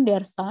even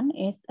their son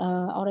is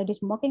already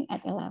smoking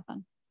at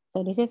 11.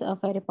 So this is a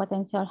very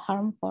potential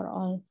harm for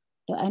all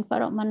the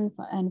environment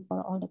and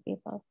for all the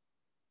people.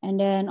 And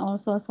then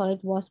also solid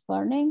waste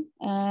burning,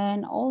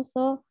 and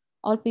also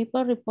all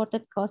people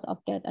reported cause of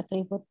death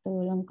attributed to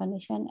lung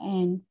condition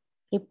and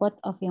report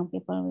of young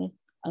people with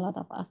a lot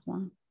of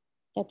asthma.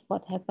 That's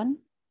what happened.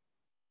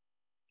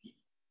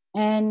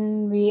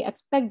 And we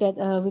expect that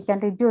we can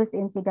reduce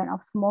incident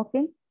of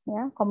smoking,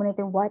 yeah,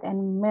 community-wide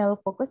and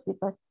male focus,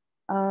 because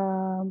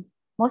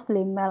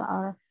mostly male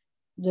are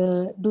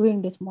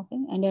doing the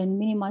smoking, and then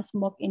minimize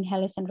smoke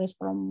inhalation risk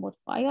from wood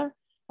fire,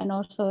 and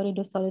also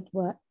reduce solid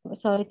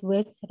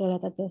waste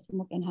related to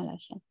smoke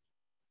inhalation.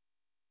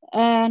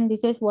 And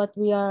this is what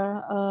we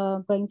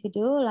are going to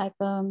do. Like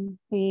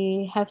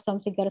we have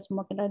some cigarette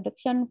smoking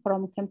reduction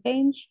from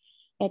campaigns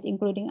that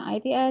including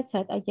ITS,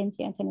 health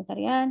agency, and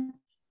sanitarian,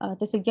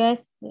 to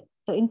suggest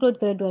to include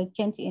gradual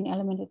change in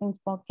eliminating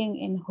smoking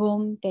in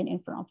home, then in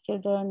front of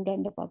children,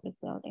 then the public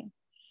building.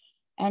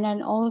 And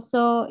then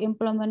also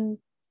implement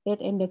it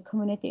in the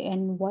community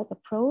and wide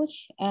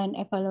approach, and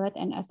evaluate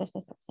and assess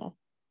the success.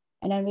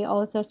 And then we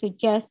also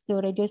suggest to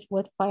reduce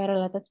wood fire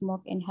related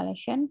smoke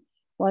inhalation,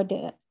 or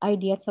the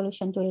ideal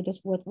solution to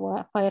reduce wood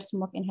fire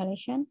smoke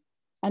inhalation,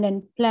 and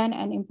then plan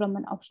and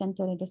implement option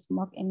to reduce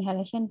smoke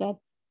inhalation that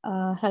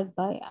held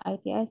by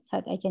ITS,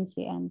 health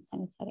agency, and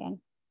sanitarian.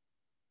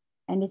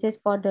 And this is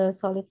for the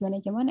solid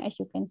management. As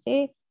you can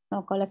see,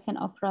 no collection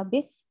of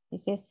rubbish.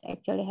 This is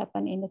actually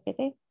happen in the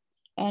city.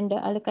 And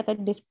the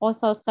allocated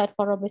disposal site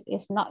for rubbish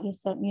is not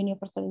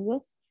universally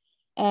used,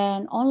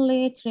 and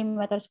only 3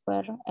 meters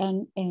square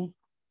and 9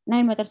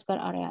 meters square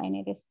area, and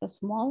it is too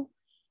small.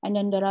 And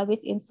then the rubbish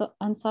is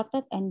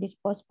unsorted and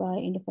disposed by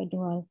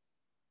individual.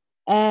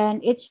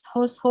 And each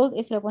household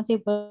is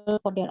responsible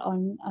for their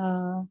own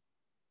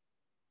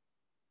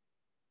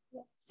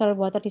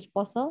water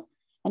disposal.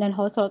 And then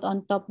household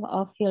on top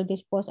of will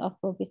dispose of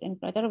rubbish and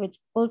clutter, which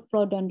will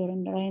flow down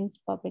during the rains,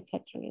 public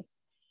health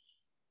risks.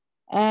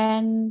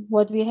 And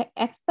what we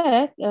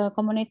expect,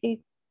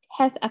 community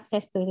has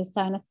access to the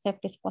safe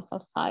disposal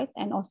site,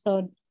 and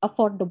also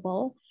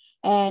affordable.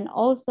 And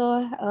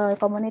also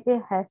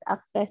community has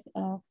access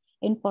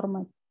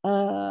information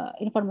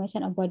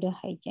about the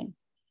hygiene.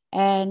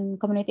 And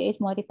community is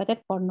motivated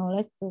for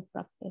knowledge to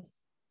practice.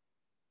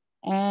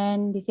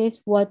 And this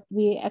is what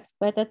we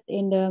expected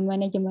in the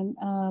management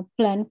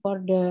plan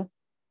for the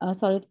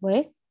solid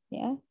waste.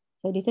 Yeah.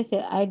 So this is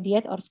the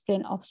idea or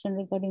screen option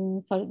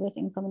regarding solid waste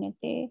in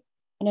community.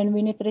 And then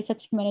we need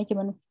research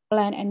management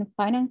plan and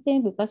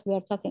financing, because we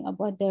are talking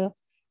about the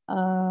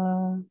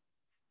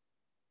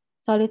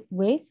solid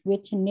waste,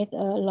 which need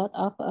a lot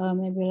of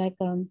maybe like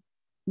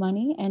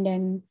money, and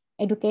then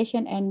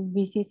education and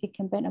BCC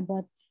campaign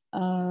about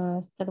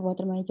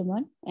water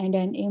management, and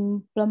then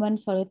implement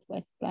solid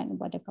waste plan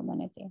about the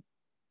community.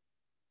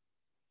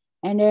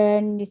 And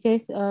then this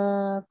is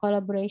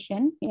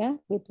collaboration, yeah,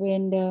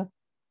 between the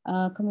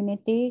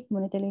community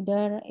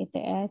leader,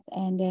 ETS,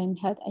 and then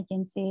health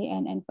agency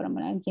and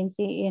environmental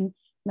agency in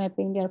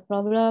mapping their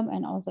problem,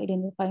 and also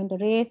identifying the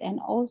risk, and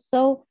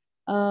also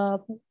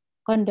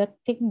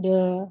conducting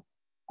the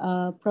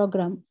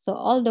program. So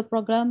all the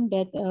program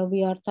that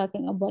we are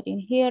talking about in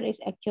here is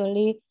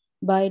actually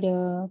by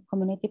the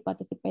community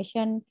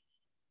participation,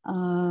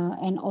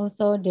 and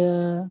also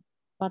the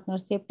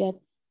partnership that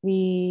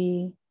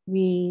we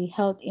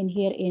held in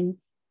here in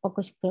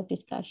focus group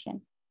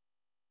discussion.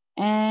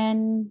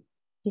 And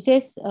this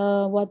is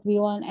what we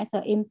want as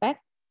an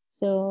impact.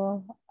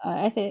 So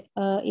as an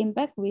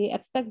impact, we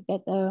expect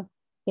that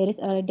there is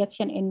a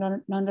reduction in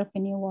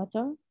non-revenue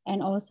water,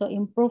 and also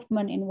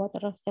improvement in water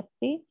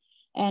safety,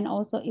 and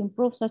also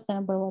improve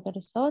sustainable water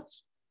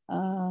resource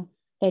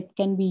that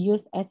can be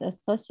used as a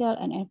social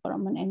and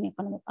environment and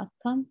economic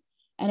outcome.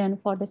 And then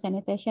for the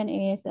sanitation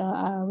is,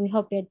 we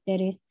hope that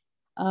there is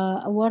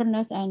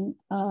awareness and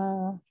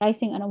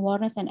rising an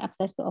awareness and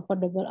access to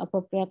affordable,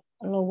 appropriate,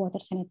 low water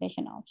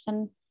sanitation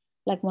option,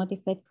 like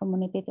motivate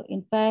community to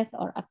invest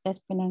or access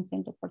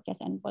financing to purchase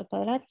and build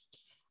toilets,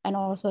 and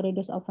also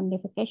reduce open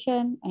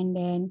defecation, and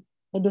then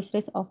reduce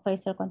risk of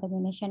facial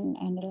contamination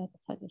and related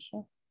health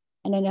issue.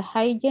 And then the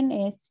hygiene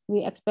is,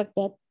 we expect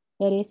that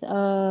there is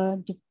a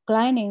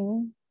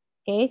declining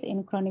case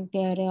in chronic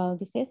diarrheal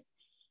disease,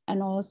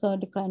 and also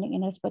declining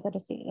in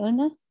respiratory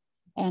illness,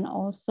 and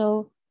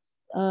also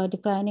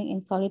declining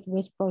in solid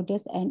waste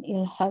produce and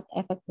ill health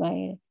effect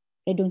by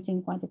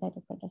reducing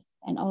quantitative produce,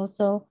 and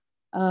also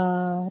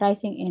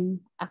rising in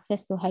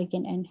access to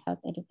hygiene and health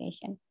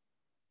education.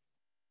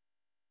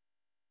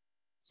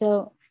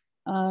 So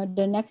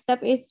the next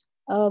step is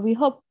we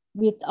hope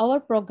with our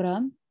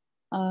program,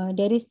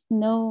 there is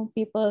no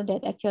people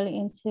that actually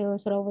in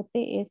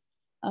Sulawesi is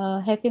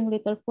having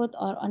little food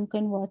or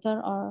unclean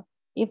water or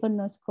even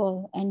no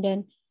school. And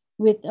then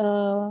with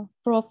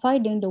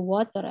providing the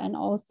water and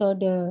also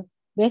the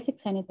basic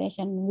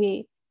sanitation,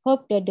 we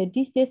hope that the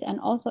disease and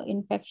also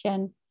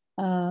infection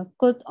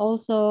could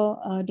also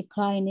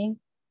declining.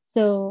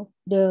 So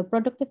the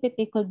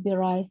productivity could be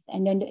rise,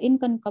 and then the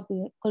income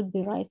could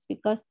be rise,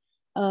 because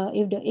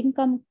if the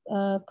income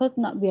could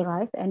not be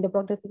rise and the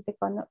productivity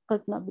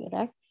could not be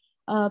rise,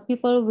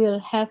 people will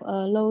have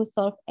a low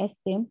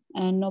self-esteem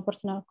and no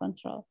personal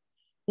control.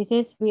 This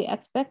is, we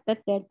expected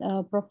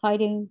that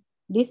providing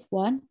this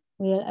one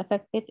will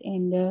affect it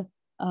in the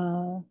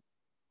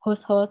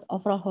household,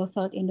 overall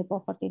household in the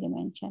poverty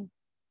dimension.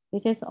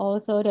 This is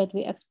also that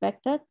we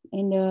expected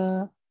in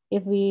the,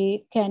 if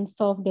we can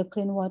solve the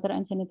clean water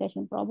and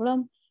sanitation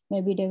problem,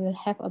 maybe they will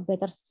have a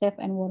better safe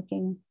and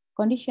working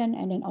condition,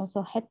 and then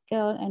also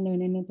healthcare and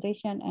then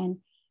nutrition, and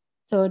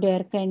so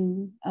there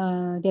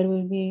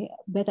will be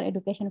better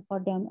education for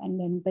them, and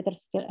then better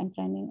skill and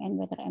training and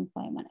better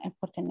employment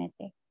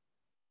opportunity.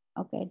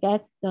 Okay,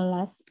 that's the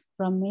last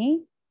from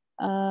me.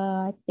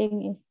 I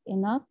think it's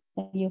enough.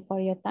 Thank you for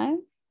your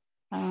time.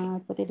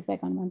 Put it back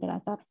on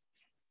moderator.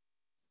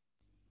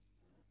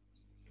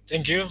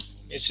 Thank you,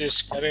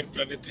 Mrs.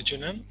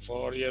 Karina,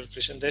 for your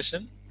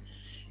presentation.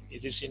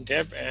 It is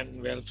in-depth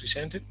and well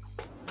presented.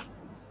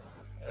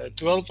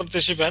 To all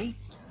participants,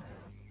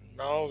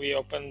 now we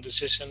open the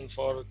session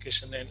for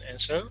question and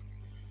answer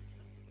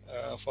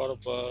for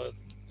about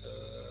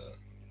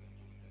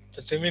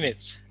 30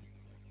 minutes.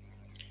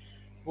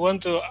 Who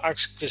want to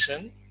ask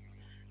question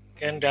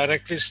can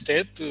directly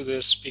state to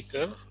the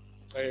speaker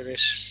by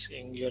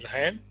raising your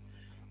hand,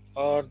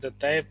 or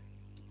type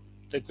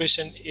the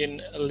question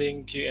in a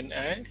link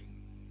Q&A.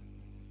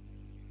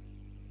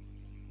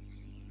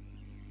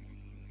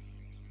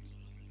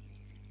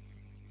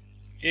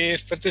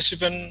 If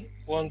participant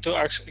want to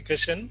ask a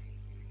question,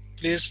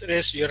 please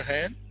raise your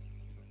hand.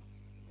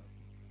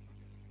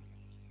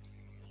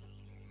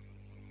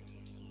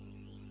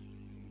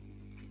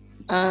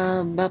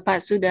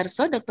 Bapak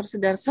Sudarso, Dr.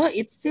 Sudarso,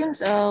 it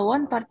seems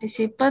one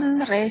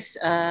participant raised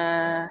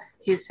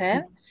his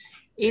hand.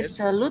 It's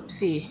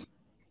Lutfi.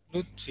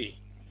 Lutfi.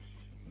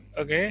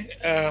 Okay,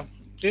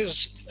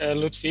 please,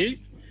 Lutfi,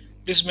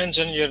 please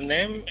mention your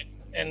name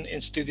and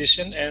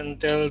institution and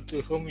tell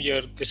to whom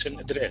your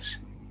question address.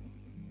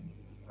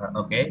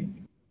 Okay,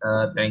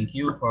 thank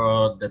you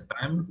for the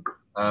time.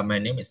 My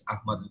name is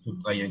Ahmad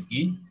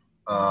Lutfi.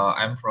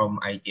 I'm from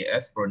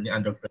ITS, currently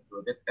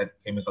undergraduate at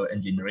Chemical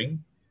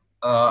Engineering.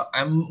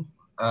 I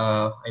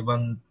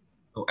want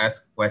to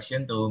ask a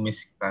question to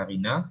Ms.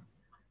 Karina.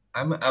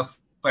 I'm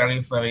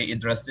very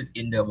interested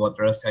in the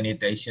water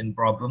sanitation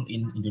problem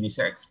in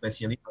Indonesia,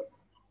 especially.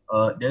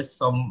 There's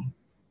some,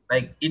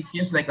 like, it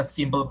seems like a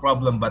simple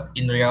problem, but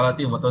in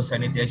reality, water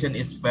sanitation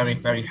is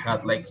very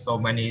hard. Like, so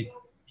many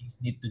things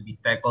need to be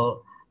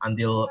tackled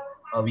until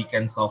we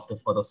can solve the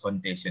water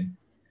sanitation.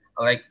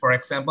 Like, for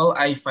example,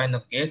 I find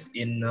a case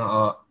in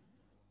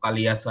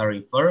Kaliasa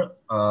River.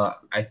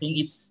 I think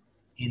it's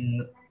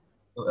in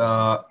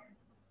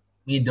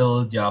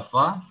Middle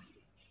Java.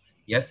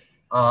 Yes.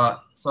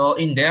 So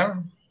in there,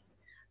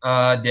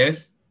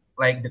 there's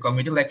like the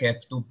community like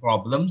have two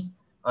problems.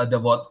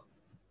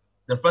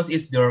 The first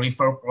is the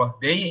river.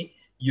 They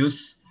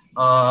use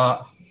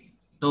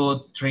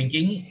to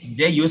drinking.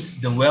 They use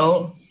the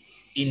well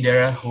in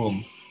their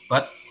home,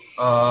 but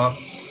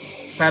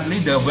sadly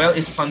the well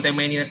is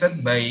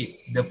contaminated by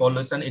the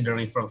pollutant in the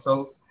river.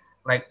 So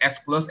like as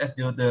close as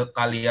the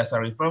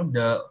Kaliasa River,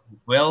 the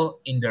well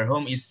in their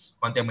home is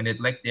contaminated.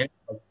 Like there's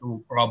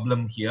two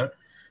problem here.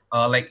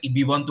 Like if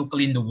we want to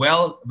clean the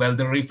well,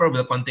 the river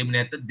will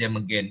contaminate them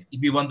again. If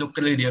we want to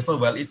clean the river,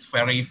 well, it's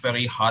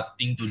very hard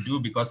thing to do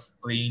because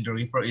cleaning the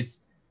river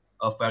is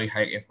a very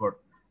high effort.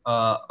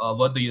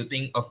 What do you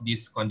think of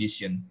this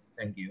condition?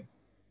 Thank you.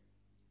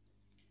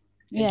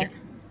 Yeah.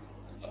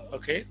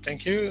 Okay,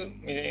 thank you,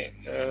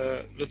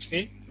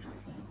 Lutfi,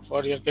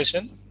 for your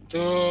question.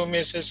 To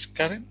Mrs.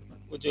 Karen,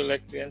 would you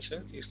like to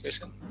answer this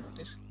question,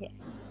 please? Yeah.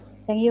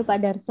 Thank you, Pak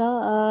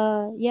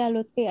Darso. Yeah,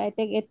 Lutfi, I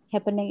think it's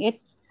happening.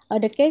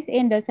 The case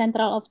in the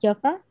central of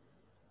Java.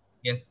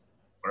 Yes,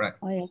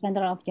 correct. Oh yeah,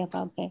 central of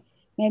Java. Okay,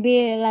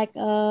 maybe like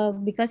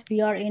because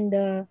we are in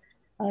the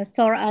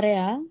shore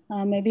area,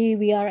 maybe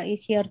we are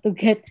easier to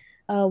get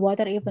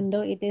water even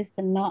though it is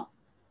not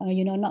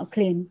not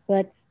clean.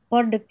 But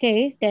for the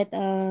case that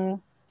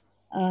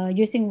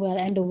using well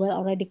and the well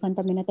already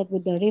contaminated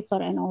with the river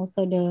and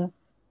also the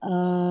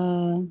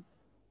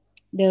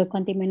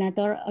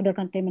contaminator, other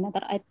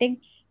contaminator, I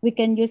think we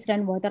can use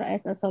rainwater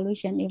as a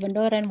solution, even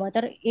though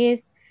rainwater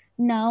is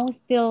now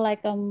still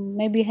like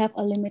maybe have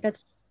a limited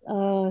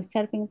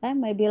serving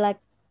time, maybe like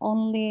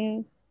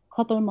only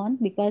couple months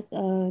because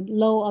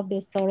low of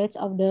the storage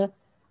of the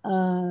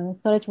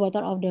storage water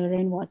of the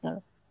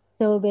rainwater.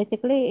 So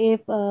basically,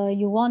 if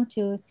you want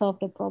to solve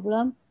the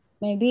problem,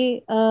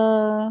 maybe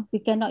we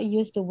cannot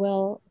use the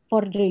well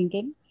for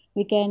drinking.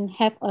 We can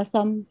have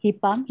some heat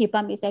pump. Heat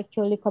pump is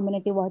actually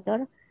community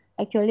water.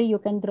 Actually, you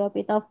can drop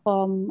it off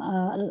from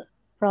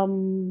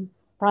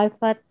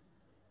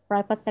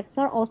private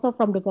sector, also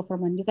from the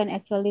government. You can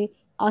actually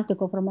ask the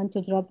government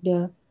to drop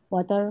the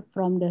water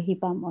from the heat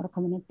pump or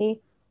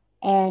community,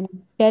 and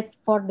that's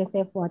for the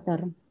safe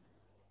water.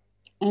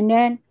 And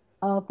then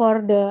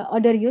for the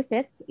other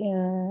usage,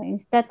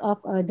 instead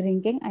of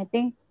drinking, I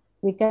think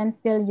we can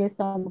still use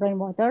some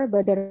rainwater,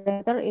 but the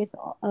rainwater is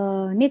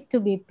need to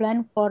be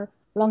planned for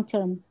long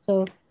term.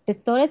 So the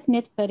storage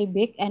needs very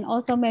big, and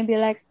also maybe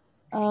like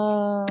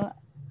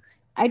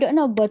I don't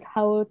know about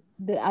how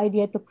the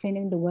idea to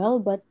cleaning the well,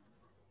 but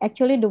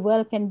actually the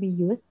well can be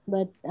used,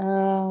 but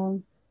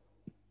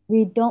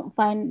we don't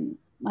find.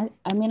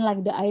 I mean,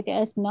 like the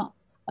ITS not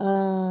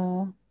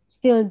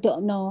still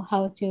don't know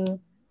how to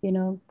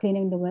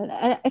cleaning the well.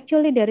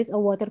 Actually, there is a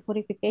water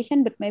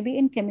purification, but maybe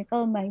in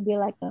chemical maybe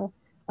like a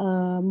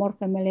more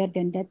familiar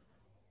than that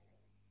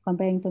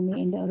comparing to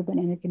me in the urban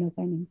energy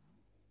planning.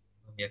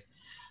 Yeah.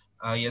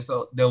 Yeah,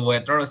 so the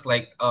water is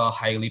like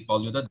highly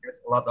polluted.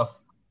 There's a lot of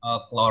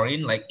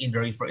chlorine, like in the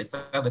river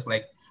itself. There's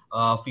like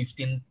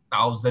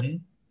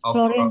 15,000 of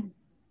Chlorine.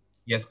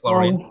 yes,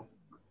 chlorine. Wow.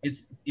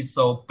 It's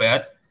so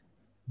bad,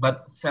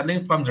 but sadly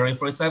from the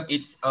river itself,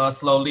 it's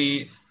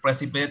slowly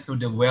precipitated to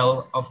the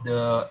well of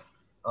the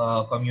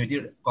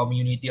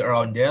community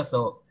around there.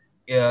 So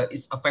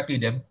it's affecting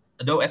them.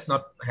 Though it's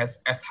not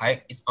as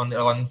high, it's only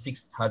around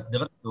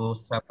 600 to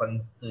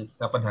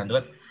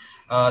 700.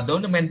 Though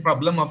the main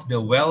problem of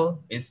the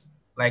well is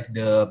like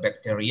the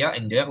bacteria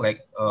in there,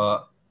 like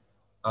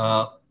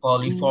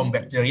coliform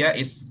bacteria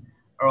is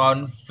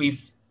around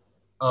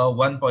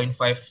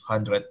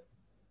 1,500.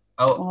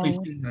 Oh,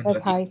 1,500.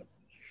 that's high.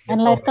 Yes,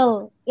 And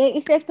little,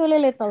 it's actually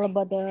little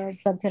about the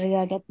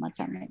bacteria that much.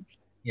 I mean,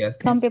 yes,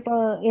 some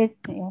people it's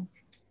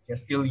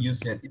still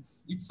use it.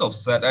 It's so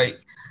sad. I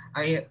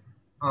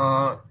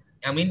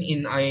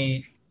mean,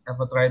 I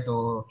have tried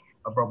to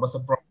propose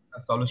a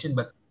solution,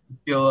 but it's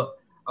still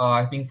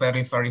I think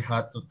very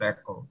hard to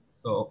tackle.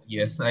 So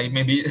yes, I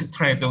maybe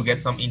try to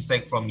get some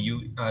insight from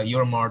you.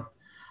 You're more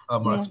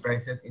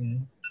experienced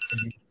in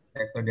this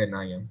sector than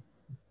I am.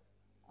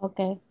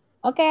 Okay.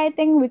 Okay, I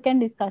think we can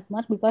discuss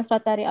much because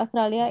Rotary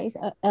Australia is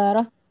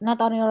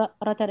not only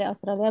Rotary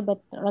Australia,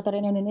 but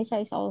Rotary in Indonesia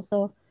is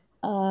also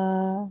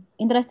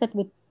interested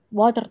with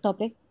water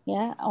topic.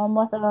 Yeah,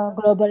 almost a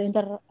global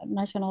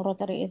international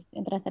Rotary is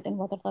interested in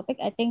water topic.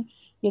 I think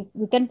we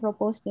can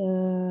propose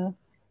the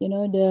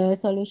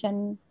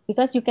solution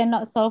because you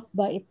cannot solve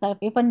by itself.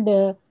 Even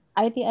the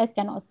ITS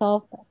cannot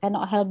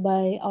help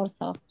by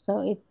ourselves. So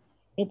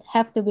it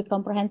have to be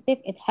comprehensive.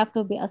 It have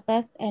to be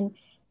assessed and.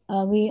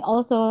 We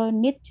also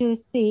need to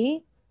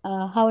see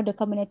how the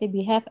community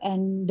behave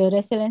and the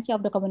resiliency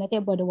of the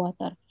community about the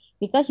water,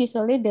 because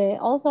usually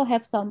they also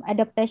have some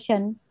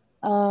adaptation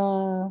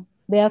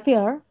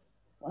behavior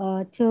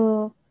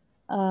to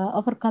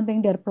overcoming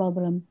their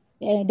problem.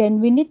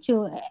 Then we need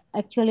to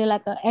actually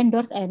like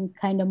endorse and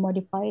kind of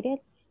modify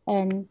it.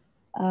 And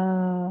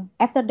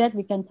after that,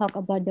 we can talk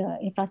about the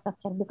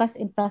infrastructure because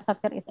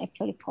infrastructure is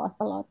actually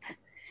cost a lot.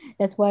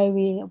 That's why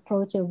we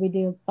approach it with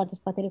the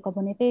participatory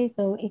community,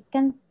 so it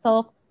can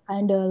solve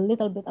kind of a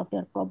little bit of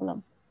their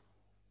problem.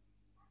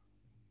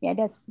 Yeah,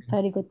 that's a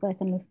very good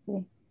question,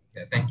 Mr.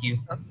 Yeah, thank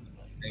you.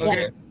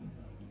 Okay.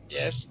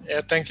 Yes.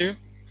 Yeah. Thank you,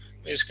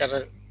 Ms.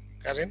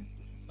 Karin,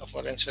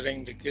 for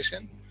answering the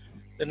question.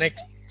 The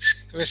next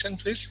question,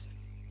 please.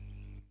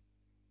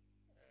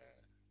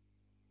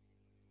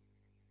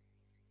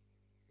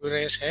 Who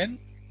raise hand?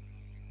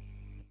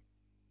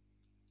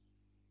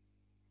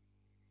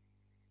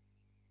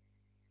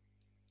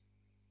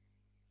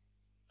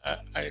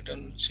 I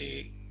don't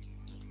see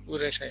who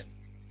raise hand.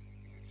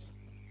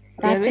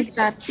 Dewi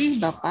Rati,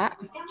 Bapak.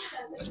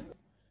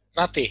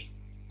 Rati.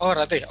 Oh,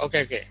 Rati.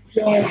 Okay.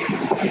 Yes.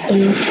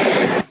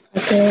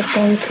 Okay.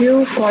 Thank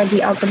you for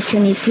the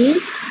opportunity.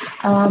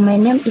 My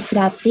name is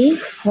Rati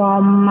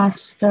from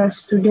Master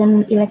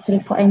Student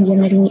Electrical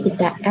Engineering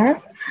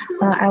ITS.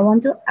 I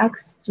want to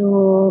ask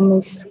to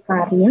Ms.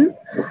 Karin.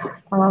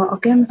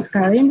 Okay, Ms.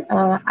 Karin,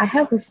 I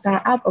have a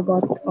startup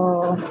about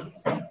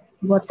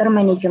water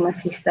management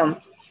system.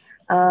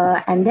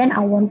 And then I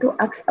want to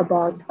ask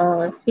about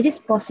is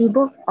it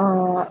possible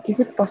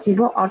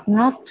or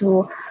not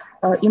to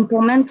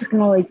implement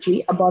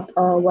technology about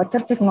water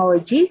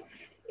technology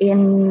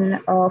in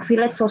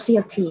village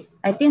society.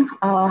 I think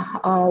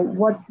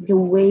what the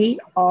way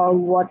or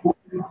what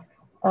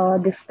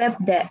the step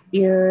that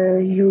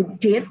you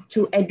did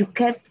to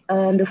educate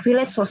the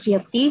village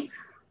society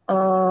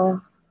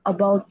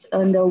about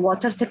the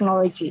water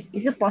technology.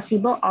 Is it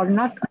possible or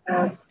not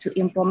to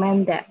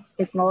implement that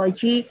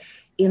technology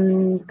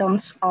in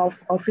terms of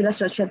village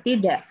society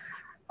that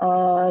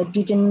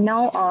didn't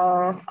know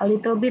or a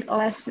little bit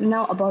less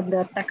know about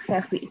the tech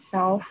savvy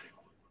itself?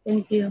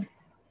 Thank you.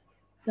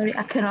 Sorry,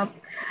 I cannot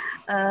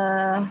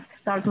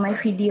start my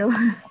video.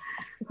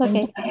 It's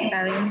okay. Thank you,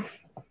 Karin.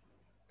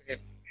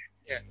 Okay.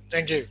 Yeah,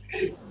 thank you,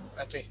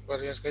 Ati,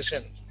 for your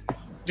question.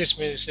 Please,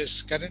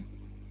 Mrs. Karin,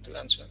 to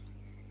answer.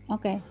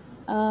 Okay.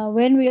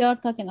 When we are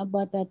talking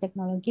about the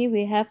technology,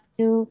 we have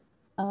to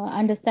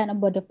understand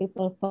about the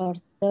people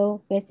first.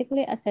 So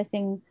basically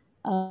assessing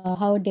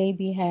how they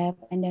behave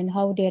and then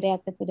how they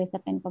reacted to the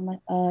certain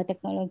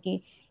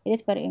technology, it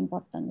is very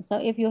important. So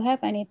if you have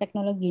any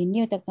technology,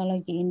 new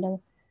technology in the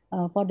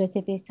for the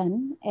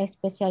citizen,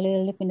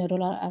 especially live in the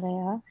rural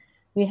area,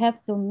 we have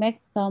to make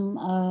some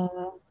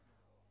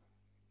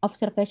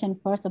observation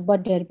first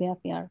about their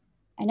behavior.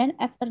 And then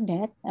after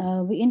that,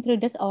 we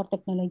introduce our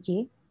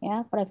technology.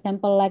 Yeah, for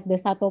example, like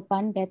the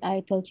Satopan that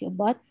I told you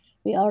about,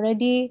 we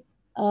already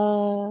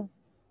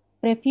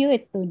preview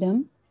it to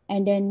them,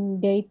 and then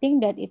they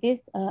think that it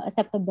is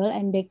acceptable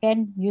and they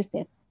can use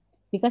it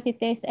because it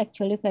is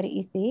actually very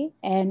easy.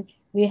 And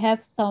we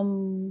have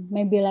some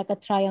maybe like a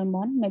trial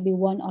month, maybe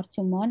 1 or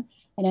 2 months,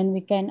 and then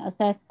we can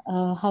assess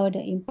how the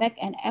impact.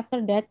 And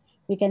after that,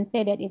 we can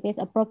say that it is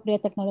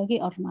appropriate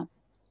technology or not,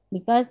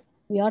 because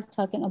we are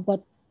talking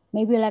about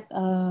maybe like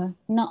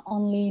not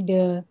only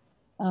the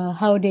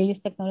how they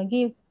use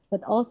technology,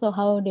 but also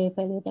how they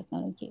value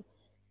technology,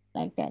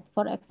 like that.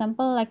 For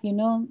example, like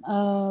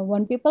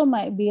when people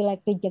might be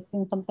like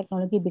rejecting some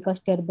technology because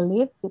they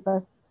believe,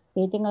 because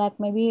they think like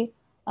maybe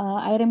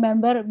I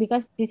remember,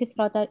 because this is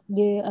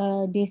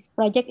this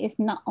project is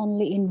not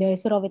only in the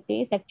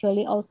Sulawesi, it's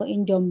actually also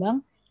in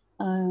Jombang.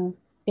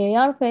 They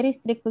are very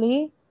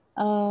strictly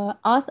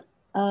ask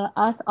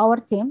our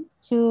team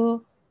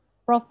to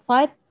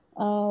provide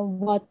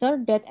water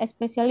that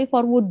especially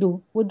for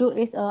wudu. Wudu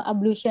is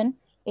ablution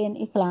in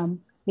Islam,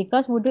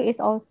 because wudu is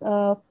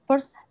also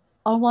first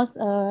almost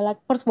like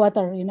first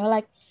water.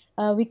 Like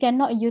we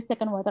cannot use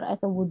second water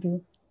as a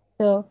wudu.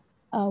 So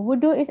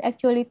wudu is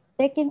actually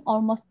taking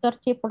almost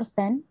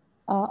 30%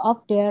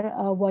 of their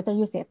water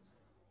usage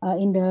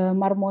in the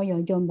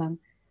Marmoyo, Jombang.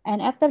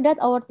 And after that,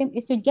 our team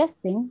is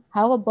suggesting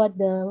how about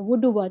the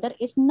wudu water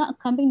is not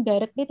coming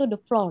directly to the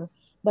floor,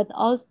 but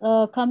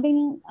also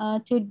coming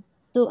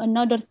to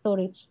another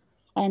storage.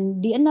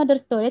 And the another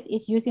storage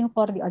is using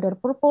for the other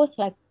purpose,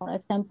 like for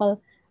example,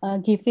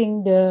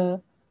 giving their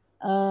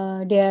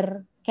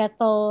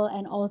cattle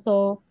and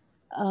also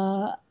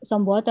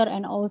some water,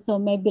 and also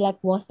maybe like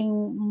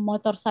washing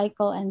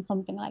motorcycle and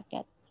something like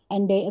that.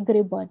 And they agree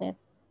about it.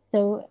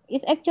 So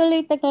it's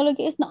actually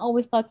technology is not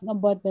always talking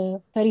about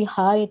the very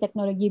high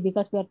technology,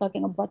 because we are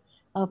talking about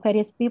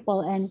various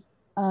people, and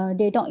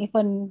they don't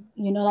even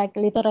like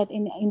literate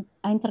in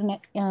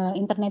internet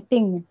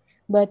thing.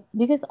 But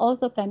this is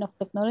also kind of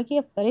technology,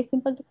 a very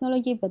simple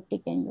technology, but they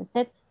can use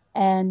it.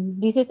 And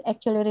this is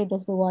actually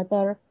reduce the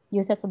water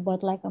usage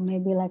about like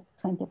maybe like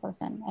 20%.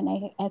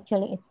 And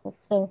actually it's good.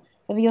 So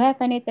if you have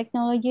any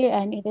technology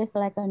and it is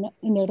like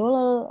in a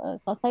rural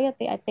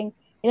society, I think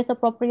it is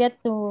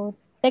appropriate to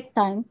take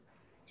time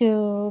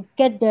to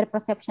get their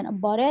perception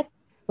about it,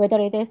 whether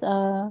it is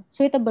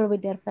suitable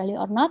with their value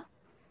or not,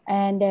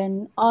 and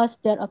then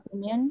ask their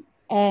opinion,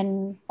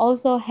 and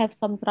also have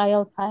some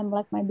trial time,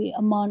 like maybe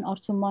a month or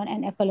 2 months,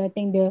 and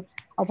evaluating the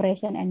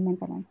operation and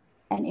maintenance.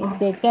 And if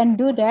they can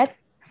do that,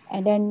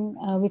 and then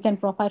we can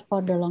provide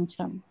for the long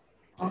term.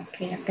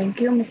 Okay,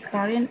 thank you, Ms.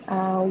 Karin.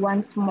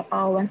 Once more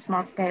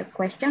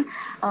question.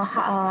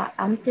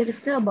 I'm curious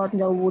about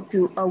the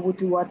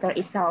wudu water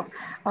itself.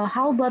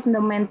 How about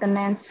the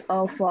maintenance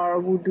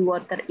for wudu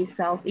water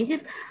itself? Is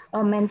it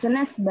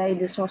maintenance by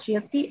the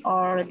society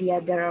or the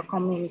other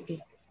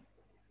community?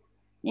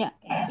 Yeah,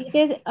 it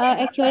is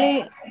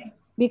actually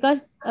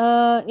because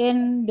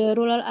in the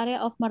rural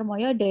area of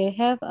Marmoyo, they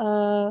have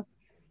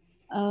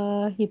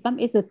HIPAM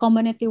is the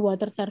community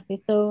water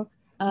service. So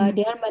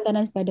they are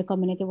maintained by the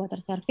community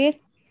water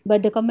service,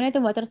 but the community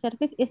water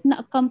service is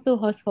not come to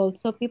household.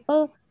 So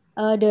people,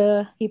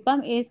 the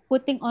HIPAM is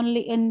putting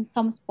only in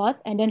some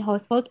spot, and then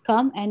household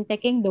come and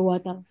taking the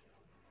water.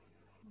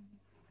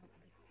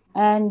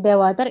 And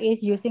the water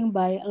is using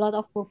by a lot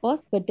of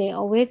purpose, but they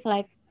always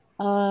like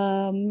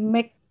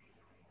make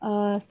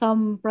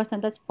some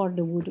percentage for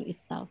the wudu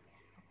itself.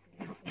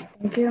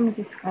 Thank you,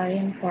 Mrs.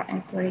 Karin, for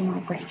answering my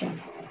question.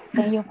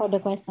 Thank you for the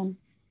question.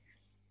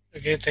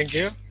 Okay, thank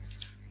you.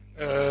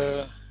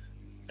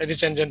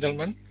 Ladies and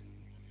gentlemen,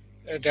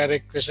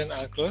 direct question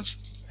are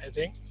closed, I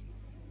think.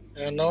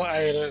 Now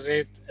I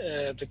read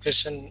the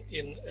question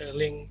in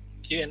link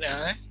Q&A.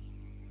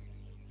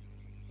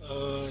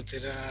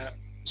 There are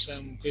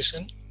some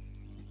questions.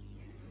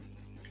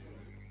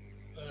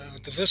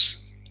 The first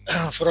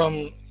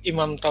from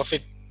Imam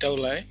Taufik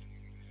Daulay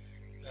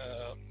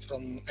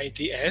from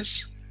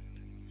ITS.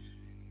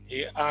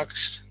 He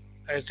asked,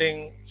 I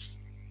think,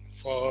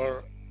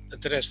 for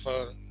address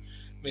for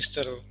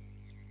Mr.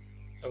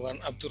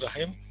 Abdul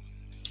Rahim.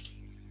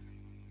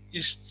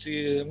 Is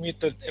the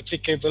method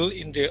applicable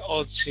in the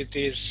old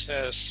cities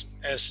as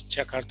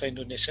Jakarta,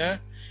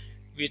 Indonesia,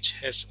 which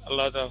has a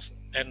lot of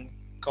and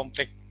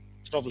complex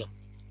problem?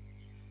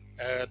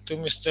 To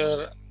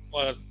Mr.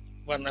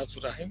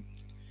 Abdul Rahim,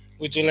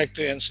 would you like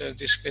to answer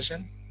this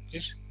question,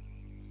 please?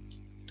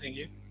 Thank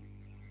you.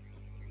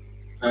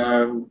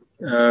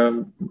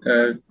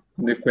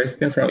 The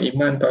question from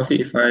Iman Taufik,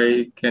 if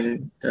I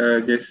can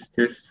just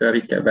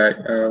recap back,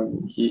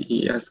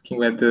 he asking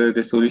whether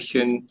the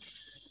solution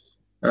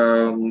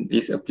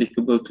is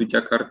applicable to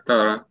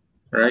Jakarta,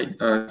 right?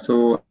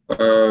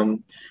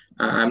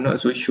 I'm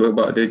not so sure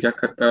about the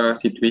Jakarta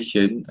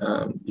situation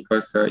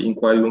because in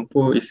Kuala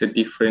Lumpur is a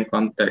different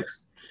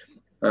context.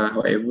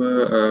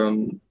 However,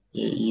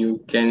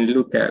 you can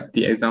look at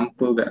the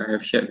example that I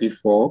have shared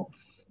before.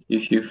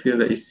 If you feel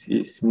that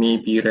it may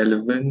be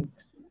relevant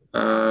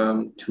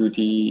to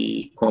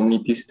the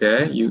communities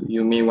there,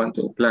 you may want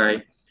to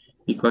apply,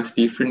 because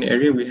different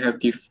area we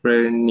have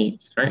different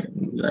needs, right?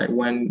 Like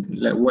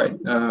what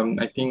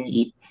I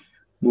think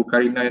Bu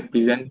Karina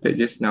presented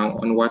just now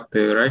on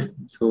water, right?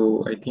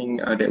 So I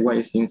think that one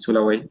is in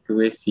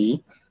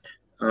Sulawesi.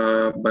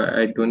 But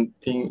I don't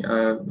think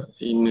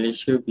in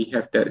Malaysia we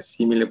have that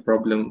similar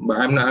problem. But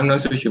I'm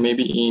not so sure.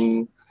 Maybe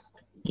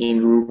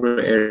in rural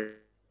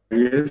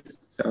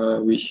areas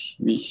which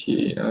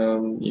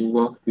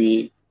involve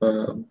with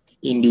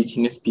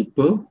indigenous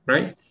people,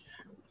 right?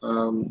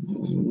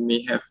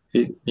 May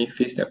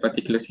face that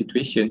particular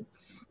situation.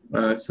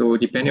 So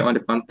depending on the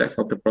context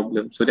of the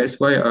problem. So that's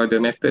why the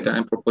method that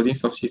I'm proposing,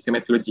 soft system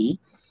methodology,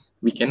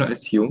 we cannot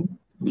assume,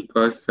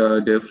 because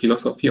the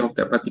philosophy of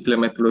that particular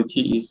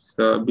methodology is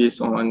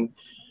based on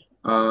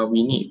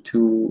we need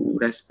to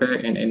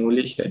respect and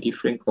acknowledge that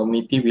different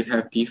community will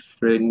have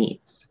different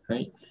needs,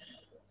 right?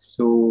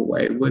 So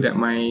whatever that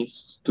my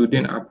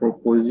students are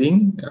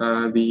proposing,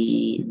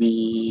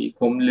 the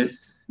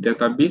homeless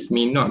database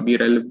may not be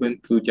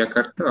relevant to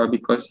Jakarta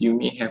because you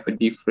may have a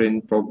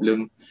different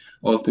problem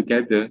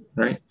altogether,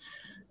 right?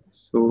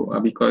 So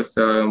because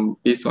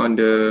based on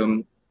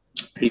the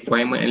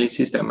requirement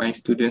analysis that my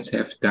students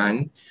have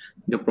done,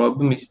 the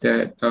problem is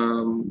that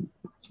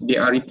they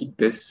are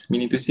repeaters,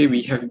 meaning to say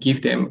we have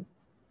give them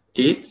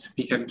aids,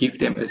 we have give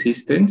them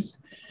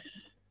assistance,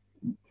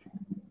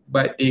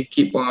 but they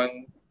keep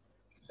on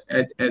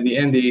at the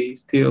end they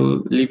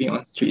still living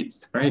on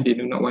streets, right? They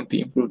do not want to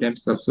improve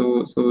themselves.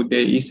 So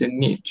there is a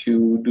need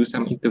to do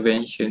some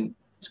intervention.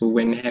 So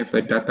when we have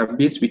a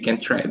database, we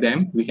can track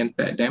them, we can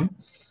tag them,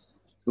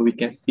 so we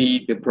can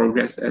see the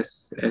progress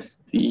as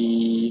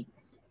the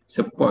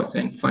supports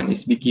and fund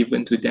is be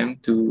given to them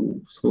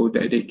so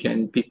that they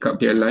can pick up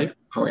their life.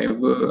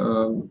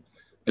 However,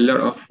 a lot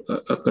of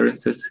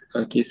occurrences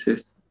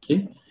cases,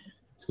 okay.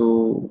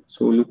 So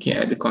looking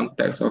at the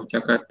context of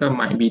Jakarta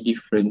might be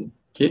different,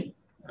 okay.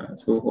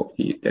 So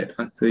hopefully that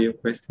answer your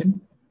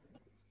question.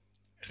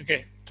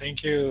 Okay,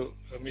 thank you,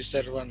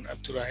 Mr.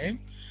 Abdul Rahim,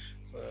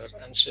 for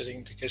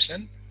answering the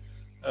question.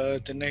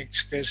 The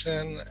next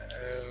question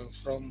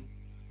from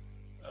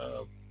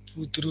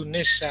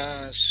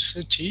Putrunesha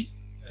Suci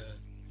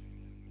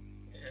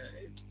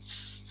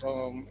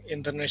from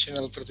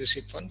international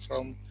participant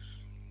from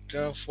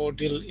the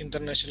Fordil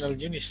International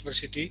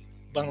University,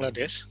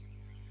 Bangladesh.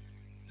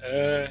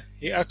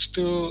 He asked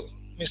to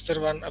Mr.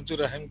 Abdul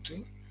Rahim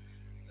too.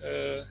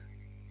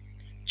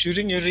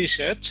 During your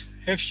research,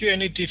 have you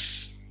any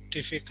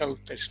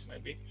difficulties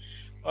maybe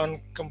on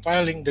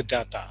compiling the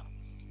data?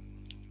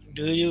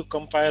 Do you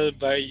compile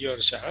by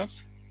yourself,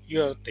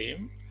 your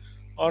team,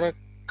 or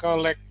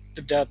collect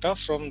the data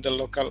from the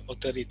local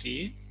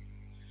authority?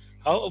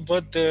 How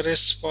about the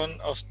response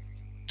of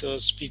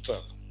those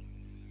people?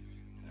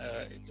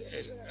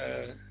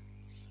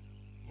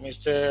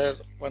 Mr.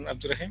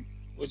 Abdul Rahim,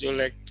 would you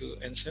like to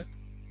answer,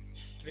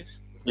 please?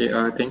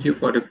 Yeah, thank you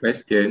for the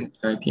question.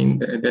 I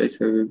think that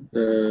is a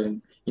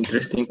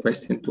interesting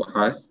question to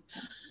ask.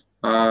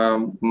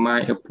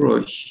 My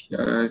approach,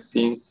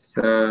 since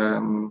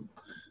I'm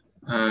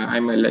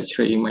a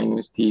lecturer in my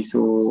university,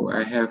 so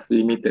I have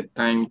limited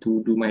time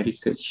to do my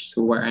research.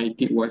 So what I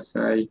did was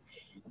I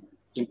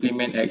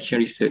implement action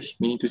research,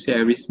 meaning to say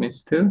every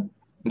semester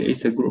there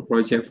is a group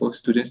project for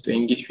students to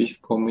engage with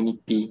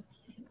community.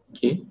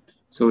 Okay.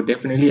 So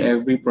definitely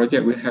every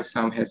project will have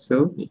some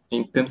hassle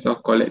in terms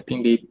of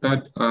collecting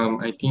data.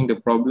 I think the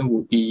problem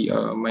would be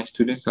my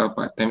students are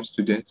part-time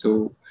students,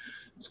 so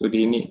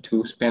they need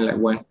to spend like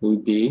one whole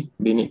day.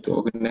 They need to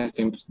organize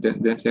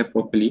themselves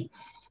properly.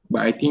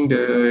 But I think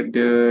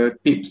the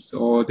tips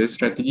or the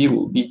strategy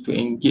would be to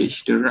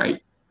engage the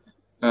right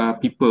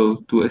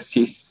people to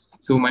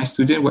assist. So my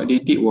student, what they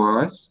did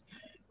was,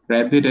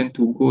 rather than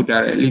to go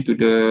directly to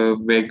the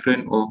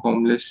vagrant or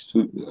homeless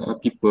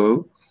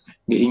people,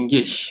 they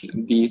engage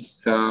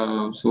these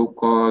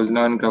so-called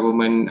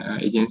non-government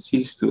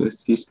agencies to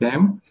assist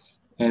them,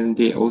 and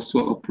they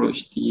also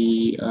approach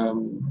the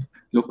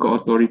local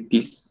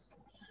authorities.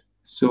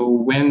 So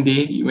when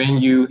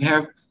you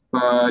have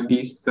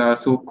these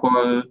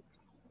so-called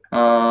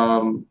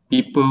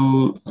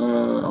people,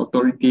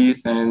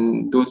 authorities,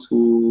 and those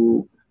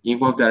who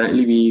involved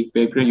directly with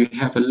background, you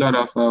have a lot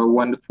of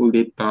wonderful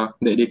data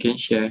that they can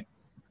share.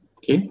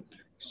 Okay,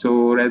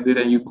 so rather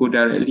than you go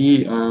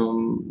directly,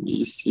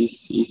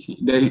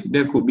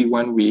 there could be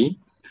one way.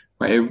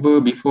 However,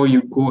 before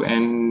you go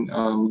and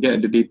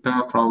get the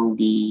data from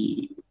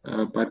the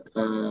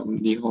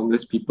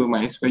homeless people,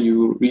 might as well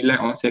you rely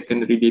on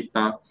secondary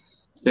data.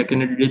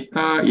 Secondary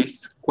data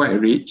is quite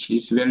rich,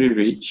 it's very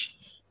rich,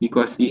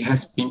 because it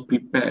has been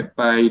prepared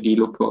by the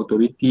local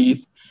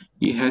authorities,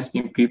 it has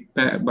been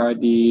prepared by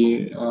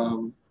the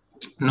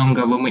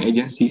non-government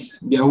agencies.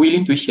 They are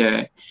willing to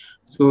share.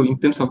 So in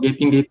terms of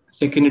getting the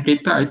secondary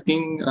data, I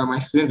think my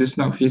student does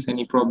not face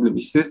any problem.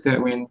 It's just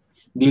that when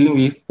dealing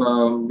with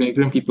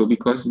background people,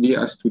 because they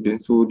are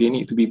students, so they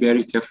need to be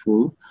very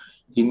careful.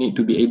 They need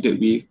to be aided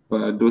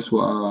with those who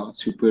are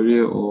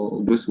superior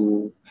or those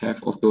who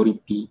have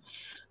authority.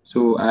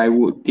 So I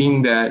would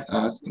think that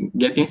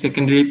getting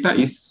secondary data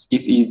is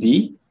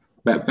easy,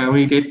 but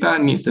primary data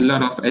needs a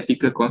lot of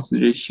ethical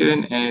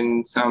consideration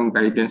and some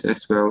guidance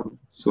as well.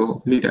 So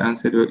hopefully that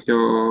answered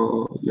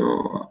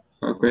your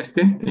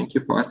question. Thank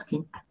you for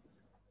asking.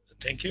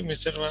 Thank you,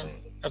 Mr.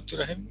 Abdul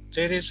Rahim.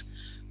 There is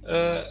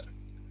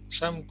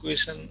some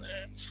question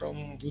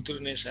from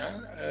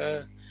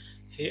Budurnesa.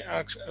 He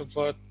asks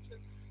about,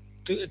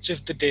 to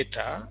achieve the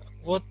data,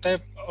 what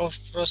type of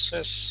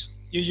process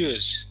you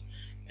use?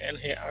 And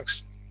he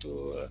asks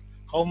to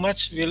how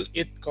much will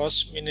it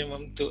cost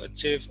minimum to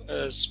achieve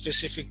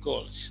specific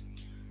goals?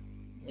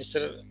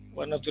 Mr.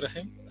 Abdul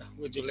Rahim,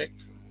 would you like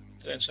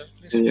to answer,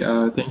 please?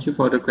 Thank you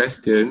for the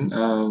question.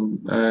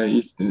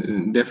 It's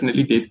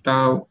definitely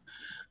data.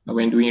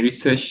 When doing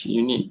research,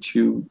 you need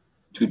to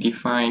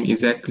define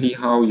exactly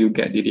how you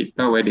get the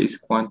data, whether it's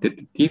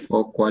quantitative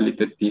or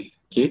qualitative.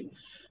 Okay,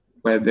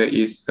 whether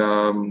it's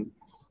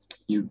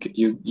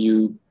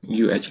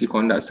you actually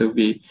conduct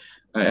survey.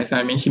 As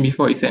I mentioned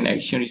before, it's an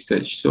action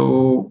research.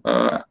 So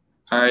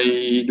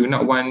I do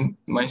not want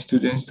my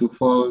students to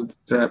fall the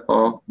trap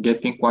of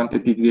getting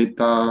quantitative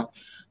data,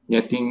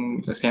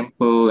 getting a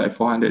sample like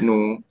 400.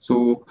 No.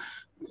 So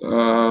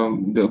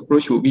the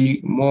approach will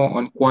be more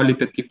on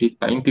qualitative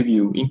data.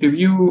 Interview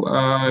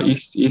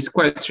is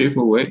quite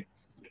straightforward.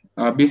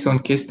 Based on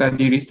case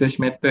study research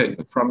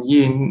method from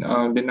Yin,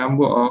 the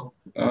number of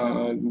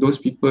those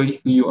people who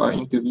you are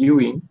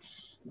interviewing,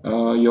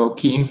 your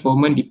key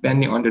informant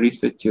depending on the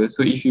researcher.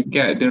 So if you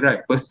get the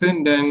right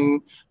person,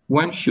 then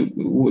one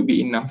would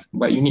be enough.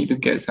 But you need to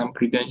get some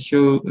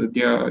credential,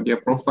 their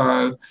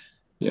profile,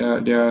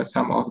 there are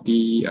some of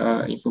the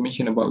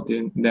information about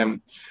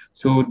them.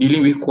 So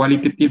dealing with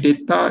qualitative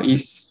data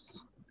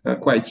is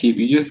quite cheap.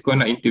 You just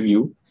gonna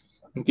interview.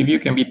 Interview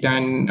can be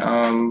done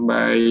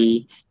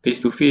by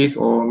face-to-face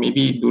or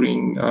maybe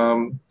during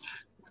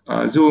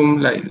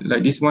Zoom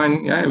like this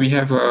one. Yeah, we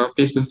have a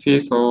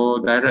face-to-face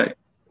or direct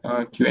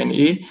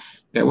Q&A.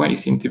 That one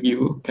is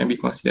interview, can be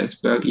considered as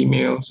well,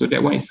 email. So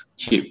that one is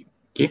cheap.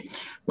 Okay,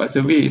 but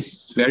survey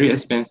is very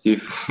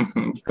expensive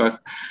because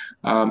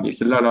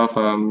it's a lot of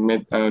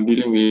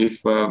dealing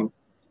with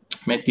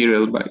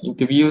material. But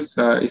interviews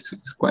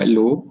is quite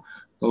low,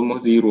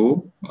 almost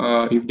zero.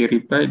 If they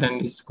reply,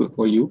 then it's good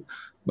for you.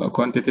 But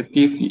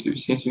quantitative,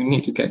 since you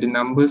need to get the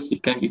numbers,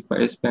 it can be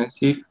quite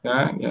expensive.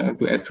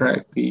 To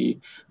attract the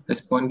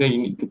respondent,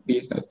 you need to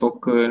pay a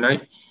token,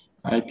 right?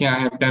 I think I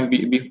have done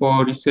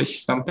before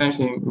research. Sometimes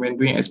when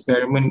doing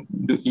experiment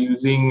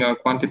using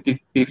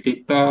quantitative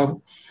data,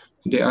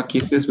 there are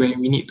cases where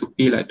we need to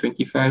pay like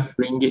 25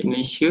 ringgit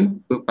Malaysia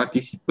per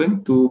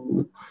participant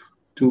to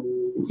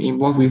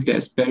involve with the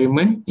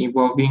experiment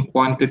involving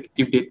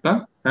quantitative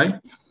data, right?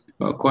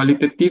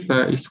 Qualitative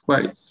is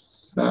quite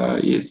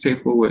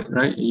straightforward,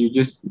 right? You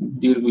just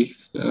deal with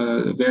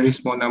a very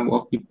small number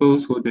of people,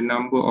 so the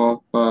number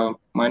of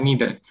money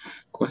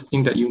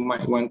costing that you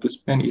might want to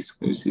spend is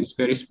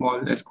very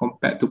small as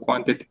compared to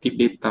quantitative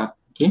data.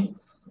 Okay,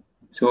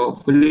 so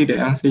hopefully that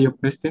answer your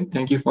question.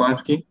 Thank you for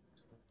asking.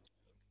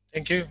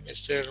 Thank you,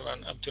 Mr.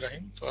 Abdul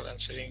Rahim, for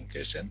answering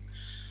question.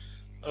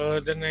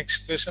 The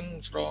next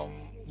question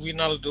from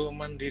Winaldo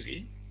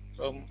Mandiri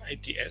from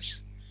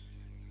ITS.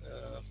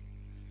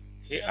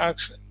 He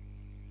asks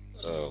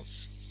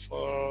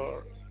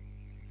for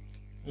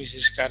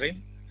Mrs.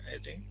 Karin, I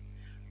think,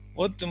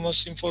 what the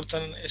most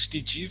important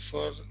SDG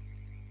for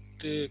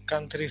the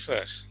country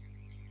first?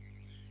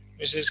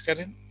 Mrs.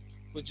 Karin,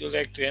 would you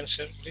like to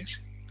answer, please?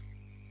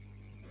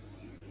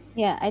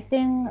 Yeah, I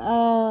think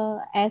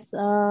as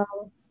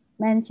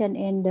mentioned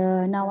in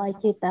the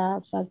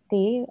Nawacita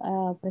Bakti,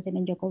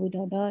 President Joko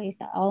Widodo is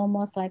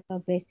almost like a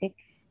basic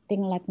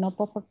thing like no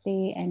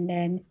poverty and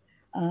then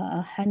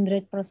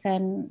 100%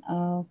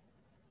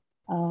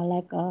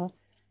 like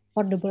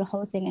affordable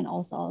housing and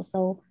also.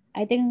 So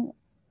I think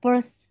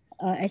first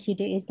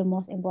SDG is the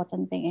most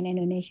important thing in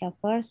Indonesia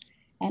first,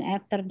 and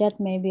after that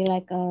maybe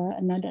like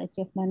another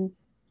achievement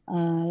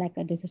like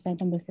the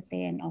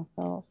sustainability and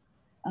also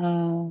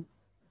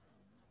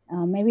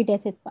maybe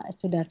that's it, Pak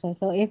Sudarso.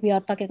 So if we are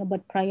talking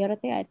about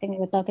priority, I think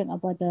we're talking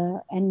about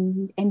the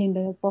ending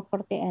the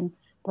poverty and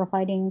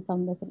providing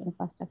some basic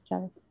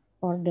infrastructure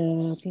for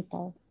the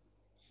people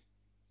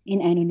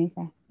in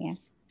Indonesia. Yeah.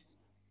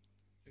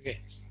 Okay,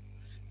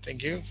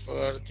 thank you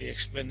for the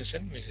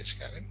explanation, Mrs.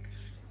 Karen.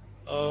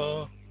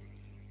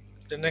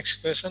 The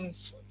next question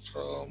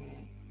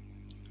from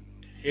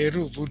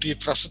Heru Budi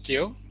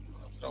Prasetyo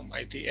from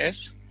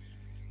ITS.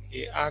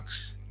 He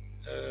asks,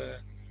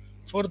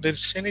 for the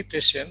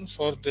sanitation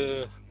for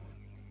the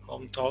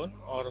hometown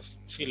or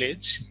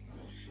village,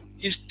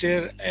 is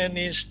there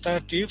any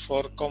study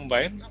for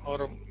combine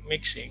or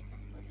mixing?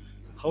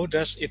 How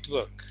does it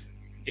work,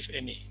 if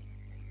any?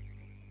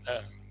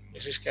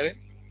 Mrs. Karen?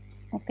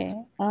 Okay.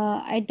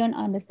 I don't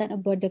understand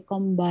about the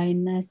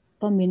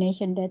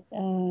combination that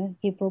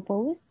he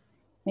proposed.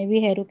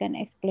 Maybe Heru can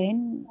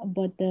explain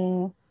about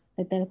the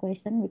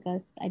question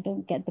because I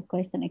don't get the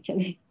question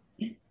actually.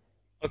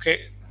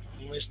 Okay,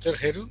 Mr.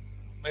 Heru,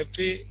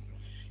 maybe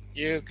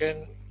you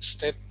can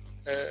state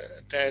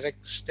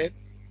direct state,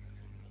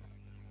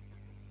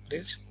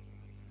 please.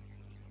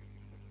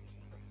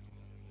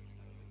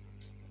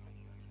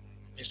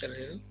 Mr.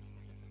 Heru?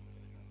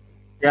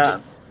 Yeah,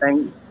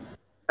 thank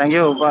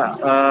you, Pak.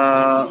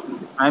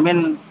 I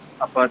mean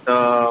about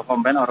the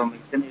combine or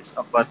mixing is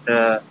about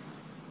the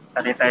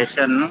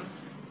sanitation.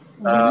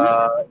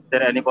 Is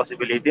there any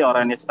possibility or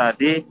any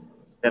study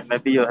that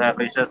maybe you have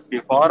researched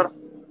before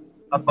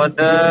about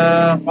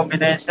the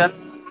combination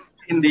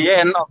in the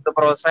end of the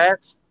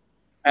process,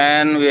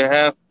 and we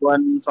have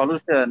one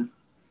solution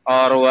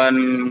or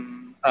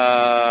one,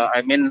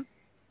 I mean,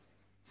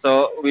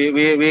 so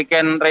we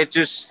can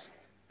reduce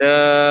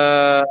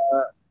the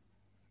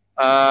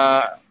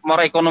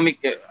more economic,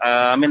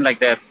 I mean like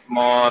that,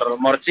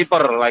 more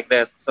cheaper like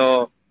that.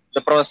 So the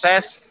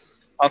process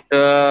of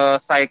the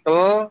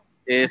cycle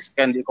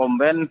can be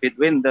combined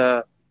between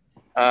the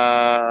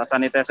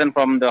sanitation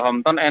from the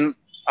hometown and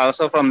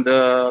also from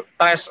the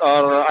trash,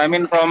 or I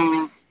mean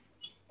from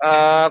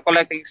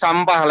collecting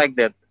sampah like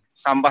that,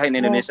 sampah in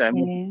Indonesia. Okay. I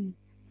mean.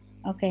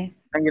 Okay.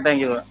 Thank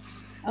you.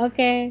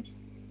 Okay.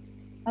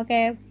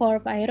 Okay, for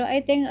Pak Heru,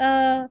 I think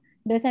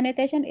the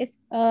sanitation is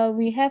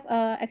we have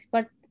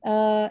expert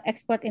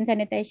in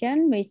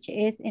sanitation, which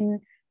is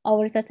in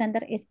our research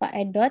center is Pak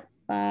Edot,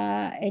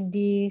 Pak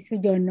Edi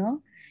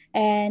Sujono,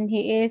 and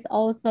he is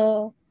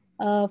also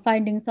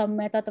finding some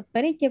method, a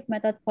very cheap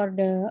method for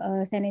the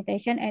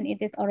sanitation, and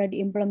it is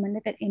already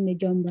implemented in the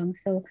Jombang.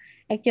 So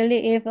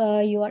actually, if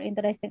you are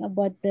interested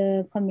about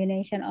the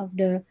combination of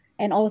the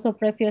and also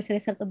previous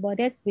research about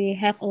it, we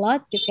have a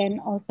lot. You can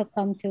also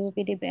come to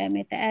PDBM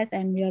ETS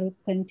and we are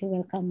going to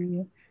welcome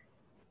you.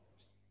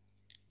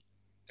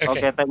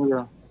 Okay, thank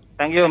you.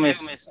 Thank you,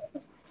 Miss.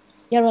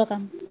 You're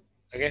welcome.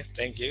 Okay,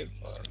 thank you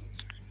for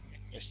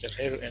Mr.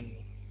 Heru and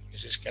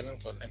Mrs. Karen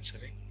for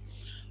answering.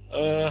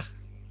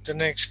 The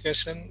next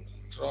question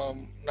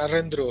from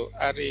Narendro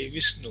Ari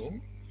Wisnu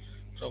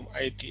from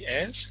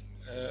ITS.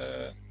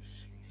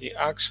 He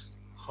asks,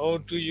 how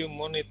do you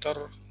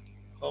monitor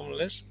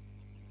homeless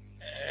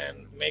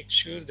and make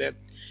sure that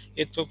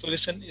its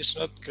population is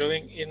not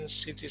growing in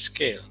city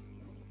scale?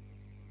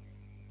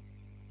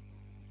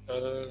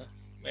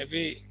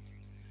 Maybe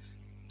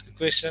the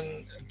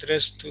question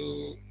addressed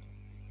to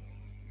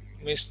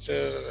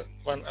Mr.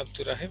 Wan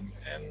Abdurrahim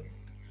and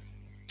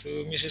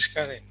to Mrs.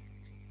 Karen.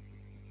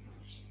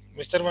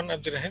 Mr. Wan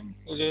Abdurrahim,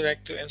 would you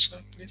like to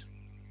answer, please?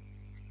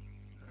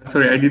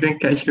 Sorry, I didn't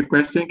catch the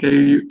question.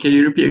 Can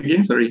you repeat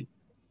again? Sorry.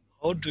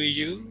 How do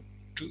you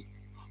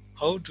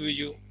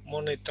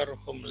monitor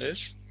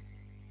homeless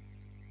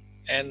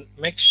and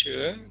make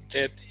sure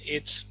that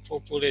its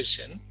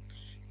population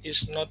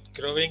is not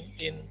growing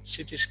in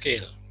city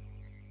scale?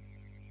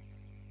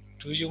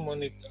 Do you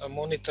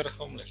monitor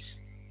homeless?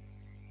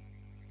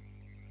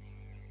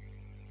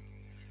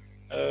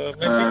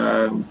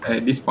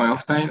 At this point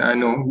of time, I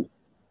know.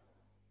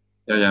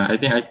 Yeah. I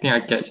think I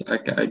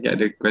get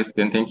the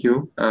question. Thank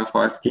you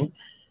for asking.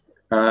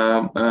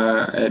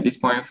 At this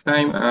point of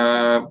time,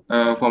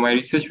 for my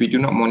research, we do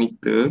not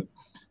monitor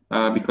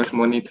because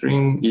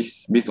monitoring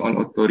is based on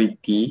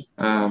authority.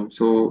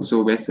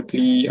 So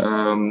basically,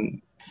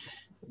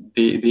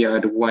 they are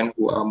the one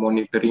who are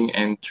monitoring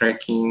and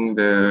tracking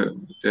the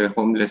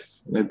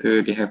homeless,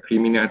 whether they have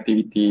criminal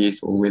activities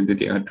or whether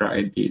they are drug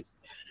addicts.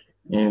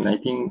 And I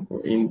think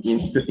in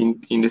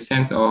the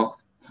sense of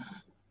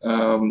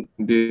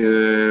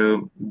the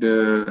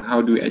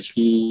how do we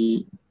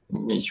actually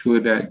make sure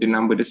that the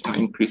number does not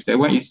increase, that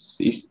one is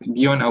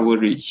beyond our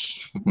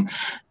reach,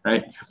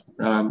 right?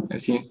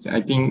 Since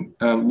I think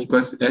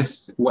because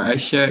as what I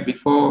shared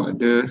before,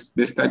 the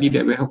study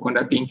that we have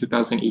conducted in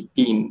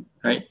 2018,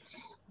 right?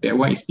 That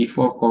one is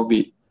before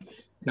COVID.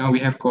 Now we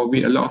have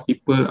COVID, a lot of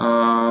people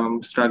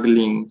are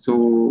struggling,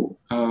 so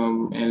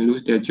and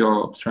lose their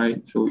jobs,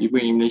 right? So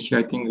even in Malaysia,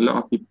 I think a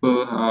lot of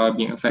people are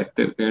being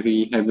affected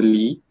very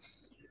heavily.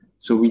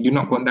 So we do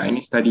not conduct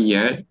any study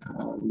yet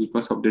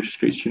because of the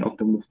restriction of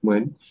the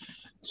movement.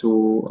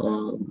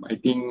 So I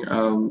think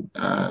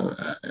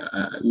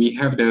we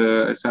have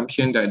the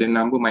assumption that the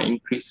number might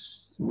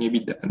increase,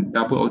 maybe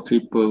double or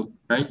triple,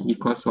 right?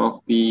 Because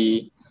of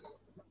the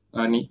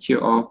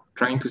nature of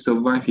trying to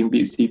survive in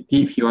big city.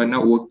 If you are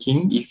not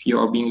working, if you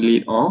are being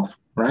laid off,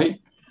 right?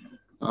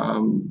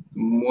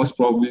 Most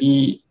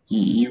probably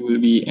you will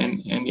be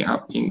ending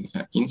up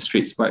in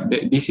streets. But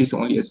this is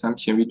only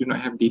assumption. We do not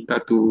have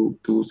data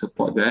to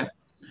support that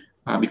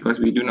because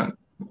we do not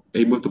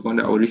able to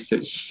conduct our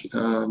research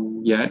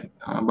yet.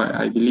 But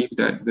I believe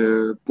that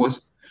the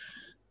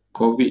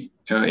post-COVID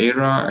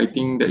era, I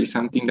think that is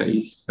something that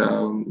is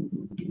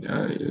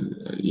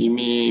it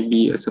may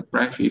be a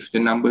surprise if the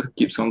number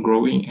keeps on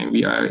growing and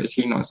we are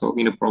actually not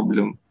solving the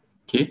problem.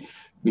 Okay,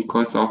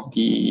 because of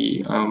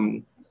the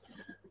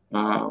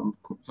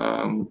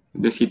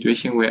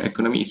situation where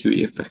economy is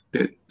really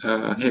affected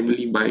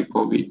heavily by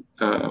COVID.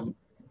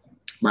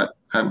 But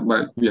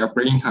we are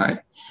praying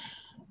hard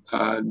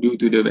due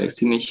to the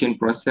vaccination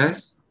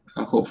process.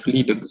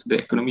 Hopefully the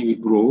economy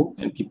will grow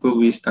and people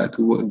will start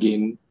to work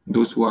again,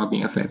 those who are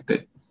being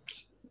affected.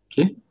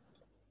 Okay.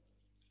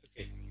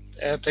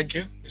 Thank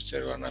you,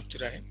 Mr.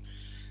 Abdul Rahim.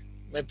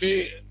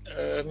 Maybe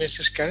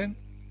Mrs. Karen,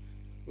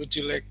 would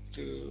you like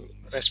to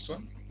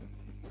respond?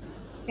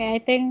 Okay, I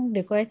think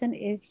the question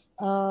is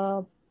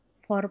for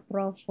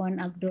Prof.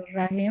 Abdul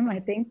Rahim, I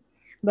think.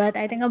 But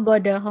I think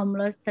about the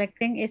homeless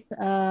tracking is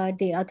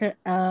the other,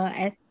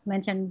 as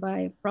mentioned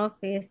by Prof,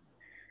 is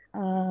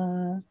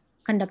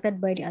conducted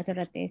by the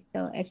authorities.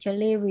 So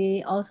actually,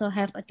 we also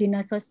have a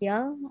Dinas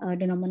Sosial.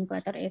 The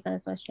nomenclature is a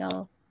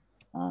social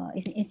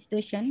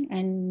institution,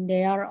 and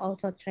they are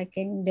also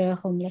tracking the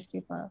homeless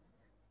people.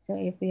 So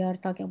if we are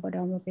talking about the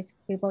homeless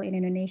people in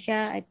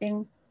Indonesia, I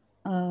think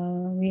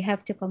we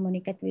have to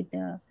communicate with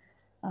the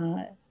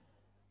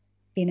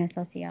Dinas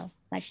Sosial,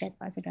 like that,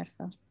 Pak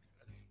Sudarso.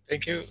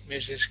 Thank you,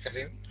 Mrs.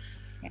 Karin.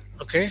 Yeah.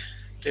 Okay,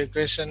 the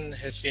question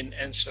has been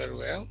answered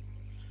well.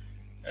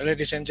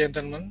 Ladies and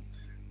gentlemen,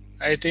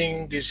 I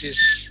think this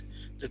is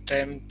the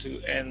time to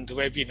end the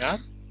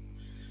webinar.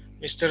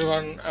 Mr.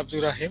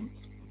 Abdul Rahim,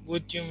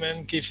 would you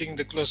mind giving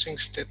the closing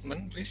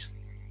statement, please?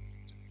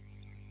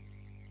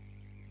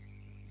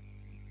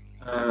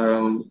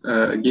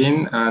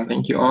 Again,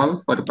 thank you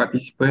all for the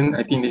participant.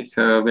 I think it's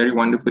a very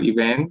wonderful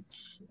event.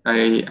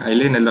 I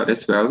learned a lot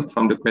as well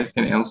from the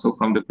question and also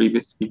from the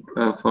previous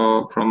speaker,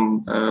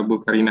 from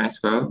Bu Karina as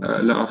well.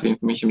 A lot of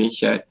information being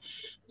shared.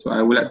 So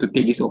I would like to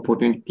take this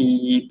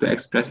opportunity to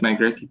express my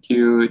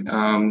gratitude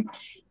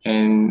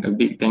and a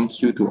big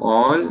thank you to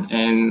all.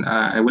 And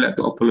I would like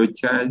to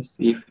apologize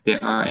if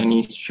there are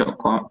any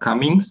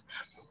shortcomings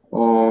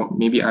or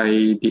maybe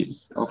I did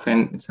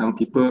offend some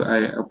people.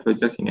 I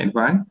apologize in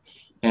advance.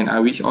 And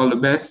I wish all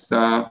the best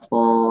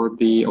for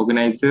the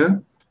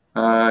organizer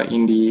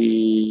in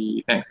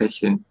the next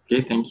session.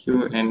 Okay, thank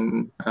you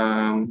and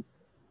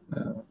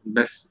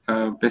best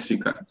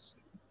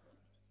regards.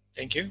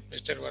 Thank you,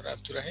 Mr.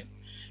 Abdul Rahim.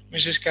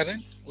 Mrs.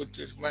 Karen, would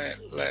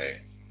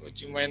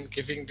you mind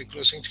giving the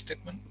closing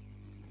statement?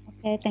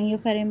 Okay, thank you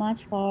very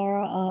much for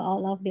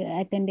all of the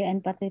attendees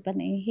and participants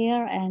in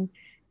here, and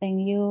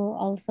thank you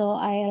also.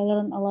 I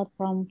learned a lot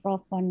from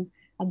Prof.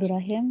 Abdul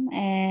Rahim,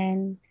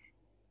 and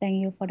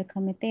thank you for the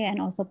committee and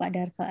also Pak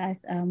Darso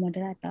as a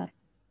moderator.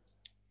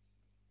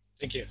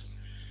 Thank you.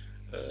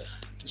 The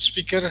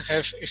speaker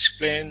have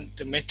explained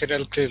the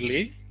material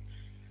clearly.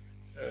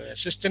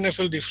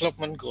 Sustainable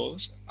development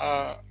goals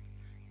are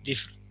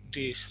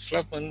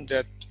development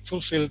that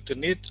fulfill the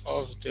needs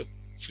of the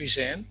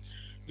present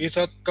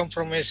without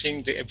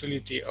compromising the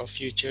ability of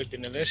future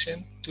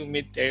generations to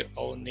meet their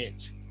own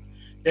needs.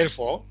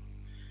 Therefore,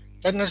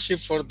 partnership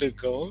for the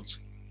goals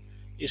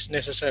is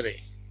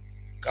necessary.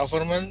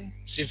 Government,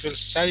 civil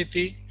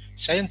society,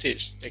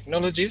 scientists,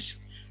 technologists,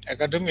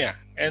 academia,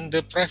 and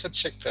the private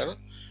sector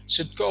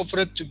should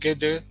cooperate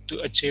together to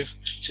achieve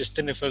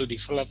sustainable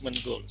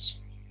development goals.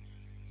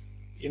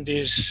 In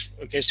this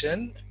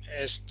occasion,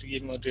 as the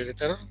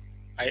moderator,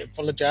 I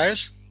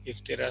apologize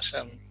if there are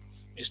some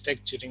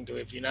mistakes during the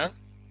webinar.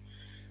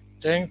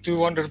 Thank to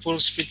wonderful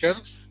speaker,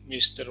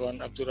 Mr.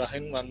 Abdul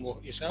Rahim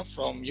Isa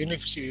from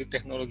University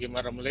Teknologi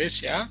Mara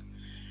Malaysia,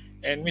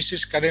 and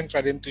Mrs.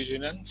 Pradinie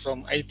Tucuan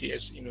from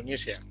ITS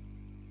Indonesia.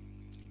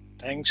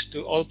 Thanks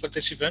to all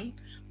participants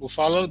who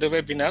follow the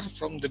webinar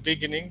from the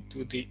beginning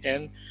to the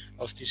end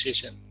of the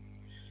session.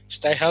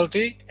 Stay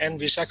healthy and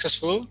be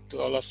successful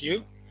to all of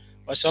you.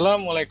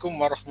 Wassalamualaikum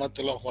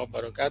warahmatullahi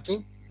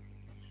wabarakatuh.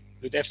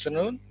 Good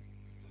afternoon.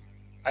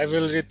 I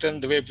will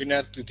return the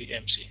webinar to the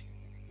MC.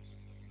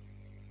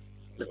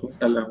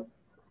 Waalaikumsalam.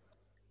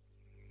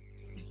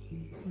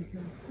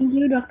 Thank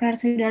you, Dr.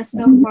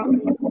 Sudarso, for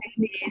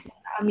this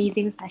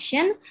amazing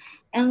session.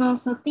 And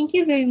also thank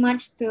you very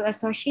much to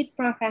Associate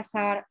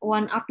Professor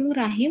Abdul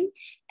Rahim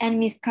and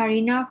Ms.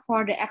 Karina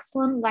for the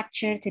excellent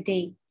lecture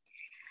today.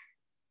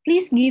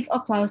 Please give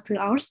applause to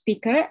our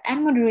speaker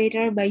and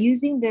moderator by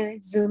using the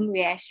Zoom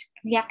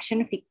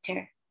reaction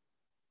feature.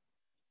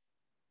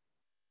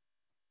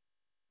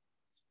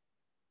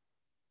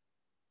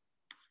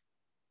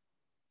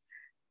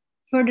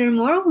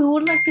 Furthermore, we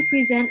would like to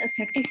present a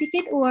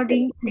certificate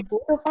awarding to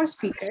both of our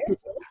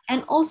speakers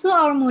and also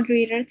our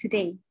moderator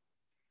today.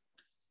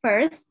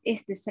 First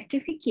is the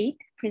certificate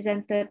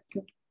presented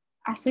to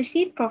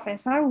Associate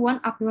Professor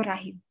Abdul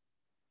Rahim.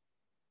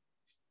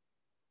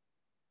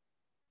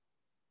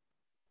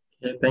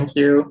 Okay, thank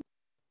you.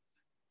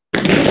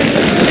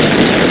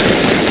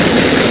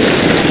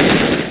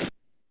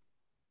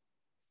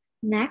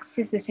 Next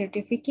is the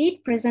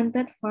certificate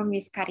presented for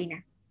Ms.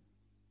 Karina.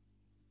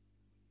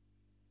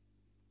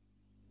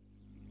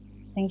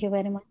 Thank you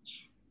very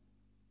much.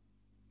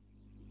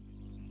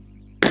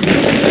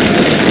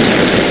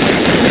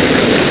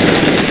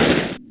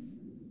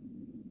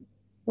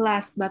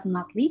 Last but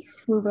not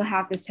least, we will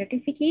have the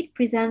certificate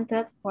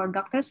presented for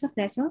Dr.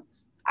 Sudarso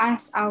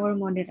as our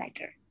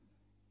moderator.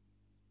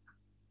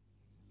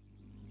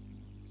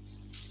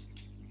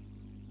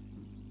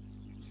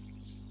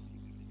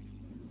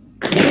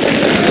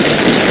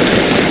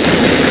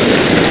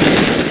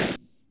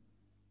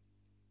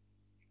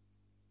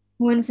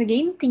 Once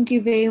again, thank you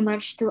very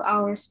much to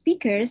our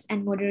speakers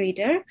and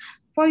moderator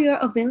for your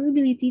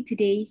availability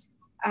today's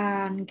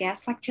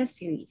guest lecture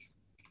series.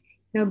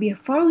 Now,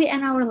 before we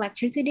end our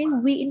lecture today,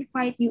 we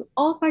invite you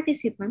all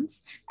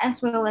participants,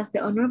 as well as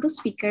the honorable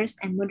speakers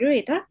and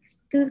moderator,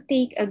 to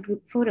take a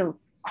group photo.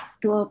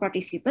 To all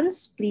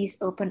participants, please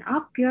open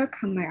up your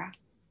camera.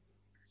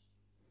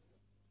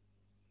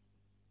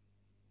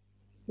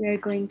 We are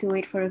going to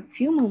wait for a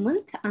few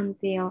moments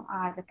until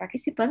the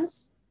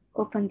participants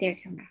open their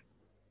camera.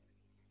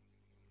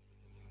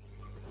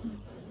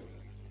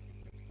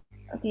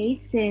 Okay,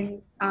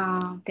 since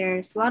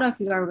there's a lot of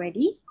you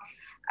already,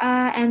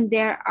 and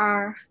there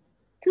are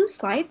 2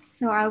 slides,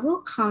 so I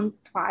will count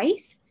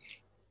twice.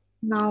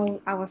 Now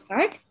I will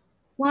start.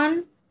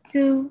 1,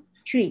 2,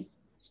 3.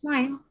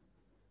 Smile.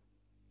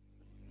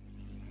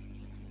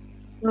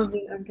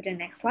 Moving on to the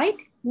next slide.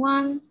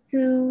 1,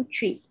 2,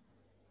 3.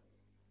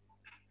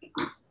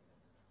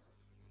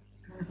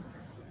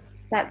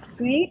 That's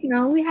great.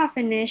 Now we have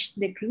finished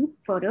the group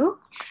photo.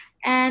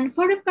 And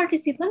for the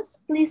participants,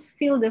 please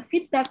fill the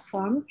feedback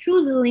form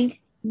through the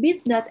link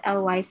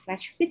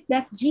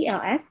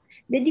bit.ly/feedbackgls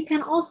that you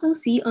can also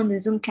see on the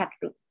Zoom chat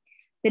room.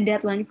 The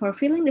deadline for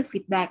filling the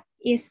feedback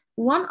is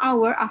 1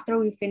 hour after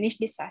we finish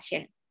this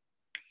session.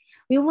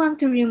 We want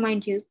to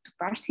remind you to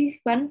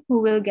participants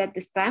who will get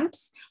the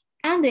stamps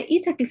and the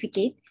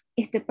e-certificate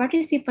is the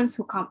participants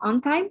who come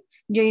on time,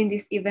 join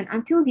this event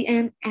until the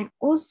end, and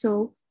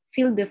also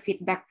fill the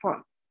feedback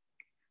form.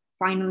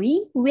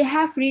 Finally, we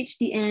have reached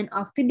the end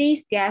of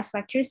today's guest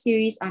lecture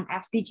series on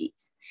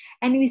SDGs,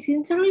 and we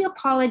sincerely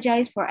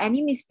apologize for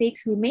any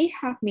mistakes we may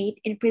have made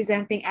in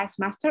presenting as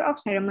Master of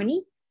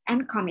Ceremony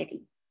and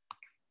Committee.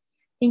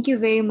 Thank you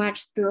very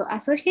much to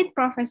Associate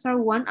Professor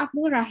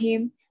Abdul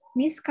Rahim,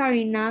 Ms.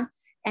 Karina,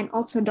 and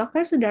also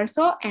Dr.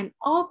 Sudarso and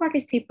all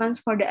participants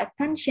for the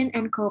attention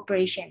and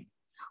cooperation.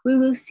 We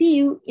will see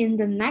you in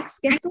the next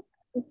guest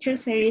lecture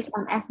series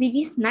on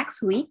SDGs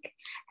next week,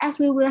 as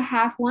we will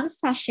have one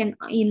session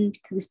in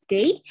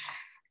Tuesday,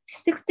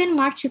 16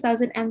 March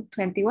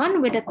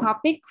 2021 with the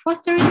topic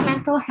Fostering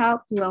Mental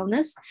Health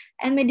Wellness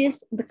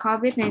amidst the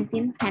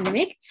COVID-19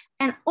 pandemic,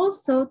 and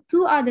also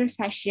 2 other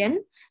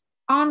sessions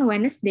on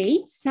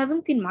Wednesday,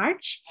 17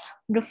 March.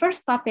 The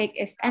first topic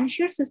is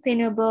Ensure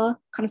Sustainable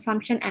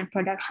Consumption and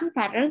Production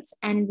Patterns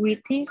and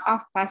Rethink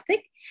of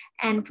Plastic.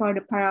 And for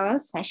the parallel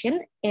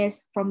session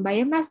is From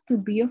Biomass to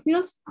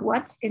Biofuels,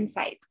 What's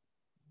Inside?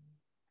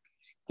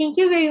 Thank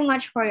you very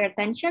much for your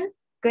attention.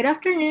 Good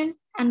afternoon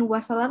and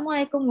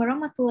wassalamualaikum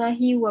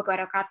warahmatullahi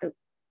wabarakatuh.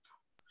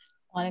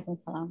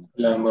 Waalaikumsalam.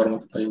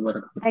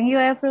 Thank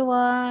you,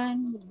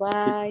 everyone.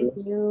 Bye.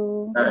 See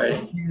you.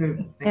 Bye.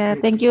 Yeah,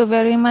 thank you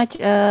very much,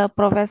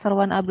 Professor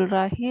Abdul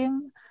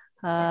Rahim,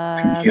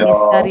 Miss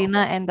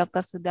Karina, and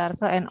Dr.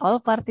 Sudarso, and all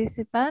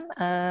participants.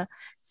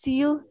 See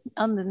you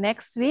on the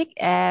next week,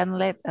 and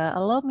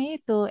allow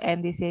me to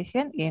end this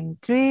session in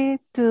 3,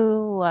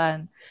 2,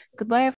 1. Goodbye,